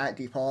loss at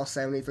DePaul,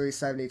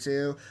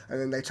 73-72.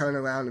 And then they turn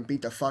around and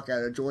beat the fuck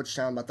out of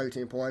Georgetown by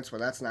 13 points. But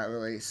that's not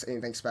really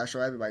anything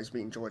special. Everybody's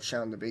beating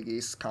Georgetown in the Big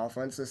East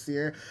Conference this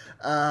year.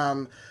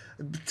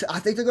 I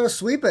think they're going to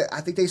sweep it.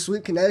 I think they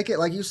sweep Connecticut.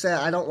 Like you said,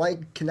 I don't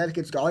like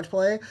Connecticut's guard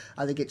play.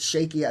 I think it's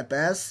shaky at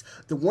best.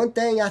 The one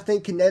thing I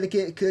think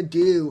Connecticut could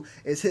do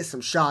is hit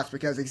some shots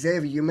because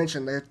Xavier, you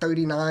mentioned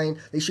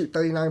they shoot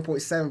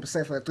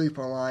 39.7% from the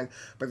three-point line,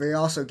 but they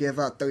also give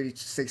up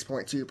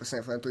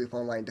 36.2% from the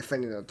three-point line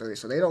defending the three.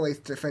 So they don't really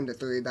defend the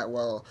three that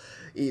well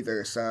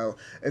either. So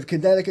if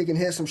Connecticut can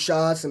hit some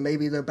shots and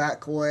maybe their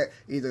backcourt,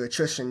 either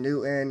Tristan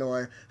Newton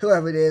or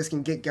whoever it is,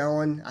 can get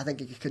going, I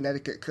think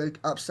Connecticut could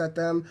upset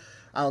them.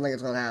 I don't think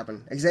it's going to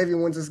happen. Xavier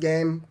wins this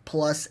game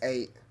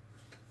 +8.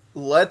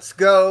 Let's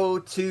go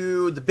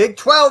to the Big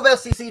 12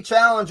 SEC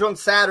Challenge on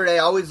Saturday. I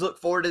always look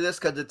forward to this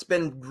because it's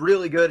been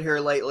really good here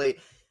lately.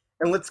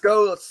 And let's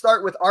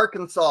start with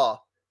Arkansas.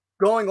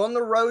 Going on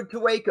the road to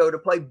Waco to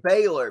play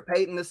Baylor.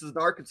 Peyton, this is an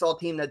Arkansas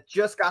team that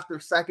just got their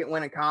second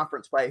win in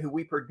conference play, who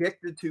we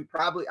predicted to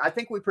I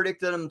think we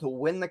predicted them to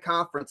win the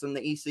conference in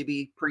the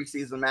ECB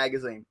preseason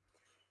magazine.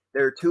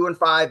 They're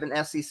 2-5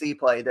 in SEC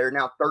play. They're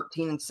now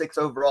 13-6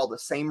 overall, the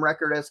same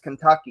record as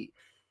Kentucky.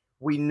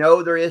 We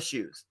know their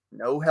issues.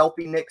 No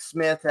healthy Nick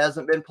Smith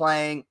hasn't been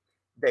playing.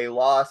 They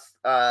lost.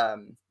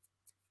 What's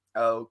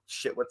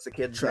the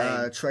kid's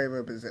name?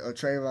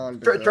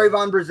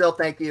 Trayvon Brazile.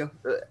 Thank you.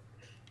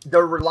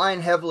 They're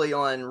relying heavily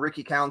on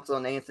Ricky Council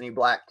and Anthony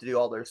Black to do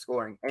all their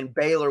scoring. And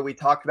Baylor, we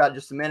talked about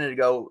just a minute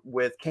ago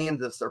with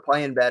Kansas, they're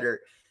playing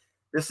better.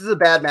 This is a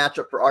bad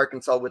matchup for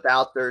Arkansas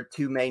without their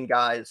two main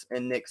guys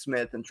in Nick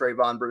Smith and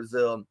Trayvon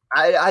Brazile.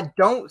 I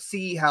don't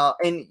see how,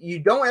 and you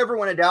don't ever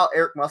want to doubt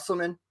Eric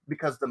Musselman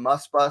because the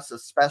Muss Bus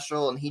is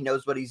special and he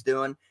knows what he's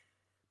doing.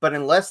 But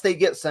unless they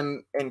get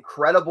some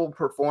incredible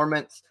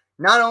performance,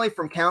 not only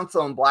from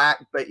Council and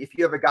Black, but if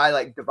you have a guy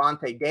like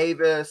Devontae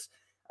Davis,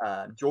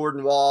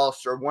 Jordan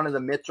Walsh, or one of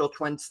the Mitchell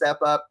twins step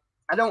up,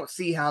 I don't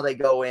see how they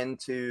go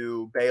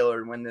into Baylor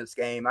and win this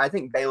game. I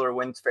think Baylor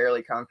wins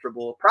fairly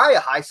comfortable. Probably a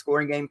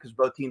high-scoring game because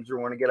both teams are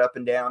going to get up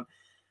and down.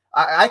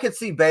 I could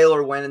see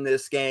Baylor winning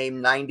this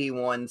game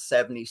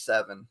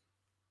 91-77.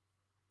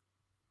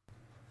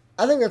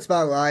 I think that's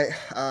about right.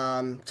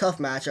 Tough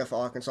matchup for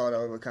Arkansas to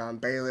overcome.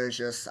 Baylor's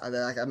just,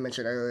 like I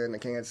mentioned earlier in the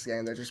Kansas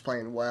game, they're just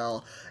playing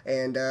well.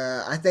 And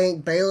I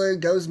think Baylor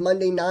goes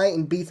Monday night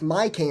and beats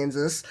my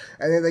Kansas,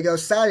 and then they go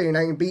Saturday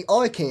night and beat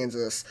our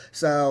Kansas.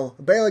 So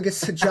Baylor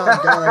gets the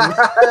job done.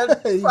 That's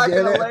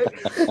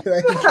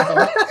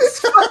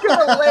fucking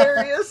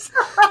hilarious.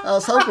 I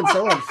was hoping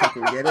someone would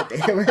fucking get it,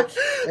 damn it.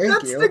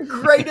 Thank you. That's the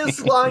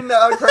greatest line that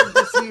I've heard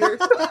this year.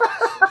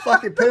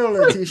 Fucking put it on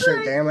a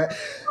t-shirt, damn it.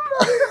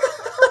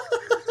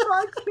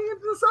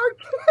 Kansas,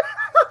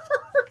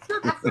 that's so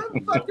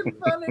fucking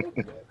funny.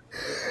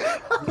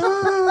 How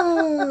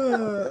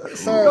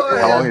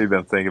long have you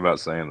been thinking about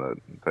saying that,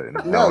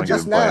 Peyton? No,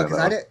 just now, because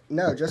I didn't.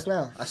 No, just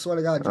now. I swear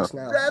to God, just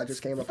now. I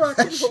just came up with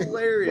that shit.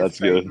 Hilarious. That's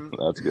good.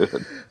 That's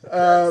good.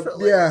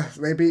 Yeah,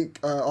 they beat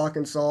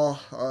Arkansas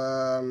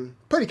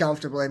pretty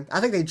comfortably. I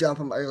think they jump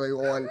them early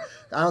on.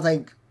 I don't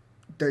think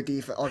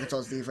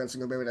Arkansas's defense is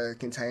going to be able to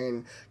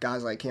contain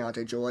guys like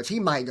Keontae George. He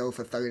might go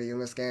for 30 in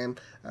this game.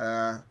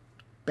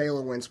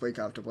 Baylor wins pretty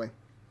comfortably.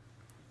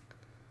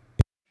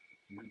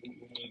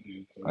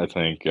 I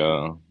think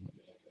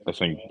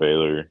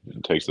Baylor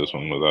takes this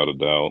one without a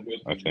doubt.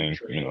 I think,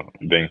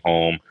 being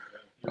home,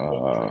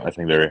 I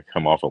think they're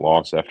come off a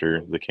loss after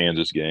the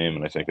Kansas game,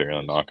 and I think they're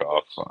going to knock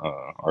off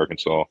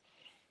Arkansas.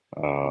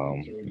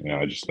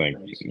 I just think,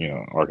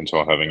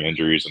 Arkansas having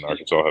injuries and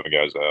Arkansas having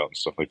guys out and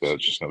stuff like that,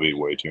 it's just going to be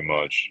way too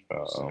much.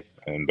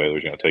 And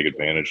Baylor's going to take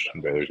advantage,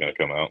 and Baylor's going to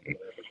come out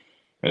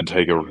and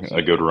take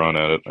a good run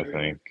at it. I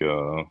think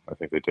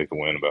they take the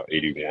win about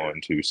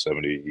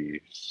 81-70,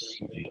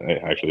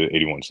 actually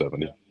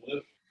 81-70.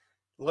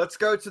 Let's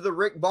go to the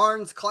Rick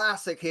Barnes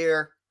Classic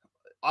here.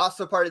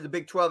 Also part of the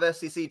Big 12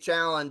 SEC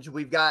Challenge.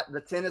 We've got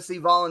the Tennessee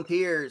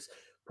Volunteers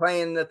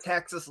playing the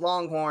Texas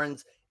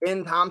Longhorns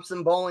in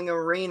Thompson-Boling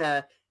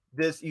Arena.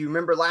 You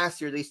remember last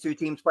year, these two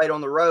teams played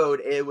on the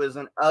road. It was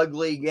an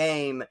ugly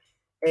game,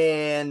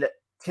 and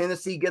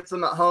Tennessee gets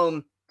them at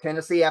home.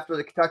 Tennessee, after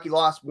the Kentucky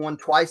loss, won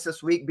twice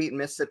this week, beating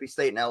Mississippi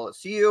State and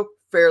LSU.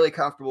 Fairly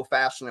comfortable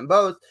fashion in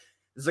both.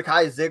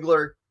 Zakai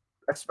Ziegler,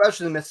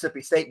 especially the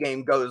Mississippi State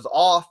game, goes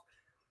off.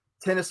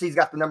 Tennessee's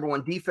got the number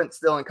one defense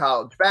still in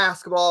college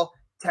basketball.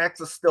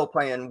 Texas still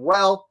playing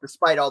well,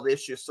 despite all the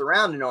issues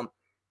surrounding them.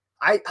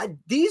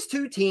 These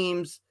two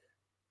teams,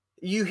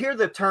 you hear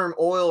the term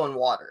oil and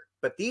water,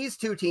 but these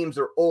two teams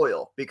are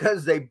oil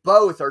because they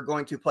both are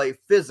going to play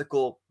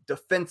physical,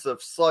 defensive,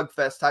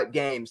 slugfest type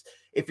games.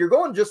 If you're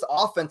going just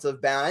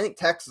offensive bound, I think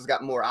Texas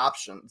got more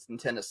options than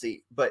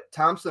Tennessee, but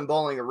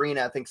Thompson-Boling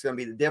Arena, I think, is going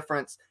to be the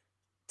difference.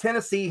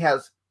 Tennessee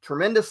has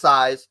tremendous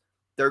size.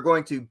 They're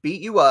going to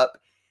beat you up,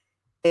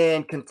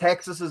 and can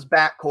Texas's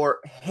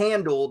backcourt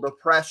handle the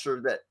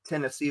pressure that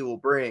Tennessee will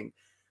bring?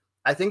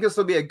 I think this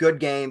will be a good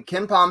game.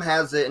 KenPom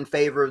has it in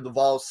favor of the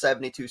Vols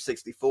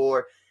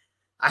 72-64.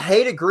 I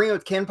hate agreeing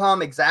with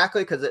KenPom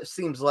exactly because it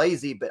seems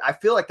lazy, but I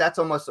feel like that's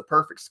almost a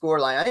perfect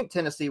scoreline. I think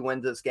Tennessee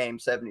wins this game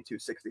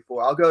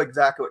 72-64. I'll go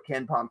exactly with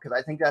KenPom because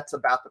I think that's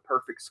about the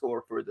perfect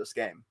score for this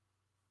game.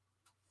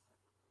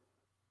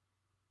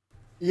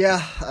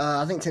 Yeah,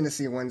 I think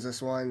Tennessee wins this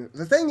one.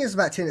 The thing is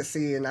about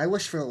Tennessee, and I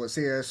wish Phil was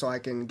here so I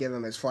can give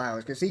him his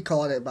flowers, because he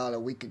called it about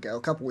a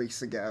couple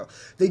weeks ago.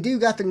 They do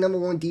got the number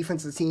one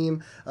defensive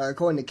team,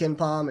 according to Ken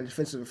Palm, in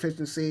defensive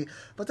efficiency,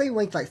 but they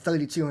ranked like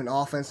 32 in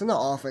offense, and the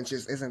offense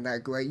just isn't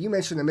that great. You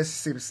mentioned the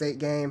Mississippi State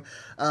game.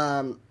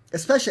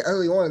 Especially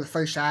early on in the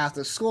first half,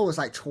 the score was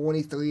like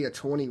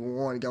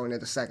 23-21 going into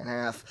the second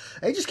half.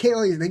 They just can't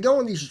really, they go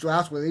on these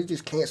droughts where they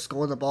just can't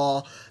score the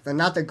ball. They're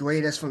not the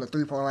greatest from the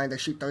three-point line. They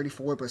shoot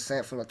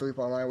 34% from the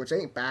three-point line, which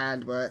ain't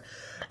bad, but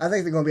I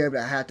think they're going to be able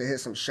to have to hit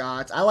some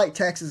shots. I like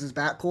Texas's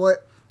backcourt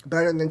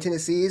better than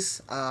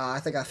Tennessee's. I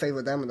think I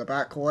favor them in the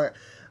backcourt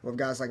with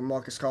guys like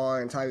Marcus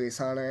Carr and Tyrese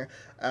Hunter.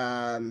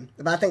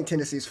 But I think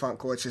Tennessee's front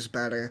court's just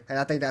better, and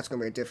I think that's going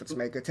to be a difference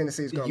maker.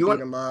 Tennessee's going to beat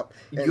them up.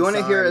 You want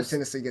to hear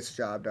Tennessee gets the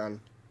job done.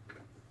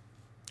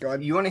 Go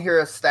ahead. You want to hear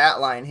a stat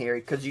line here,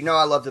 because you know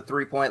I love the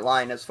three-point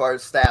line as far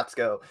as stats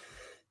go.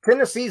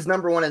 Tennessee's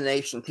number one in the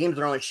nation. Teams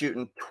are only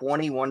shooting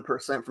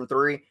 21% from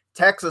three.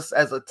 Texas,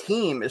 as a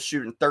team, is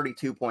shooting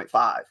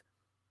 32.5.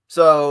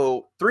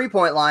 So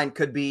three-point line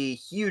could be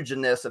huge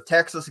in this. If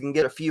Texas can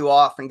get a few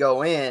off and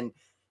go in,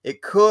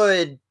 it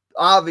could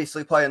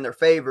obviously play in their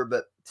favor,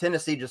 but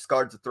Tennessee just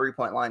guards the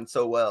three-point line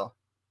so well.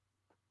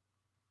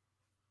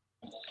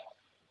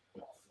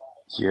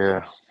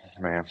 Yeah,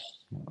 man.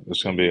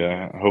 It's going to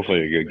be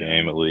hopefully a good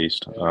game at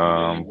least.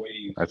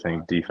 I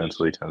think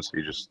defensively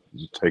Tennessee just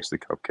takes the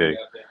cupcake.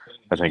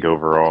 I think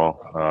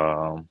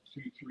overall,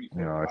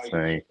 I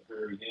think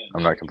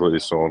I'm not completely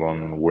sold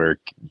on where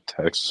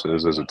Texas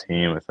is as a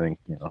team. I think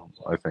you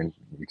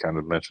kind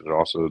of mentioned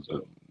also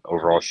the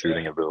overall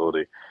shooting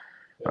ability.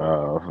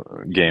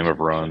 Game of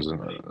runs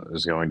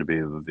is going to be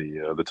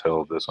the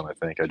tale of this one.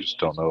 I just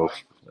don't know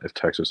if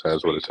Texas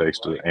has what it takes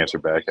to answer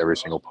back every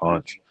single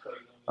punch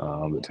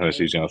that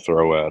Tennessee's going to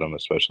throw at them,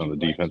 especially on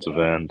the defensive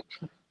end.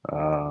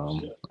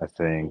 I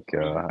think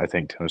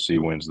Tennessee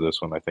wins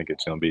this one. I think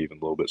it's going to be even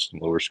a little bit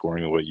lower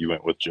scoring than what you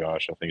went with,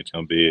 Josh. I think it's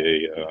going to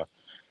be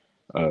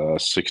a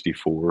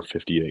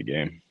 64-58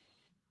 game.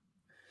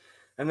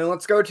 And then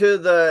let's go to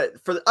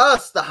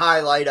the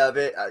highlight of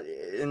it.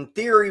 In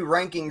theory,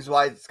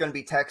 rankings-wise, it's going to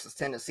be Texas.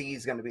 Tennessee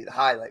is going to be the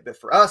highlight. But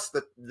for us,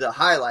 the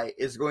highlight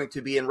is going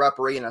to be in Rupp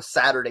Arena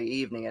Saturday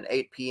evening at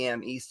 8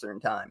 p.m.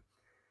 Eastern time.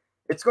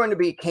 It's going to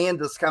be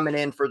Kansas coming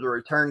in for the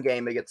return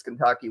game against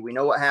Kentucky. We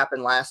know what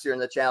happened last year in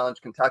the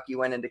challenge. Kentucky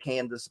went into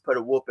Kansas to put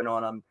a whooping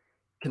on them.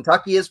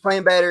 Kentucky is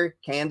playing better.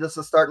 Kansas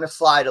is starting to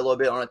slide a little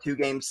bit on a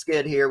 2-game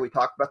skid here. We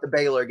talked about the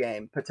Baylor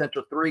game,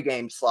 potential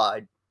 3-game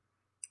slide.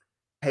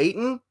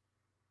 Peyton,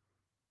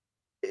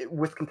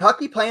 with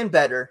Kentucky playing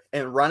better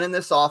and running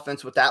this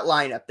offense with that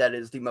lineup that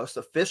is the most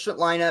efficient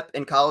lineup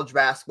in college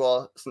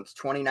basketball since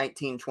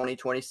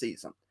 2019-2020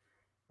 season,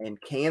 and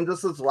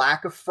Kansas's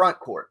lack of front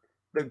court,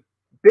 the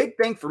big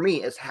thing for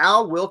me is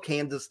how will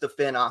Kansas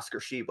defend Oscar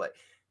Tshiebwe?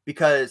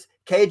 Because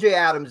KJ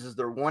Adams is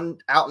their one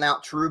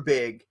out-and-out true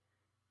big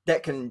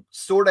that can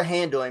sort of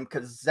handle him,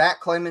 because Zach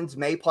Clemens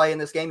may play in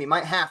this game. He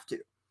might have to.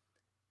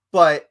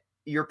 But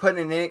you're putting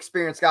an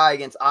inexperienced guy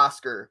against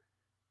Oscar,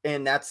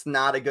 and that's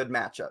not a good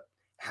matchup.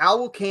 How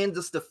will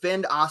Kansas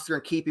defend Oscar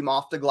and keep him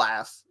off the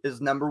glass is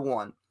number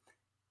one.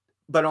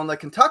 But on the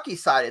Kentucky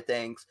side of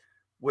things,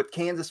 with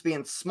Kansas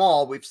being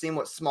small, we've seen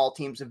what small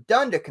teams have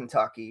done to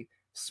Kentucky,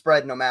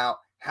 spreading them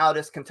out. How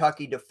does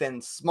Kentucky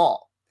defend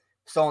small?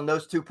 So on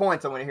those 2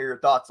 points, I want to hear your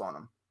thoughts on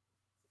them.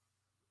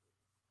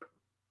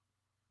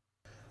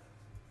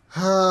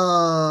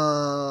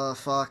 Oh,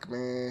 fuck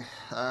me.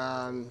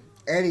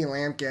 Eddie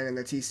Lampkin in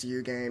the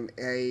TCU game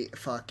ate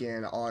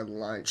fucking on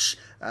lunch.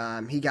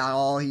 He got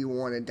all he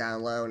wanted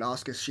down low, and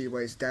Oscar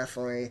Tshiebwe's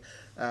definitely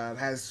I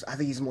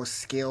think he's more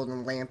skilled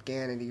than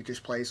Lampkin, and he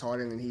just plays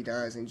harder than he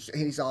does, and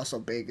he's also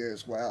bigger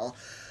as well.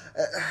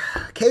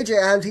 KJ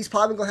Adams, he's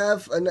probably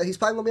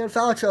gonna be in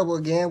foul trouble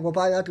again. We'll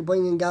probably have to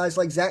bring in guys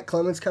like Zach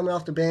Clemens coming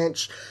off the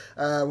bench.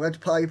 We'll have to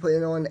probably put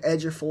it on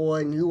Edger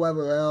Ford and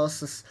whoever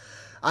else.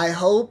 I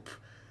hope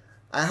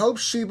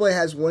Tshiebwe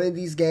has one of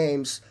these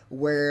games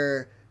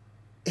where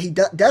he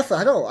definitely.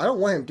 I don't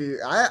want him to.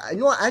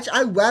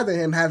 I'd rather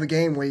him have a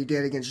game where he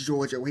did against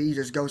Georgia, where he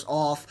just goes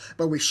off,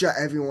 but we shut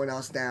everyone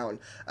else down.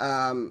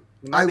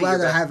 I'd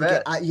rather have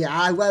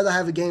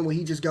a game where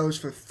he just goes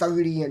for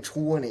 30 and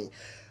 20.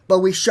 But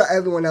we shut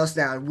everyone else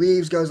down.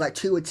 Reeves goes like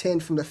 2 of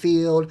 10 from the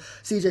field.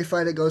 CJ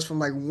Frederick goes from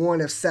like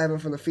 1 of 7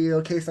 from the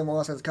field. Casey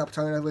Wallace has a couple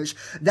turnovers.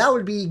 That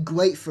would be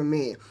great for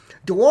me.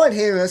 DeJuan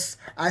Harris,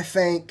 I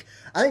think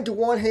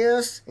DeJuan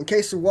Harris and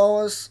Casey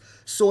Wallace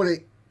sort of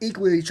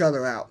equal each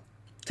other out.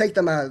 Take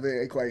them out of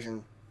the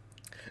equation.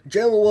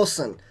 Jalen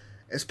Wilson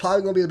is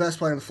probably going to be the best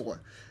player on the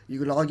floor. You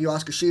could argue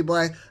Oscar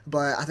Tshiebwe,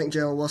 but I think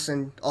Jalen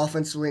Wilson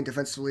offensively and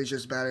defensively is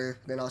just better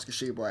than Oscar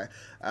Tshiebwe.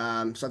 So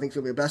I think he's going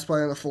to be the best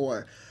player on the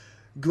floor.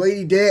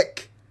 Grady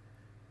Dick.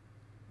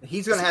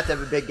 He's going to have to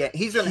have a big game.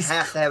 He's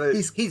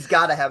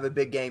got to have a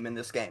big game in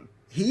this game.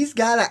 He's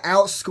got to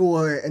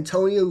outscore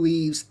Antonio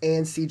Reeves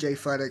and C.J.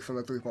 Frederick from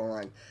the three-point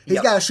line. He's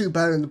Yep. got to shoot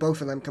better than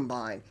both of them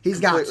combined. He's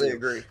Completely got to.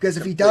 agree. Because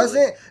if he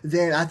Completely. doesn't,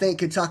 then I think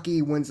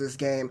Kentucky wins this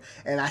game.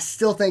 And I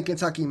still think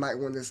Kentucky might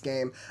win this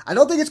game. I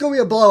don't think it's going to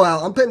be a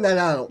blowout. I'm putting that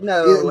out.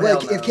 No,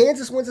 hell If no.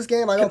 Kansas wins this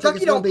game, I don't think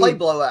Kentucky it's going don't to be...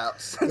 play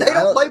blowouts. Yeah, They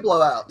don't play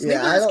blowouts.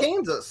 Yeah, Neither does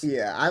Kansas.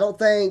 Yeah, I don't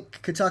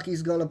think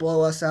Kentucky's going to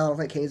blow us out. I don't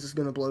think Kansas is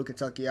going to blow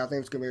Kentucky. I think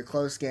it's going to be a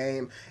close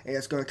game, and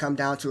it's going to come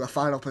down to a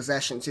final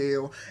possession,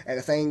 too. And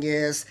the thing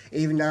is,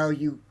 even though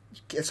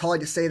it's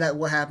hard to say that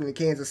what happened in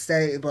Kansas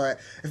State, but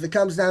if it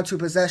comes down to a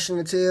possession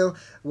or two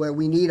where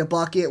we need a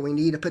bucket, we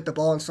need to put the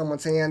ball in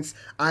someone's hands,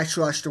 I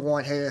trust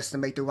DeJuan Harris to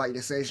make the right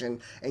decision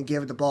and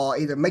give the ball,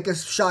 either make a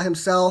shot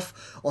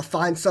himself or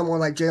find someone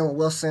like Jalen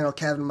Wilson or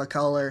Kevin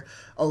McCullough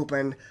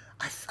open.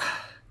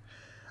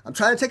 I'm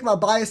trying to take my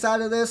bias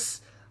out of this,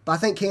 but I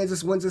think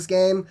Kansas wins this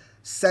game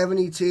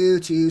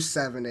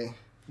 72-70.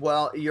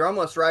 Well, you're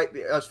almost right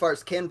as far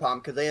as KenPom,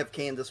 because they have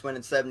Kansas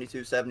winning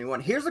 72-71.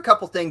 Here's a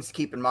couple things to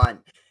keep in mind.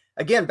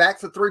 Again, back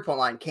to the three-point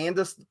line.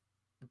 Kansas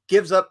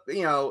gives up,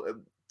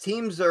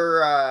 teams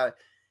are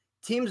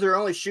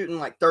only shooting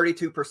like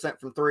 32%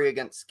 from three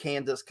against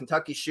Kansas.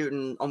 Kentucky's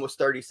shooting almost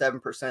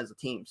 37% as a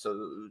team.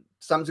 So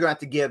something's going to have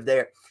to give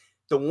there.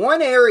 The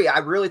one area I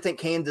really think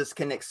Kansas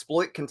can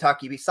exploit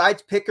Kentucky,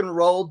 besides pick and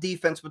roll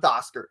defense with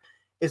Oscar,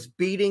 is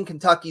beating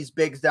Kentucky's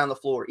bigs down the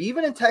floor.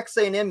 Even in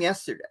Texas A&M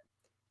yesterday,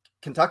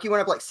 Kentucky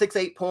went up like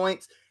 6-8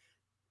 points.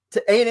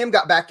 A&M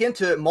got back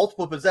into it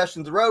multiple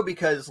possessions in a row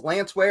because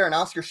Lance Ware and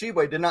Oscar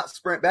Tshiebwe did not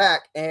sprint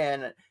back,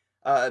 and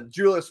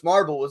Julius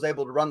Marble was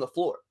able to run the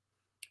floor.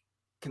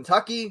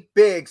 Kentucky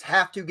bigs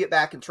have to get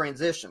back in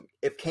transition.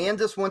 If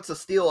Kansas wants to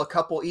steal a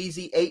couple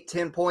easy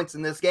 8-10 points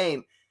in this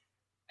game,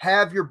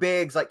 have your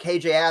bigs like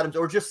KJ Adams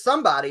or just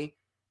somebody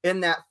in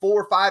that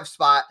 4 or 5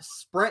 spot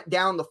sprint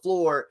down the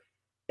floor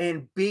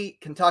and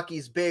beat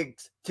Kentucky's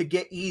bigs to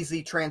get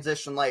easy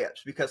transition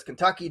layups, because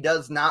Kentucky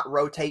does not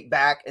rotate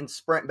back and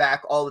sprint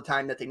back all the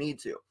time that they need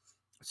to.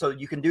 So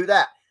you can do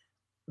that.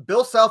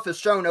 Bill Self has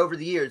shown over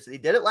the years, he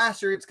did it last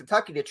year against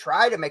Kentucky to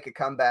try to make a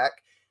comeback.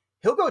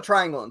 He'll go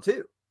triangle and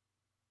 2.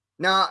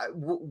 Now,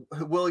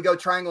 will he go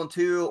triangle and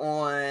 2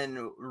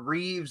 on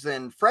Reeves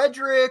and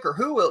Frederick, or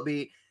who will it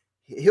be?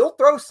 He'll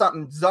throw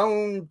something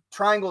zone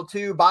triangle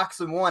 2, box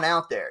and 1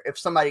 out there if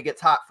somebody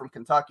gets hot from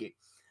Kentucky.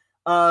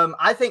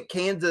 I think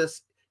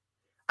Kansas,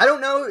 I don't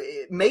know,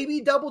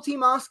 maybe double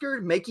team Oscar,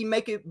 make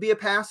it be a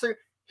passer.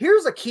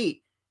 Here's a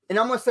key, and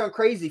I'm going to sound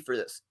crazy for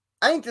this.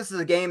 I think this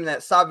is a game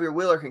that Xavier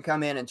Wheeler can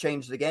come in and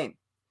change the game,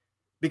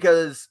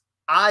 because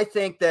I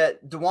think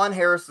that DeJuan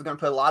Harris is going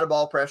to put a lot of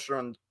ball pressure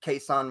on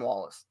Kason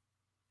Wallace,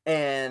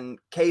 and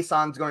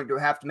Kason's going to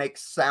have to make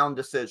sound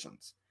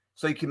decisions.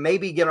 So you can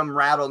maybe get him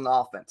rattled in the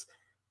offense.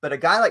 But a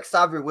guy like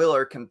Xavier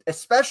Wheeler can,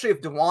 especially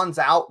if DeJuan's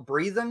out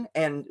breathing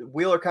and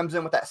Wheeler comes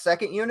in with that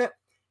second unit,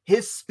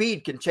 his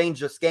speed can change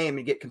this game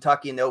and get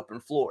Kentucky in the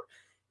open floor.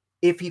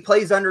 If he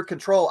plays under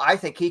control, I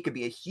think he could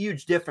be a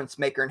huge difference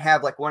maker and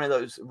have like one of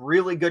those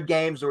really good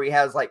games where he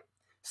has like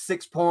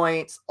 6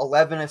 points,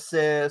 11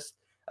 assists,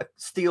 a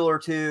steal or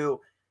 2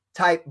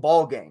 type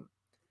ball game.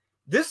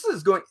 This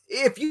is going,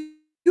 if you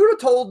would have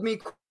told me,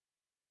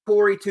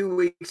 Corey, 2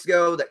 weeks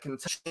ago that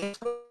Kentucky,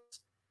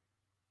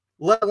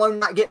 let alone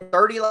not getting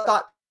 30 like I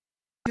thought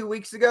 2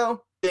 weeks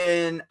ago,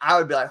 then I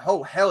would be like,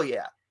 oh, hell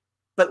yeah.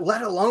 But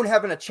let alone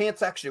having a chance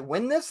to actually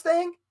win this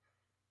thing?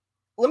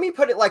 Let me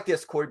put it like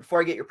this, Corey, before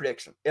I get your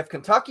prediction. If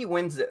Kentucky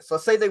wins this,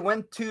 let's say they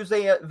win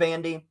Tuesday at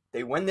Vandy,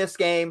 they win this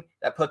game,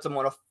 that puts them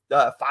on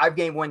a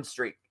 5-game win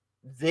streak.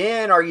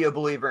 Then are you a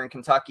believer in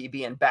Kentucky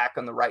being back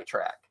on the right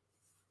track?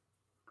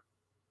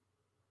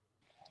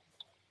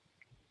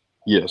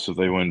 Yes, if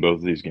they win both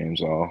of these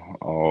games,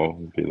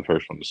 I'll be the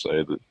first one to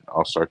say that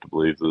I'll start to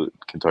believe that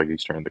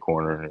Kentucky's turned the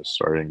corner and is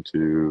starting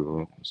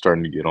to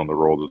get on the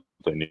roll that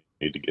they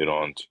need to get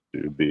on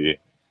to be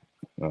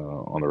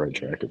on the right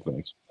track of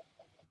things.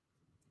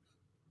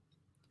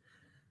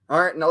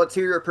 All right, now let's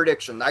hear your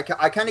prediction. I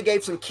kind of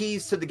gave some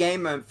keys to the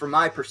game from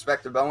my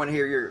perspective, but I want to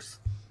hear yours.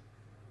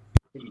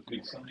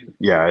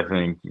 Yeah, I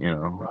think,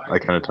 I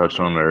kind of touched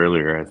on it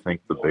earlier. I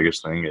think the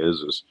biggest thing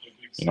is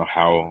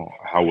how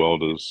well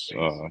does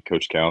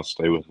Coach Cal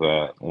stay with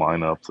that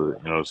lineup that,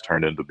 has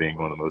turned into being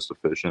one of the most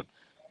efficient?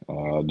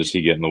 Does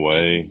he get in the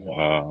way?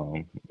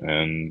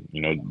 And,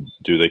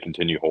 do they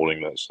continue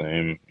holding that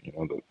same,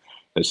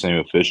 that same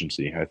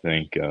efficiency? I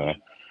think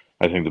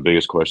the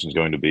biggest question is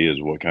going to be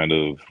is what kind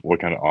of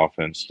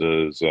offense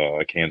does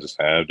Kansas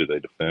have? Do they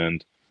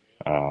defend?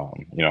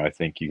 I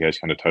think you guys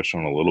kind of touched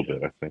on it a little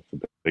bit. I think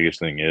the biggest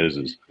thing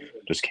is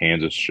does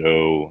Kansas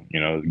show,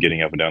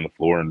 getting up and down the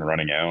floor and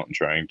running out and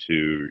trying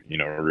to,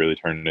 really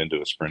turn it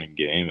into a sprinting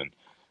game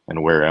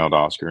and wear out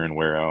Oscar and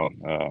wear out,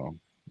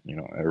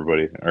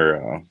 everybody.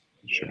 Or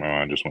shit, my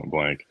mind just went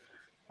blank.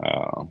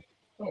 Help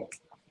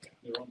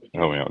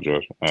me out,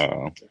 Josh.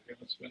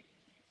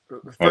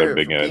 Other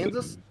big guy.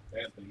 Kansas?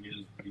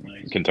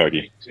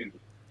 Kentucky.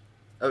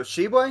 Oh,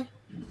 Tshiebwe?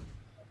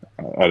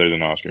 Other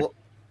than Oscar.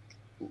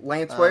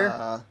 Lance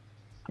Ware?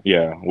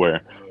 Yeah,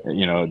 where, I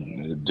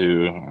don't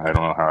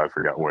know how I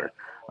forgot where.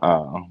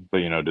 But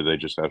do they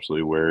just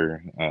absolutely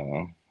wear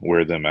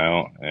them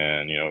out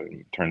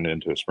and turn it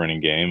into a sprinting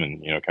game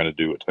and kind of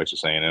do what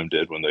Texas A&M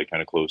did when they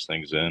kind of closed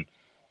things in.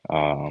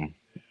 Um,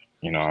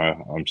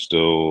 I'm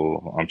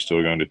still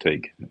going to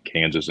take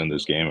Kansas in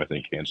this game. I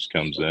think Kansas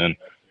comes in.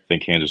 I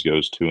think Kansas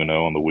goes 2-0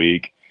 on the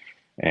week,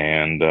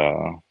 and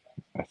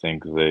I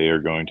think they are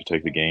going to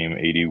take the game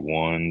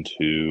 81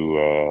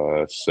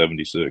 to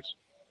 76.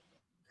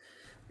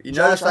 You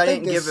Josh, notice I I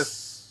think didn't give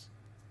this.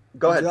 a.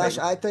 Go ahead, Josh,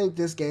 Peyton. I think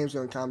this game's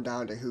gonna come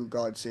down to who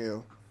guards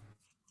who.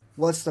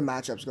 What's the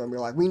matchup's going to be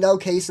like? We know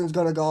Kaysen's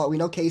going to guard. We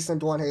know Kaysen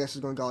and Dwan Harris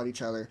is going to guard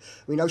each other.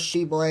 We know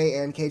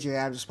Sheboy and KJ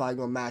Adams is probably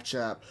going to match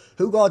up.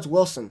 Who guards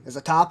Wilson? Is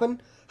it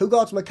Toppin? Who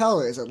guards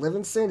McCullough? Is it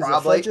Livingston? Is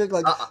Probably. it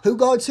Frederick? Who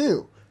guards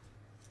who?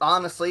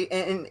 Honestly,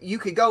 and you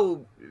could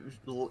go,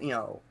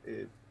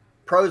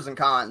 pros and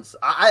cons.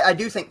 I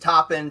do think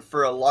Toppin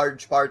for a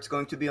large part is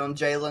going to be on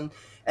Jalen,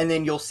 and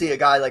then you'll see a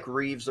guy like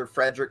Reeves or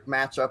Frederick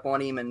match up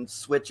on him and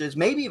switches.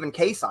 Maybe even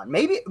Kason.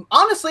 Maybe,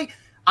 honestly,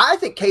 I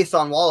think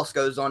Kason Wallace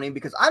goes on him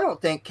because I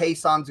don't think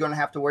Kason's going to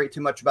have to worry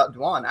too much about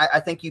Dwan. I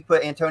think you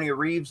put Antonio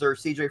Reeves or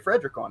CJ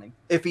Frederick on him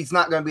if he's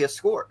not going to be a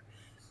scorer.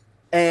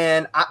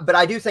 But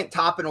I do think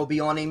Toppin will be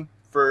on him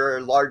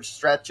for large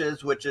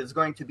stretches, which is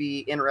going to be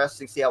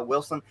interesting to see how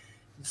Wilson.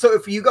 So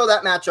if you go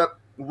that matchup,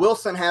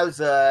 Wilson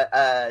has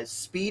a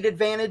speed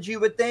advantage,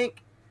 you would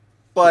think,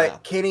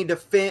 but can he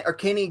defend or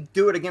can he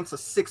do it against a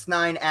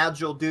 6'9"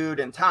 agile dude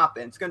and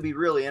Toppin? It's going to be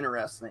really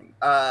interesting.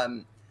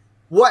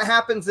 What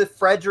happens if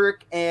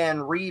Frederick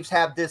and Reeves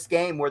have this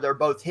game where they're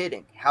both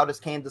hitting? How does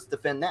Kansas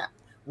defend that?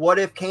 What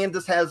if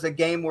Kansas has a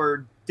game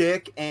where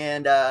Dick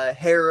and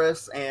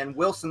Harris and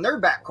Wilson,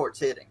 their backcourt's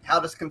hitting? How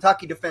does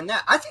Kentucky defend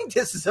that? I think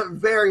this is a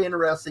very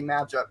interesting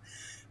matchup.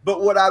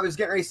 But what I was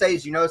getting ready to say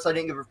is, you notice I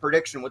didn't give a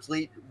prediction, which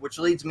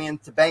leads me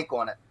into bank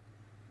on it.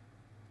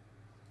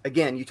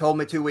 Again, you told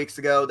me 2 weeks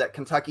ago that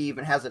Kentucky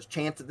even has a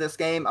chance at this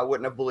game. I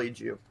wouldn't have believed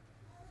you.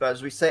 But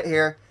as we sit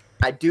here,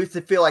 I do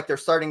feel like they're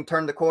starting to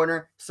turn the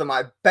corner. So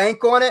my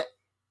bank on it,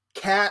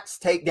 Cats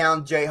take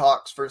down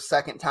Jayhawks for a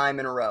second time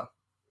in a row.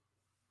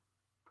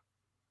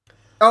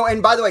 Oh,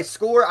 and by the way,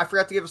 score, I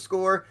forgot to give a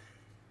score.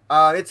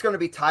 It's going to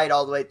be tight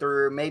all the way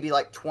through, maybe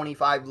like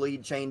 25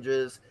 lead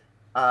changes.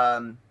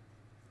 I'm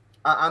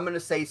going to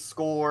say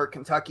score,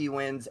 Kentucky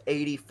wins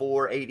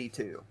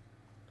 84-82.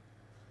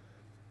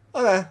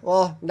 Okay,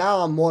 well, now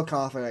I'm more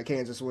confident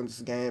Kansas wins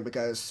this game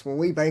because when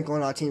we bank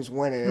on our teams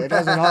winning, it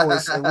doesn't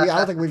always. I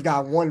don't think we've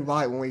got one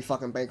right when we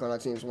fucking bank on our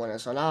teams winning.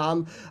 So now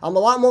I'm a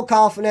lot more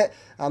confident.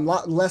 I'm a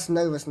lot less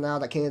nervous now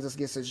that Kansas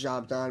gets its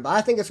job done. But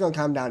I think it's going to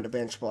come down to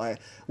bench play.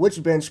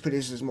 Which bench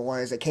produces more?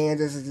 Is it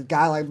Kansas? Is it a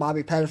guy like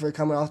Bobby Pettiford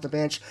coming off the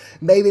bench?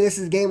 Maybe this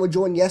is a game where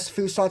Jordan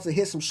Yesufu starts to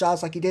hit some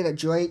shots like he did at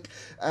Drake.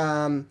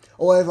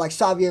 Or if like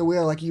Xavier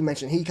Wheeler, like you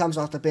mentioned, he comes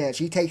off the bench.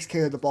 He takes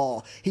care of the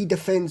ball. He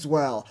defends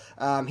well.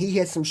 He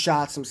hits some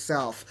shots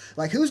himself.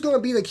 Like, who's going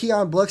to be the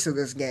Keon Brooks of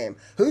this game?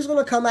 Who's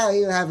going to come out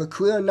here and have a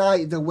career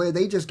night where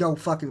they just go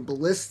fucking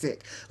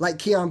ballistic like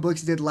Keon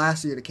Brooks did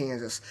last year to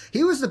Kansas?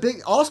 He was the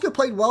big... Oscar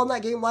played well in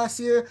that game last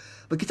year,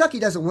 but Kentucky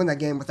doesn't win that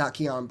game without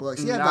Keon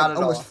Brooks. He had like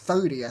almost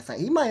 30, I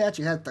think. He might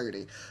actually have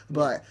 30.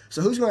 But,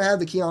 so who's going to have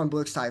the Keon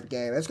Brooks type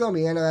game? It's going to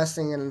be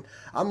interesting, and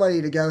I'm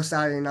ready to go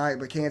Saturday night,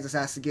 but Kansas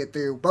has to get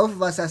through. Both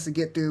of us has to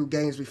get through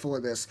games before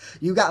this.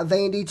 You got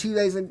Vandy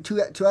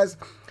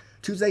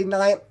Tuesday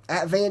night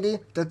at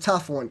Vandy, the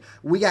tough one.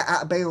 We got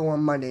at Baylor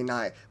on Monday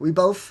night.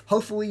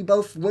 Hopefully we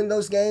both win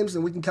those games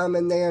and we can come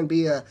in there and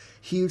be a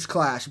huge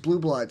clash, blue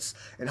bloods,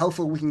 and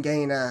hopefully we can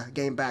gain a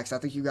game back. So I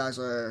think you guys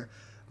are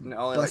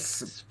like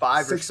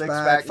 5 or 6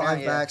 back,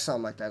 5 back,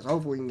 something like that. So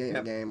hopefully we can gain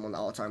a game on the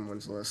all-time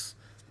wins list.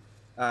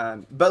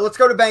 But let's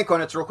go to bank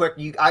on it real quick.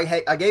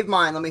 I gave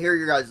mine. Let me hear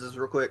your guys'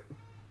 real quick.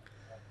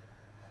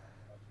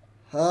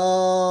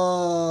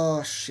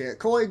 Oh shit,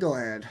 Corey, go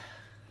ahead.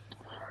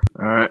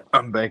 All right,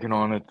 I'm banking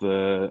on it.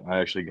 I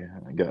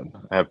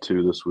have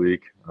 2 this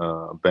week.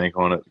 Bank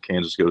on it.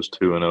 Kansas goes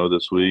 2-0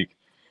 this week,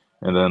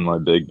 and then my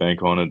big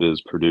bank on it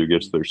is Purdue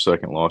gets their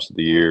second loss of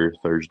the year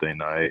Thursday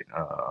night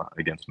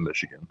against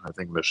Michigan. I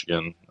think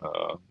Michigan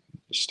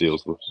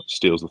steals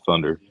the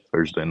Thunder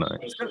Thursday night.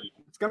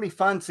 It's gonna be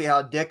fun to see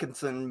how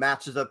Dickinson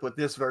matches up with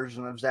this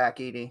version of Zach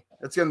Edey.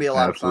 It's gonna be a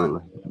lot of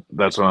fun.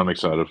 That's what I'm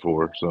excited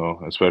for.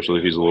 So, especially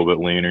if he's a little bit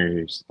leaner,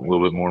 he's a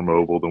little bit more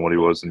mobile than what he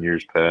was in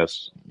years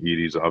past.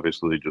 Edey's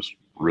obviously just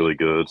really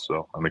good,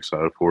 so I'm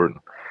excited for it.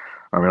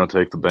 I'm going to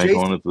take the bank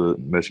on it that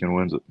Michigan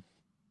wins it.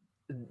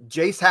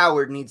 Jace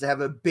Howard needs to have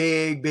a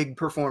big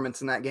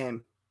performance in that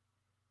game.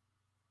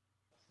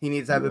 He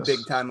needs to have a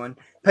big-time one.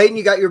 Peyton,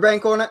 you got your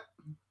bank on it?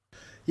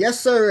 Yes,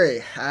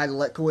 sir. I had to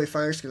let Corey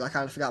first because I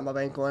kind of forgot my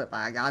bank on it, but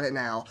I got it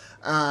now.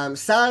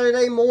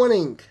 Saturday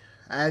morning.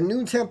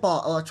 Noon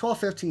tip-off, or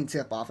 12:15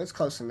 tip-off. It's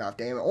close enough,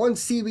 damn it. On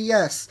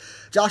CBS.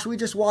 Josh, we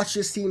just watched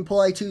this team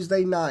play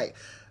Tuesday night.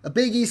 A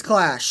Big East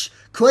clash.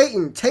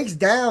 Creighton takes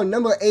down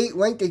number 8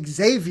 ranked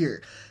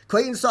Xavier.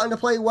 Creighton's starting to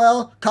play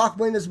well.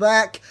 Cockburn is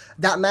back.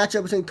 that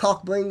matchup between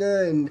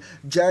Kalkbringer and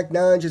Jarek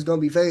Nunge is going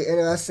to be very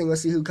interesting.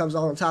 Let's see who comes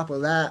on top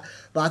of that.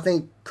 But I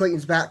think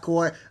Creighton's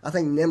backcourt, I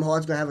think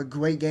Nembhard's going to have a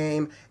great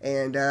game,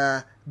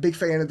 and big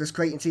fan of this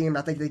Creighton team.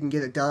 I think they can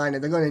get it done,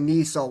 and they're going to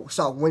need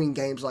start winning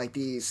games like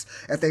these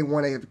if they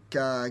want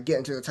to get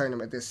into the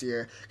tournament this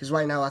year. Because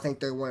right now, I think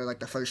they're one of like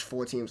the first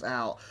 4 teams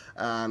out.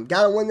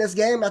 Got to win this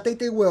game. I think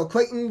they will.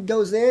 Creighton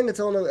goes in.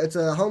 It's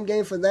a home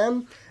game for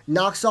them.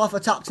 Knocks off a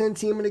top 10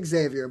 team at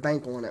Xavier.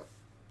 Bank on it.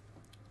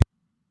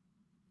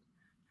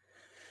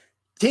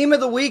 Team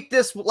of the week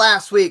this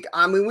last week.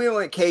 I mean, we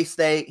went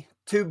K-State.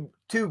 Two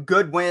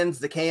good wins,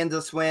 the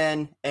Kansas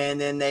win,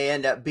 and then they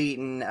end up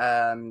beating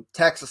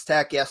Texas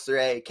Tech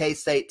yesterday.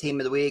 K-State team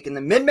of the week. And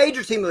the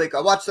mid-major team of the week,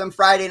 I watched them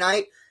Friday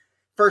night.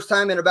 First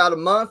time in about a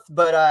month,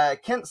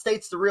 but Kent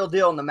State's the real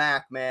deal in the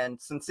MAC, man.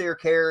 Sincere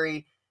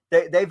Carey.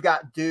 They've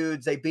got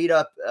dudes. They beat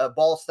up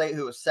Ball State,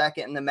 who was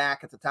second in the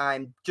MAC at the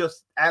time.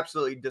 Just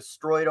absolutely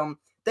destroyed them.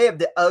 They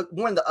have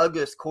one of the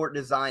ugliest court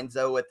designs,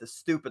 though, with the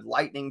stupid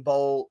lightning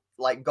bolt,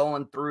 like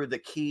going through the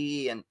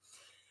key.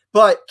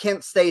 But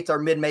Kent State's our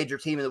mid-major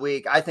team of the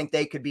week. I think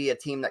they could be a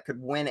team that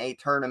could win a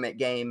tournament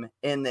game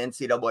in the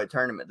NCAA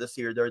tournament this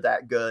year. They're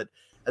that good.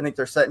 I think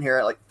they're sitting here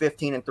at like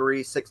 15-3,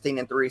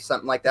 16-3,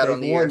 something like that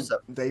on the year. So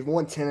they've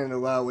won 10 in a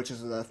row, which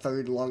is the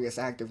third longest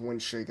active win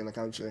streak in the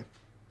country.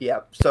 Yeah.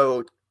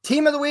 So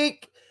team of the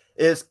week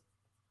is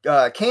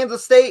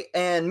Kansas State,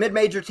 and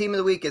mid-major team of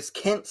the week is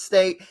Kent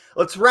State.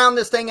 Let's round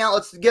this thing out.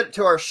 Let's get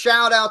to our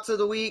shout-outs of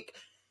the week.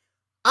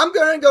 I'm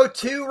going to go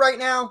 2 right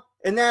now,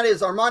 and that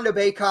is Armando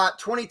Bacot,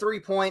 23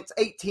 points,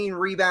 18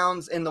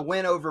 rebounds in the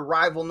win over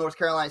rival North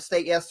Carolina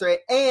State yesterday,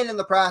 and in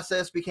the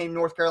process became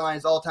North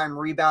Carolina's all-time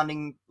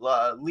rebounding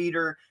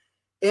leader.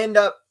 End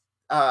up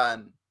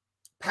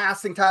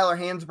passing Tyler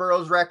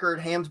Hansborough's record.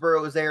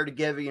 Hansborough was there to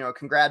give,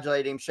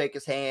 congratulate him, shake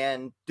his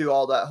hand, do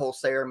all that whole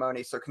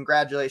ceremony. So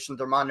congratulations,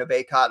 Armando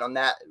Bacot, on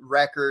that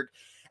record.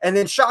 And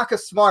then Shaka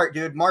Smart,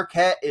 dude.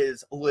 Marquette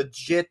is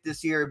legit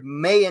this year.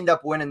 May end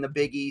up winning the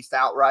Big East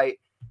outright.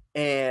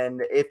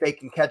 And if they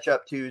can catch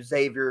up to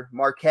Xavier,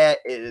 Marquette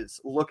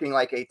is looking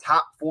like a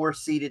top 4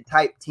 seeded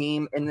type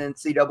team in the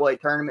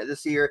NCAA tournament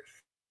this year.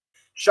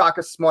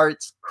 Shaka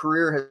Smart's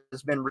career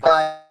has been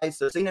revised,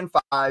 so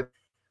 16-5.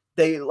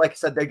 They, like I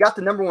said, they got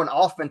the number 1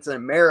 offense in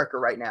America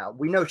right now.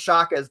 We know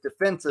Shaka is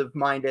defensive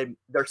minded.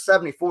 They're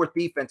 74th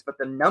defense, but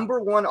the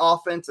number 1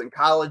 offense in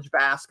college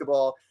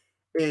basketball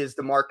is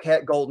the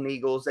Marquette Golden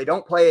Eagles. They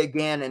don't play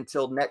again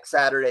until next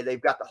Saturday. They've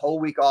got the whole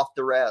week off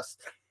to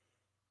rest.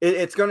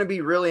 It's going to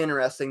be really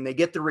interesting. They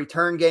get the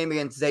return game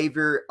against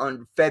Xavier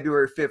on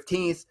February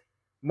 15th.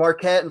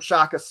 Marquette and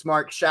Shaka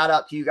Smart, shout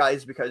out to you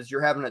guys because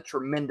you're having a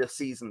tremendous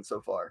season so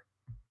far.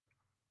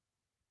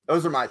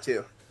 Those are my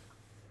 2.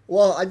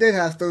 Well, I did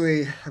have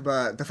 3,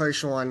 but the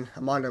first one,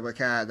 Armando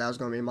Bacot, that was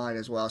going to be mine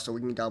as well, so we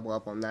can double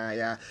up on that,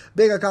 yeah.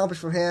 Big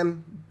accomplishment from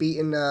him,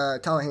 beating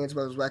Tyler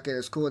Hansborough's record.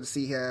 It's cool to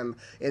see him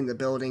in the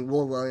building.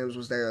 Roy Williams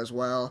was there as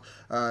well,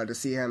 to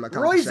see him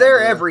accomplish Roy's there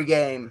every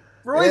game.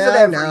 Roy's at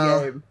every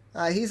game.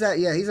 He's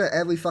at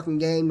every fucking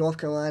game, North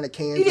Carolina,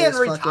 Kansas. He didn't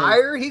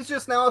retire. He's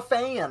just now a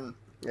fan.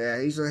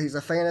 Yeah, he's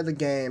a fan of the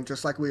game,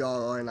 just like we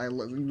all are, and I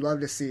love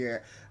to see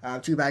it.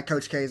 Too bad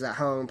Coach K's at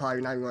home,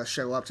 probably not even going to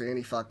show up to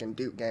any fucking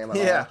Duke game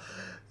at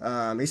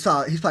all. He's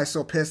probably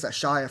still pissed at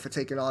Shia for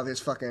taking all of his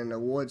fucking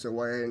awards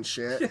away and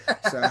shit.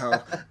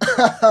 So,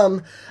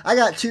 I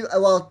got 2.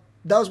 Well,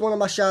 that was one of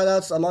my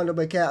shout-outs. Armando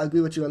Bacot, I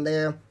agree with you on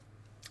there.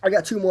 I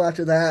got 2 more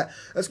after that.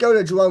 Let's go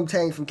to Jerome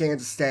Tang from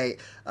Kansas State.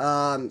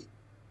 100%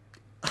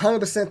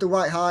 the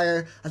right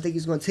hire. I think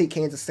he's going to take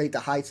Kansas State to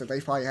heights that they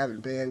probably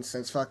haven't been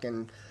since I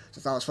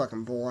was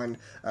fucking born.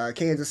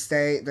 Kansas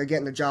State, they're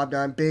getting the job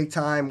done. Big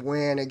time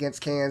win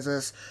against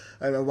Kansas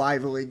in a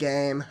rivalry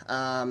game.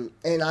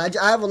 And I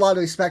have a lot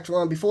of respect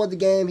for him. Before the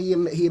game, he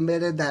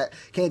admitted that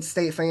Kansas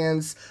State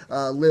fans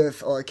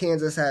lives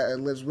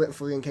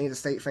rent-free in Kansas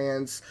State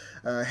fans'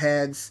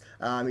 heads.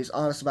 He's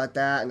honest about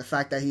that. And the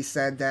fact that he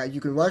said that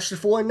you can rush the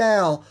 4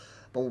 now,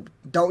 but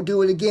don't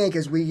do it again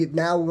because we're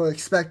going to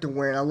expect to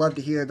win. I love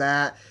to hear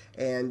that.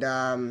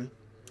 And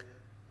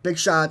big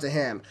shout out to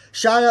him.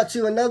 Shout out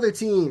to another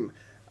team.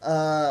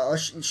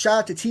 Shout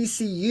out to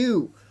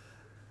TCU.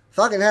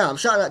 Fucking hell, I'm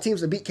shouting out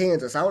teams that beat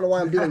Kansas. I don't know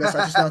why I'm doing this.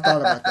 I just now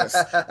thought about this.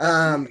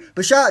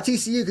 But shout out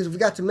TCU because we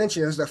got to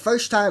mention it was their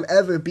first time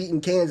ever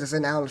beating Kansas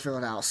in Allen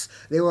Fieldhouse.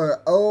 They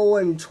were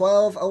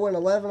 0-12,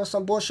 0-11 or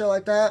some bullshit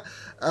like that.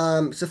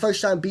 It's the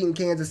first time beating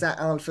Kansas at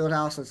Allen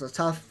Fieldhouse. It's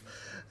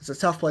a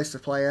tough place to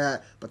play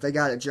at, but they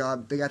got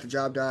the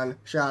job done.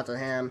 Shout out to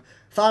him.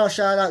 Final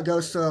shout out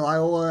goes to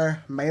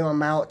Loyola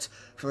Marymount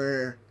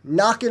for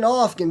knocking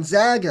off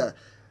Gonzaga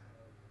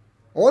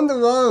on the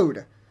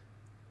road,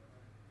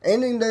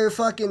 ending their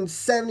fucking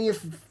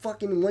 70th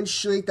fucking win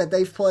streak that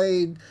they've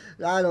played.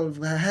 I don't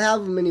know how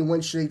many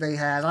win streak they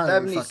had. I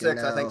don't 76, fucking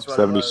know. I think is what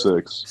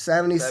 76.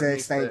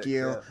 76, thank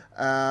you.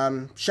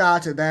 Yeah. Shout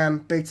out to them.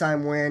 Big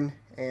time win.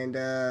 And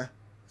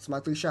it's my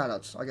 3 shout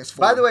outs. I guess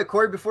 4. By the way,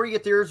 Corey, before you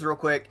get to yours real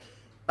quick,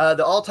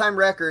 the all-time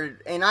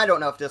record, and I don't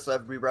know if this will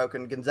ever be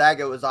broken,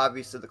 Gonzaga was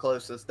obviously the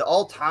closest. The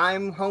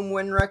all-time home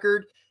win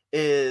record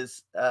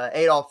is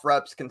Adolph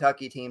Rupp's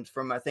Kentucky teams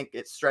from, I think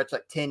it stretched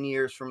like 10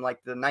 years from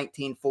like the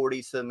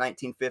 1940s to the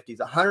 1950s,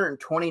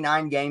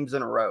 129 games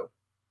in a row.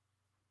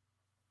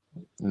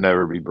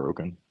 Never be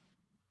broken.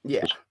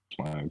 Yeah. That's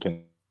my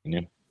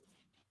opinion.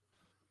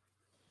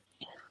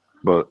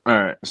 But all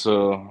right,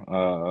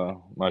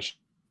 so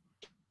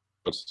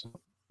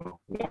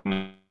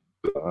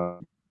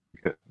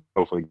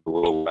hopefully get a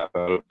little laugh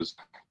out of is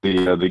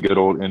the good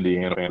old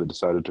Indiana fan that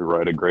decided to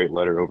write a great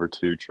letter over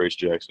to Trace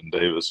Jackson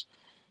Davis,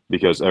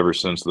 because ever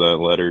since that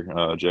letter,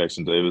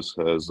 Jackson Davis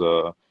has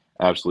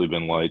absolutely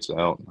been lights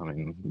out. I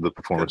mean, the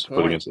performance he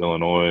put against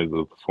Illinois,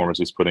 the performance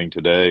he's putting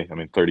today. I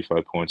mean,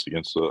 35 points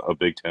against a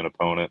Big Ten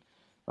opponent.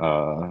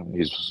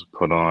 He's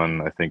put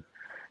on, I think,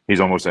 he's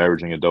almost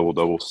averaging a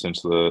double-double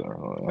since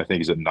I think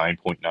he's at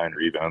 9.9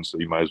 rebounds, so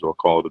you might as well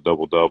call it a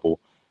double-double.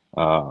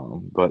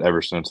 But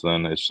ever since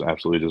then, it's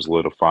absolutely just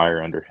lit a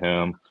fire under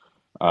him.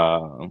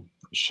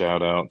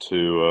 Shout out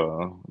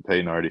to,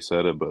 Peyton already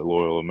said it, but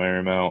Loyola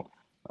Marymount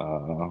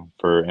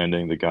for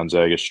ending the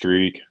Gonzaga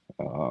streak.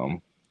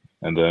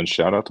 And then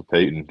shout out to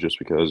Peyton, just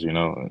because,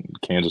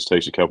 Kansas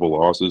takes a couple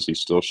losses. He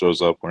still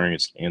shows up wearing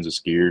his Kansas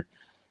gear.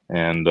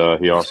 And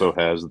he also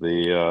has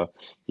the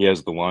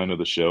line of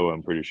the show,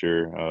 I'm pretty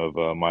sure, of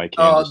my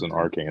Kansas and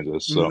our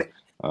Kansas. So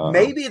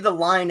maybe the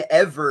line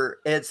ever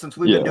since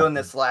we've been doing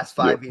this the last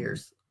 5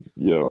 years.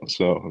 Yeah,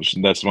 so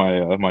that's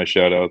my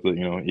shout out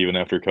that, even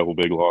after a couple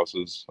big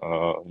losses,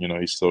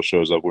 he still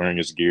shows up wearing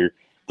his gear.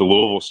 The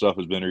Louisville stuff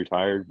has been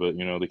retired, but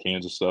the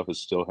Kansas stuff is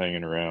still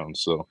hanging around.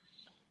 So,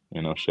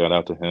 shout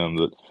out to him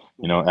that,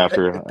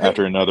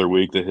 after another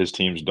week that his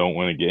teams don't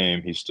win a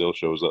game, he still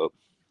shows up.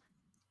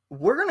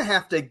 We're going to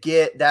have to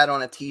get that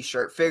on a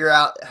t-shirt, figure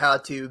out how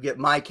to get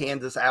my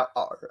Kansas out,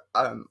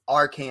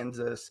 our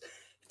Kansas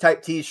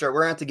type t-shirt. We're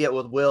going to have to get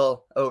with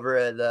Will over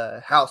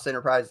at House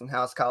Enterprise and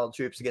House College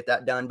Hoops to get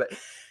that done. But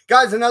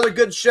guys, another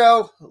good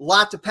show, a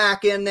lot to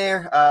pack in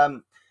there.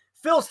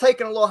 Phil's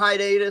taking a little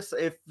hiatus.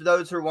 If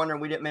those who are wondering,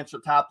 we didn't mention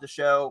at the top of the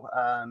show.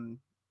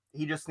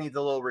 He just needs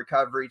a little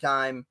recovery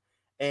time,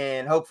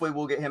 and hopefully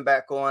we'll get him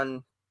back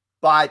on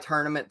by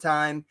tournament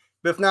time.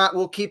 But if not,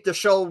 we'll keep the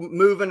show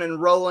moving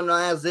and rolling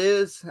as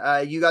is.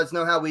 You guys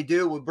know how we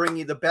do. We'll bring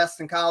you the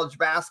best in college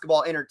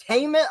basketball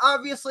entertainment,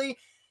 obviously,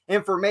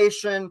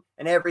 information,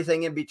 and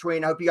everything in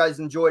between. I hope you guys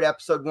enjoyed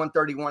episode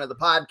 131 of the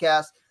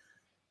podcast.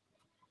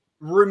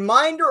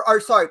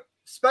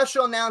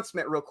 Special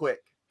announcement real quick.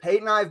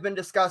 Peyton and I have been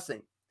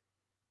discussing.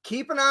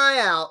 Keep an eye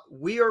out.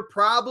 We are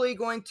probably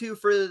going to,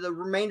 for the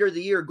remainder of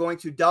the year, going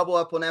to double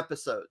up on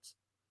episodes.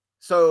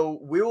 So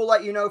we will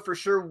let you know for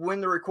sure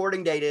when the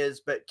recording date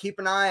is, but keep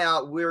an eye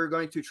out. We're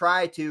going to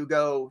try to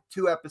go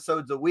 2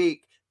 episodes a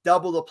week.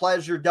 Double the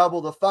pleasure, double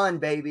the fun,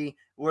 baby.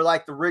 We're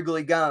like the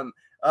Wrigley gum.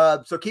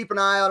 So keep an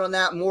eye out on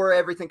that. More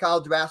Everything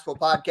College Basketball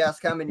podcast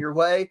coming your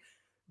way.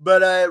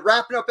 But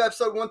wrapping up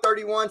episode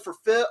 131 for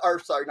Phil,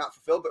 not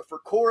for Phil, but for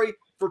Corey,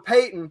 for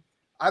Peyton,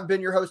 I've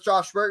been your host,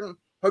 Josh Burton.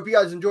 Hope you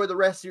guys enjoy the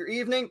rest of your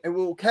evening, and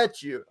we'll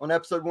catch you on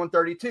episode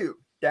 132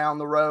 down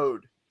the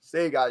road.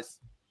 See you guys.